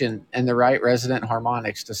vibration and the right resonant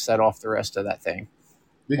harmonics to set off the rest of that thing.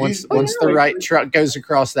 Did Once you? once the right truck goes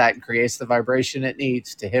across that and creates the vibration it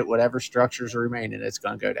needs to hit whatever structures are remaining, it's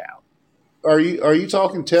going to go down. Are you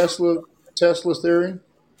talking Tesla theory?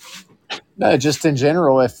 No, just in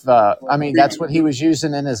general. If I mean, that's what he was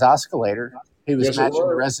using in his oscillator. He was Yes, it matching the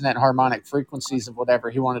was. resonant harmonic frequencies of whatever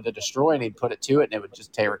he wanted to destroy, and he'd put it to it, and it would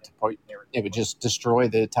just tear it to point. It would just destroy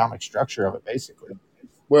the atomic structure of it, basically.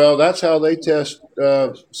 Well, that's how they test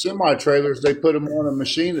semi trailers. They put them on a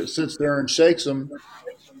machine that sits there and shakes them,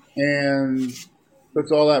 and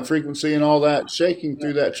puts all that frequency and all that shaking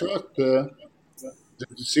through that truck to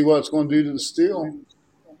see what it's going to do to the steel.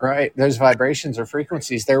 Right. Those vibrations or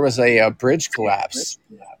frequencies. There was a bridge collapse.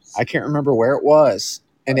 I can't remember where it was,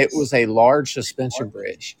 and it was a large suspension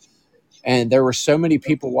bridge, and there were so many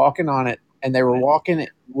people walking on it, and they were walking it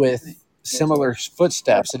with similar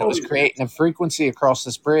footsteps, and it was creating a frequency across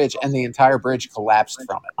this bridge, and the entire bridge collapsed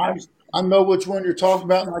from it. I know which one you're talking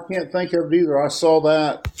about, and I can't think of it either. I saw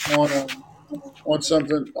that on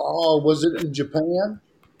something. Oh, was it in Japan?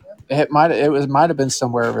 Might have been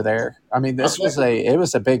somewhere over there. I mean, I this think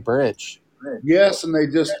was a big bridge. yes, and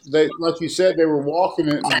they like you said they were walking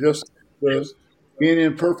it, and just the being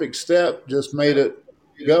in perfect step just made it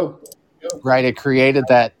go. Right. It created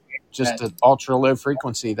that just an ultra low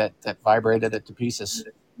frequency that vibrated it to pieces.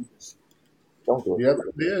 Don't do it. Yep,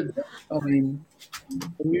 it did. I mean,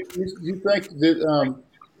 you think that?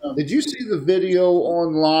 Did you see the video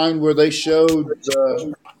online where they showed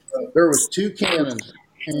there was two cannons,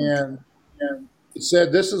 and it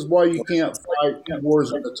said this is why you can't fight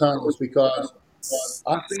wars in the tunnels because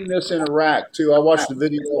I've seen this in Iraq too. I watched the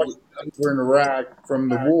video of it over in Iraq from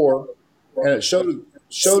the war, and it showed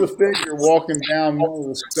a figure walking down one of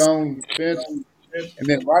the stone fences, and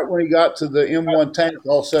then right when he got to the M1 tank,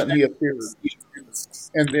 all of a sudden he appeared.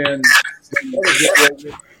 And then the other video with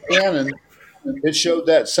the cannon, it showed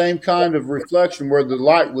that same kind of reflection where the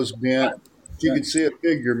light was bent. You could see a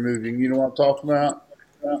figure moving. You know what I'm talking about?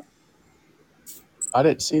 I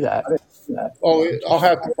didn't see that. Oh, I'll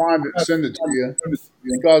have to find it and send it to you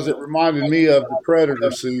because it reminded me of the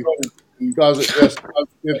Predator suit because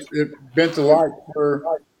it bent the light where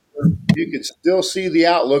you could still see the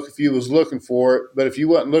outlook if you was looking for it, but if you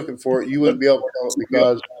wasn't looking for it, you wouldn't be able to tell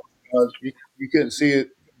it because you couldn't see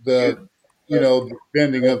it the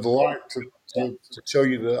bending of the light to show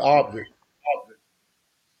you the object.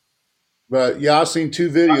 But yeah, I've seen two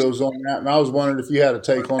videos on that, and I was wondering if you had a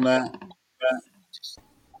take on that.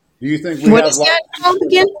 Do you think we what have is light that called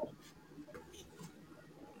again?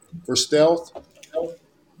 for stealth?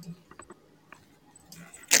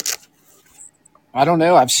 I don't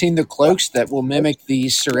know. I've seen the cloaks that will mimic the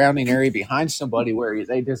surrounding area behind somebody where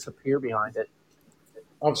they disappear behind it.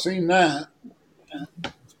 I've seen that.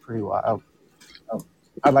 It's pretty wild.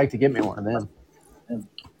 I'd like to get me one of them.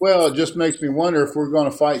 Well, it just makes me wonder if we're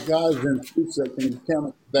going to fight guys in suits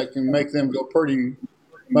that can make them go pretty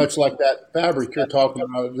much like that fabric you're talking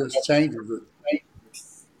about. It just changes it.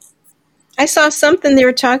 I saw something they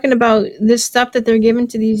were talking about this stuff that they're giving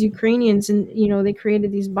to these Ukrainians, and they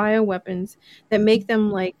created these bioweapons that make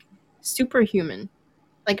them like superhuman,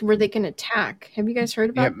 like where they can attack. Have you guys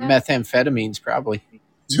heard Yeah, about that? methamphetamines probably.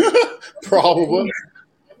 Probably.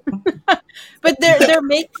 But they're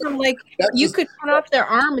making them like That's you the could cut off their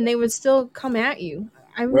arm and they would still come at you.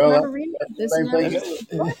 I Well, remember reading about this, same and I was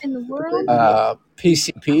thing. like, what in the world?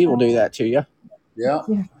 PCP will do that to you. Yeah.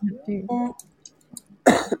 Yeah, dude.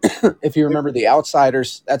 If you remember The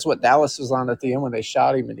Outsiders, that's what Dallas was on at the end when they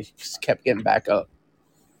shot him, and he just kept getting back up.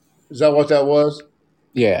 Is that what that was?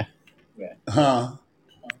 Yeah. Huh.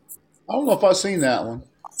 I don't know if I've seen that one.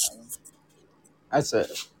 That's a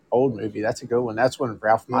old movie. That's a good one. That's when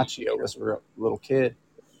Ralph Macchio was a little kid.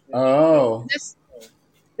 Oh. This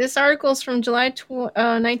This article is from July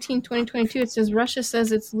 19, 2022. It says Russia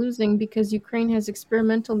says it's losing because Ukraine has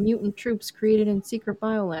experimental mutant troops created in secret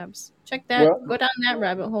biolabs. Check that. Well, Go down that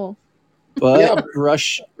rabbit hole. But yeah,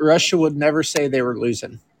 Russia would never say they were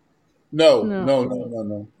losing. no, No. no, no, no,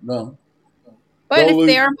 no, no. But They'll if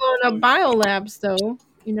they lose. are blowing up biolabs, though,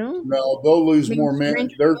 No, they'll lose maybe more some men.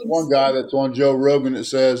 ranger There's bugs. one guy that's on Joe Rogan that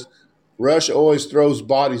says Russia always throws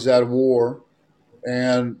bodies out of war,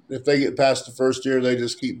 and if they get past the first year, they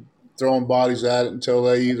just keep throwing bodies at it until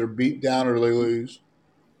they either beat down or they lose.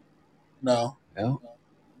 No, No.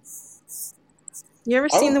 You ever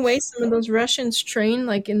I seen don't. the way some of those Russians train,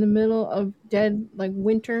 like in the middle of dead, like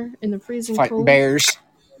winter in the freezing Fighting cold? bears.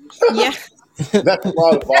 Yeah. That's a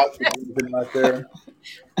lot of vodka drinking right there.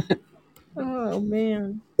 Oh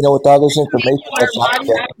man. With all this Amazing information what that's our out bodies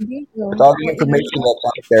there, can do, with though. all the information that's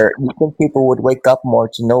out there, you think people would wake up more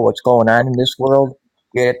to know what's going on in this world?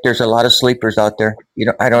 Yet there's a lot of sleepers out there.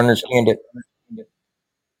 I don't understand it.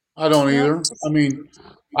 I don't Well, either. I mean,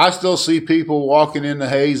 I still see people walking in the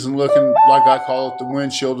haze and looking like I call it the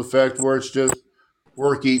windshield effect, where it's just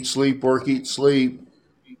work, eat, sleep, work, eat, sleep.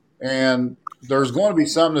 And there's going to be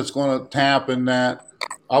something that's going to happen that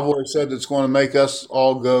I've always said that's going to make us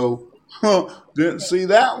all go, huh, didn't see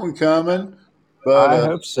that one coming. But I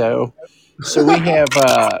hope so. So we have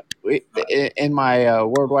in my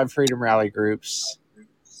Worldwide Freedom Rally groups,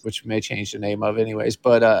 which we may change the name of anyways,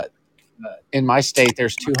 but in my state,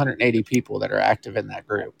 there's 280 people that are active in that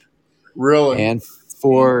group. really, And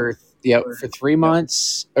for 3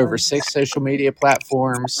 months over 6 social media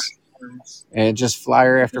platforms and just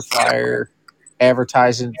flyer after flyer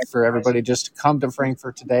advertising for everybody just to come to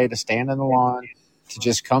Frankfurt today, to stand on the lawn, to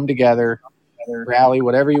just come together, rally,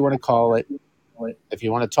 whatever you want to call it. If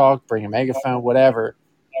you want to talk, bring a megaphone, whatever.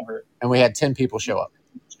 And we had 10 people show up.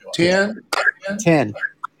 10? 10.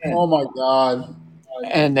 Oh my God.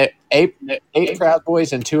 And eight Proud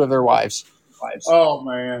Boys and 2 of their wives. Oh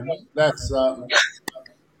man, that's something.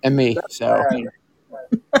 And me. So, Right.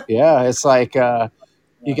 yeah, it's like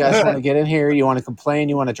you guys want to get in here, you want to complain,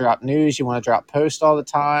 you want to drop news, you want to drop posts all the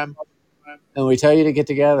time, and we tell you to get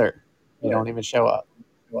together. You don't even show up.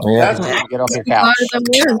 Yeah. That's, Get off your a lot couch. of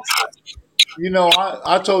them were. you know,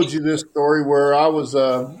 I told you this story where I was.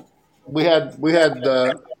 We had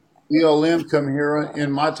BLM come here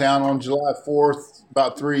in my town on July 4th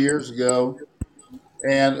about 3 years ago,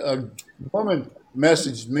 and a woman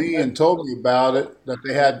messaged me and told me about it, that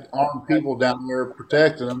they had armed people down there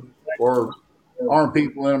protecting them, or armed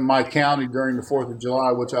people in my county during the 4th of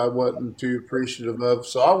July, which I wasn't too appreciative of.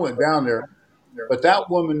 So I went down there, but that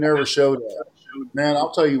woman never showed up. Man,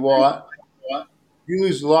 I'll tell you what, you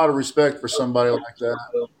lose a lot of respect for somebody like that.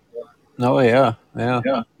 Oh, yeah. Yeah.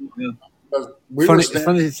 Because we were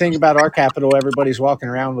Funny thing about our capital, everybody's walking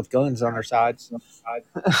around with guns on their sides.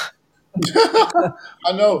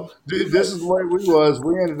 I know, dude. This is the way we was.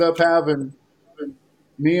 We ended up having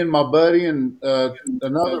me and my buddy and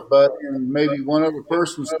another buddy and maybe one other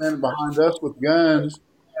person standing behind us with guns.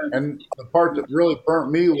 And the part that really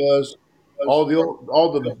burnt me was all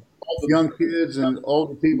the young kids and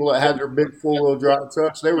older people that had their big 4-wheel drive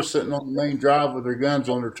trucks. They were sitting on the main drive with their guns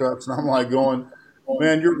on their trucks, and I'm like going,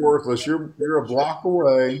 "Man, you're worthless. You're a block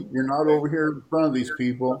away. You're not over here in front of these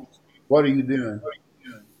people. What are you doing?"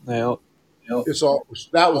 Well, It's all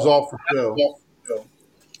that was all for show.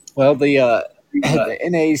 the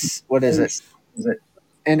NA's, what is it?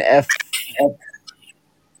 NF,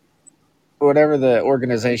 whatever the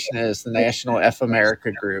organization is, the National F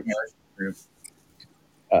America Group.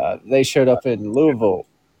 They showed up in Louisville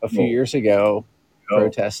a few years ago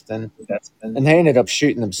protesting, and they ended up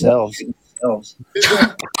shooting themselves. Oh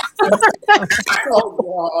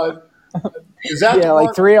God! Is that Yeah, the like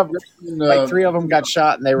one three of in, like 3 of them got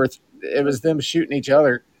shot, and it was them shooting each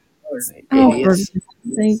other. Oh, for Idiots.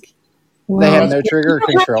 goodness sake. They have Wow. no trigger They're not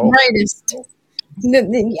the control. brightest.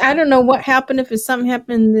 I don't know what happened, if it's something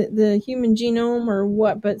happened in the human genome or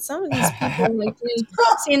what, but some of these people, like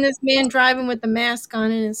seeing this man driving with a mask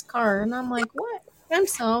on in his car, and I'm like, what?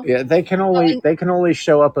 Himself. Yeah, they can only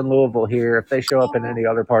show up in Louisville here. If they show up in any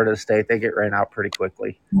other part of the state, they get ran out pretty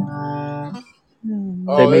quickly.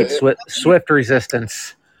 They meet swift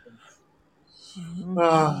resistance.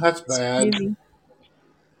 that's bad.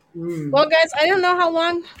 Well, guys, I don't know how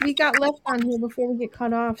long we got left on here before we get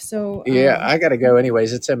cut off. So Yeah, I gotta go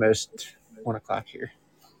anyways. It's almost 1:00 here.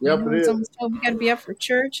 Yep, it it's is. almost 12. We got to be up for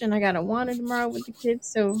church, and I got a wanted tomorrow with the kids.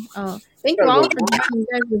 So thank you all for joining. You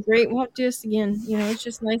guys were great. We'll have to do this again. It's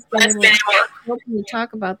just nice being able to openly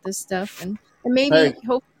talk about this stuff, and maybe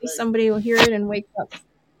hopefully somebody will hear it and wake up.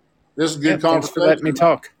 This is a good Thanks for letting me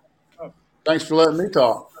conversation. talk. Thanks for letting me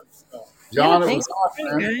talk. Yeah, John, it was thanks for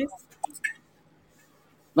nice, joining, man. guys.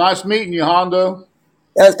 Nice meeting you, Hondo.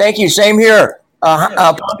 Thank you. Same here.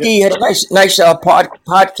 Punky had a nice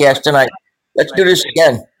podcast tonight. Let's do this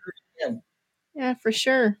again. Yeah, for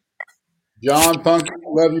sure. John, Punky,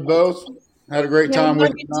 love you both. Had a great Yeah, we time love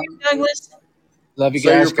with you you too, tonight. Douglas. Love you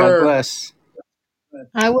Say your guys. God prayer. bless.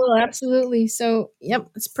 I will absolutely. So, yep,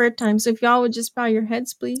 it's prayer time. So, if y'all would just bow your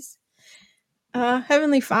heads, please.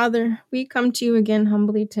 Heavenly Father, we come to you again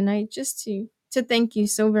humbly tonight, just to thank you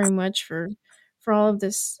so very much for all of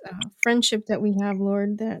this friendship that we have,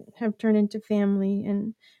 Lord, that have turned into family,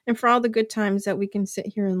 and for all the good times that we can sit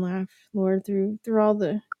here and laugh, Lord, through all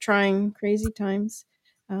the trying, crazy times.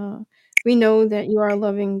 Uh, we know that you are a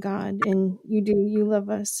loving God, and you love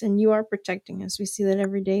us, and you are protecting us. We see that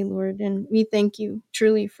every day, Lord, and we thank you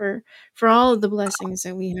truly for all of the blessings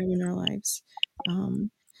that we have in our lives.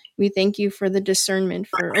 Um, we thank you for the discernment,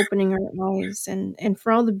 for opening our eyes, and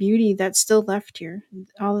for all the beauty that's still left here,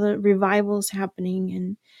 all the revivals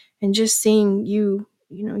happening, and just seeing you,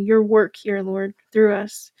 your work here, Lord, through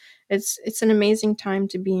us. It's an amazing time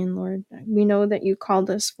to be in, Lord. We know that you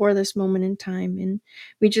called us for this moment in time, and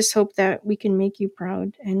we just hope that we can make you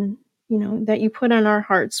proud, and that you put on our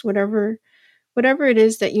hearts whatever it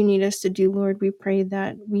is that you need us to do, Lord. We pray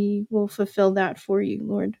that we will fulfill that for you,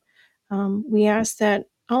 Lord. We ask that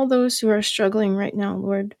all those who are struggling right now,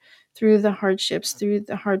 Lord, through the hardships, through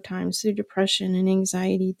the hard times, through depression and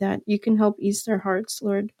anxiety, that you can help ease their hearts,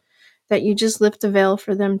 Lord, that you just lift the veil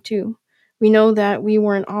for them too. We know that we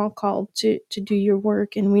weren't all called to do your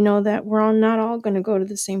work, and we know that we're all not all going to go to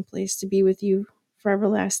the same place to be with you for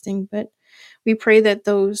everlasting, but we pray that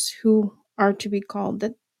those who are to be called,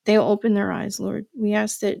 that they'll open their eyes, Lord. We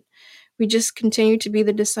ask that we just continue to be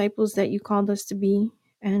the disciples that you called us to be,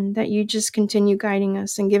 and that you just continue guiding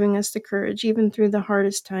us and giving us the courage, even through the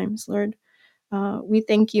hardest times, Lord. We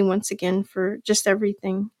thank you once again for just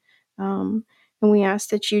everything. Um, and we ask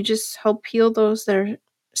that you just help heal those that are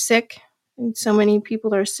sick. And so many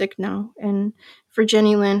people are sick now. And for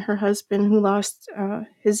Jenny Lynn, her husband, who lost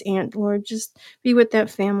his aunt, Lord, just be with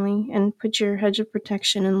that family and put your hedge of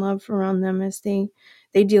protection and love around them as they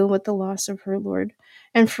deal with the loss of her, Lord.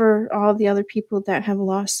 And for all the other people that have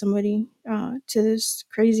lost somebody to this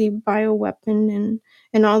crazy bioweapon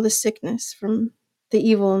and all the sickness from the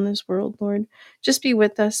evil in this world, Lord. Just be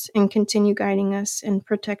with us and continue guiding us and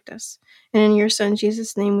protect us. And in your Son,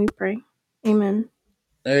 Jesus' name, we pray. Amen.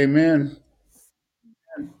 Amen.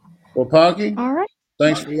 Well, Punky, All right.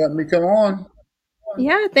 thanks for letting me come on.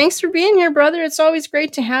 Yeah, thanks for being here, brother. It's always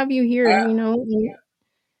great to have you here.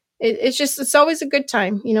 It's always a good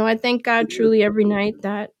time. I thank God truly every night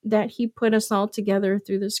that He put us all together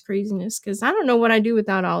through this craziness. Because I don't know what I do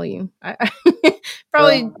without all of you. I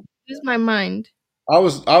probably Well, lose my mind. I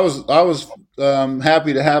was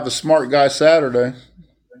happy to have a smart guy Saturday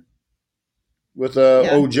with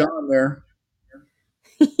Yeah. old John there.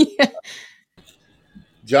 Yeah. Well,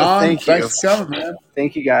 John, thank you. thanks for coming, man.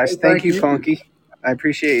 Thank you, guys. Hey, Thank thank you, you. Punky. I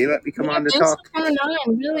appreciate you letting me come Yeah, on to thanks talk. for coming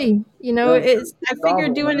on. Really, No, it's. I figured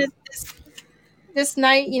problem, doing man. it this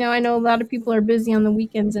night. I know a lot of people are busy on the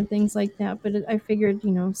weekends and things like that, but I figured,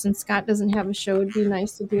 since Scott doesn't have a show, it'd be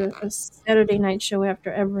nice to do a Saturday night show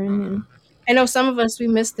after Everin. And I know some of us, we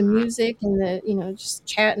miss the music and the, just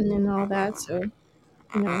chatting and all that. So,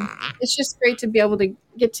 it's just great to be able to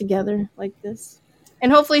get together like this.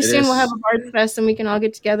 And hopefully It soon we'll have is. a Bard Fest and we can all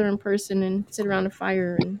get together in person and sit around a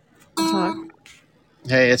fire and talk.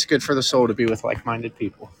 Hey, it's good for the soul to be with like-minded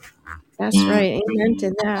people. That's right. Amen to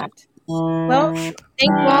that. Well, thank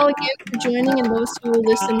you all again for joining, and those who will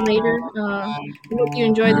listen later. We hope you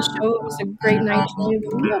enjoyed the show. It was a great night today. It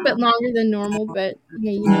was a little bit longer than normal, but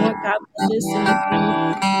hey, you know what? God loved us, and it's time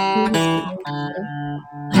to continue His good work.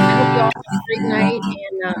 So I hope you all have a great night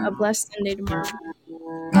and a blessed Sunday tomorrow.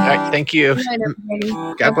 All right, thank you. Good night, everybody.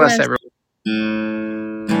 God God bless bless. everyone.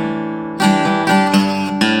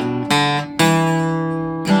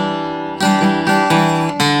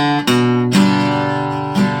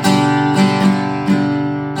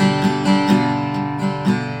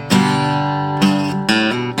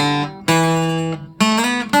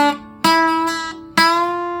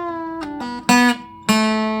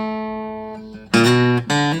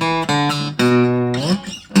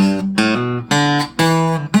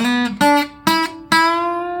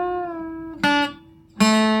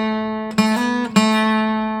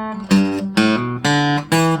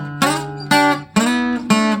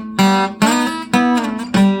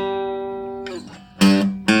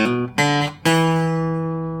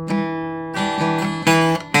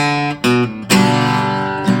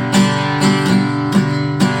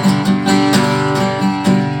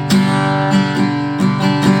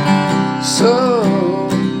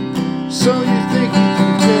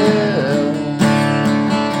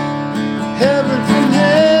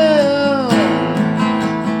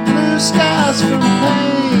 cries from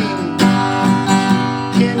pain.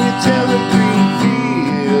 Can you tell a green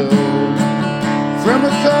field from a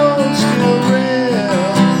cold steel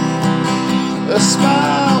rail? A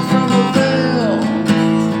smile from a veil.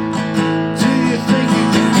 Do you think you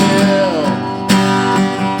can tell?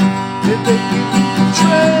 Did they give you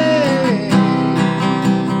betray?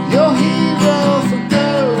 Your hero for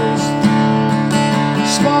ghosts,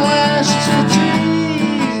 small ashes for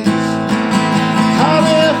trees, hot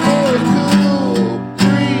air for a cool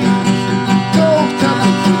breeze, gold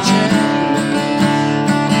comfort for change.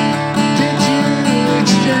 Did you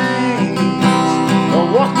exchange a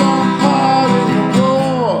walk-on part in the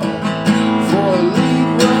war for a lead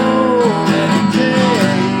role in a cave?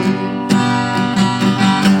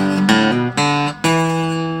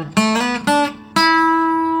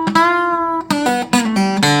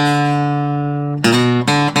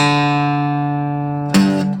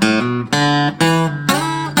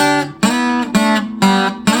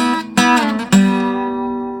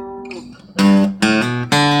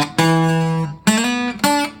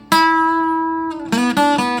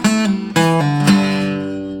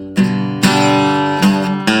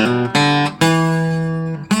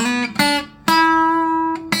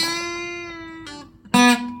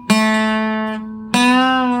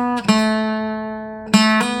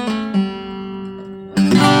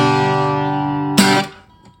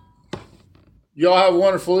 Y'all have a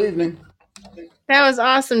wonderful evening. That was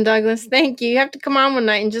awesome, Douglas. Thank you. You have to come on one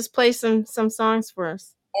night and just play some songs for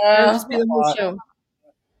us. It'll just be the whole show.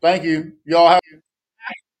 Thank you. Y'all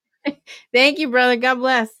have. Thank you, brother. God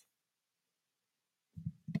bless.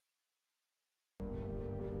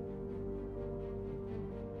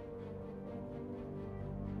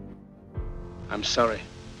 I'm sorry,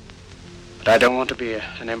 but I don't want to be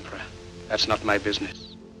an emperor. That's not my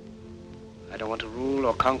business. I don't want to rule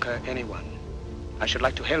or conquer anyone. I should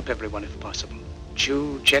like to help everyone if possible.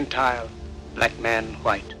 Jew, Gentile, black man,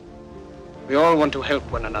 white. We all want to help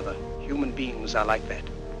one another. Human beings are like that.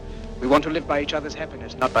 We want to live by each other's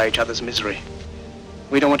happiness, not by each other's misery.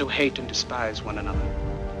 We don't want to hate and despise one another.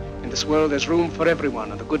 In this world there's room for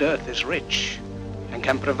everyone, and the good earth is rich and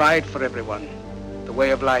can provide for everyone. The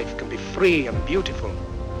way of life can be free and beautiful,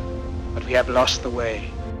 but we have lost the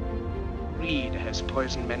way. Greed has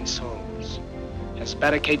poisoned men's souls, has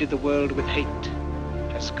barricaded the world with hate,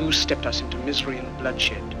 has goose-stepped us into misery and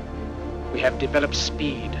bloodshed. We have developed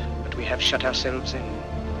speed, but we have shut ourselves in.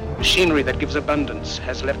 Machinery that gives abundance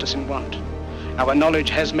has left us in want. Our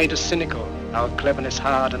knowledge has made us cynical, our cleverness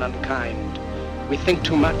hard and unkind. We think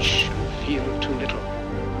too much and feel too little.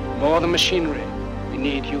 More than machinery, we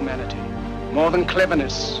need humanity. More than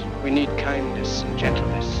cleverness, we need kindness and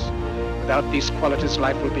gentleness. Without these qualities,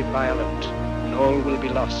 life will be violent, and all will be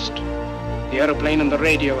lost. The aeroplane and the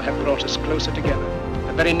radio have brought us closer together.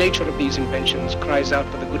 The very nature of these inventions cries out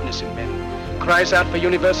for the goodness in men, cries out for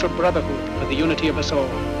universal brotherhood, for the unity of us all.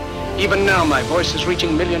 Even now, my voice is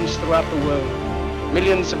reaching millions throughout the world.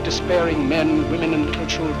 Millions of despairing men, women, and little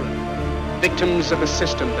children, victims of a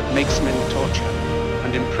system that makes men torture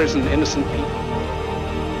and imprison innocent people.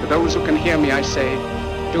 To those who can hear me, I say,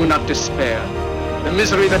 do not despair. The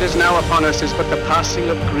misery that is now upon us is but the passing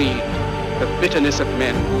of greed, the bitterness of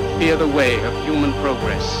men who fear the way of human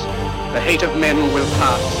progress. The hate of men will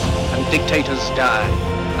pass, and dictators die,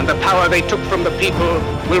 and the power they took from the people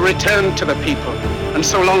will return to the people. And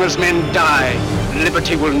so long as men die,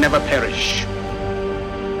 liberty will never perish.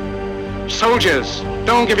 Soldiers,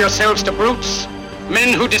 don't give yourselves to brutes.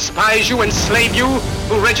 Men who despise you, enslave you,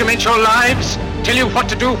 who regiment your lives, tell you what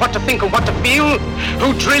to do, what to think, and what to feel,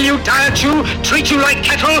 who drill you, diet you, treat you like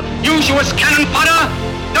cattle, use you as cannon fodder.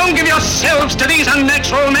 Don't give yourselves to these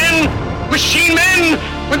unnatural men, machine men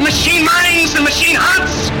with machine minds and machine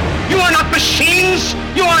hearts. You are not machines,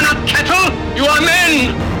 you are not cattle, you are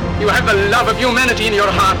men. You have the love of humanity in your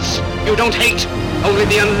hearts. You don't hate, only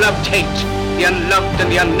the unloved hate, the unloved and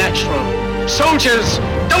the unnatural. Soldiers,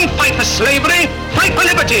 don't fight for slavery, fight for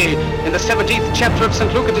liberty. In the 17th chapter of St.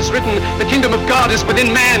 Luke it is written, the kingdom of God is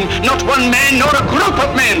within man, not one man nor a group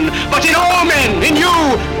of men, but in all men, in you.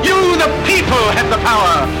 You, the people, have the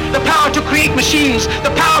power to create machines,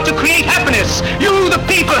 the power to create happiness. You, the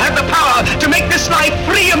people, have the power to make this life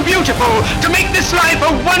free and beautiful, to make this life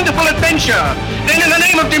a wonderful adventure. Then in the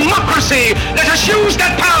name of democracy, let us use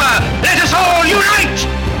that power. Let us all unite.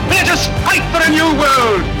 Let us fight for a new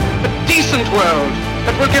world, a decent world,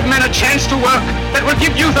 that will give men a chance to work, that will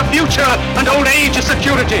give youth a future and old age a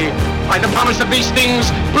security. By the promise of these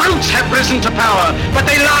things, brutes have risen to power, but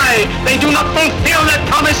they lie. They do not fulfill that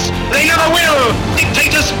promise. They never will.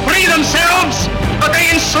 Dictators free themselves, but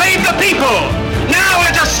they enslave the people. Now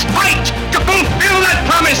let us fight to fulfill that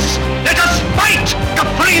promise. Let us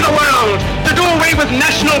with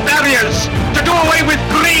national barriers, to do away with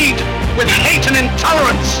greed, with hate and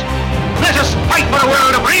intolerance. Let us fight for a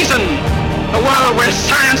world of reason, a world where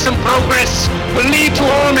science and progress will lead to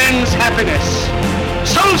all men's happiness.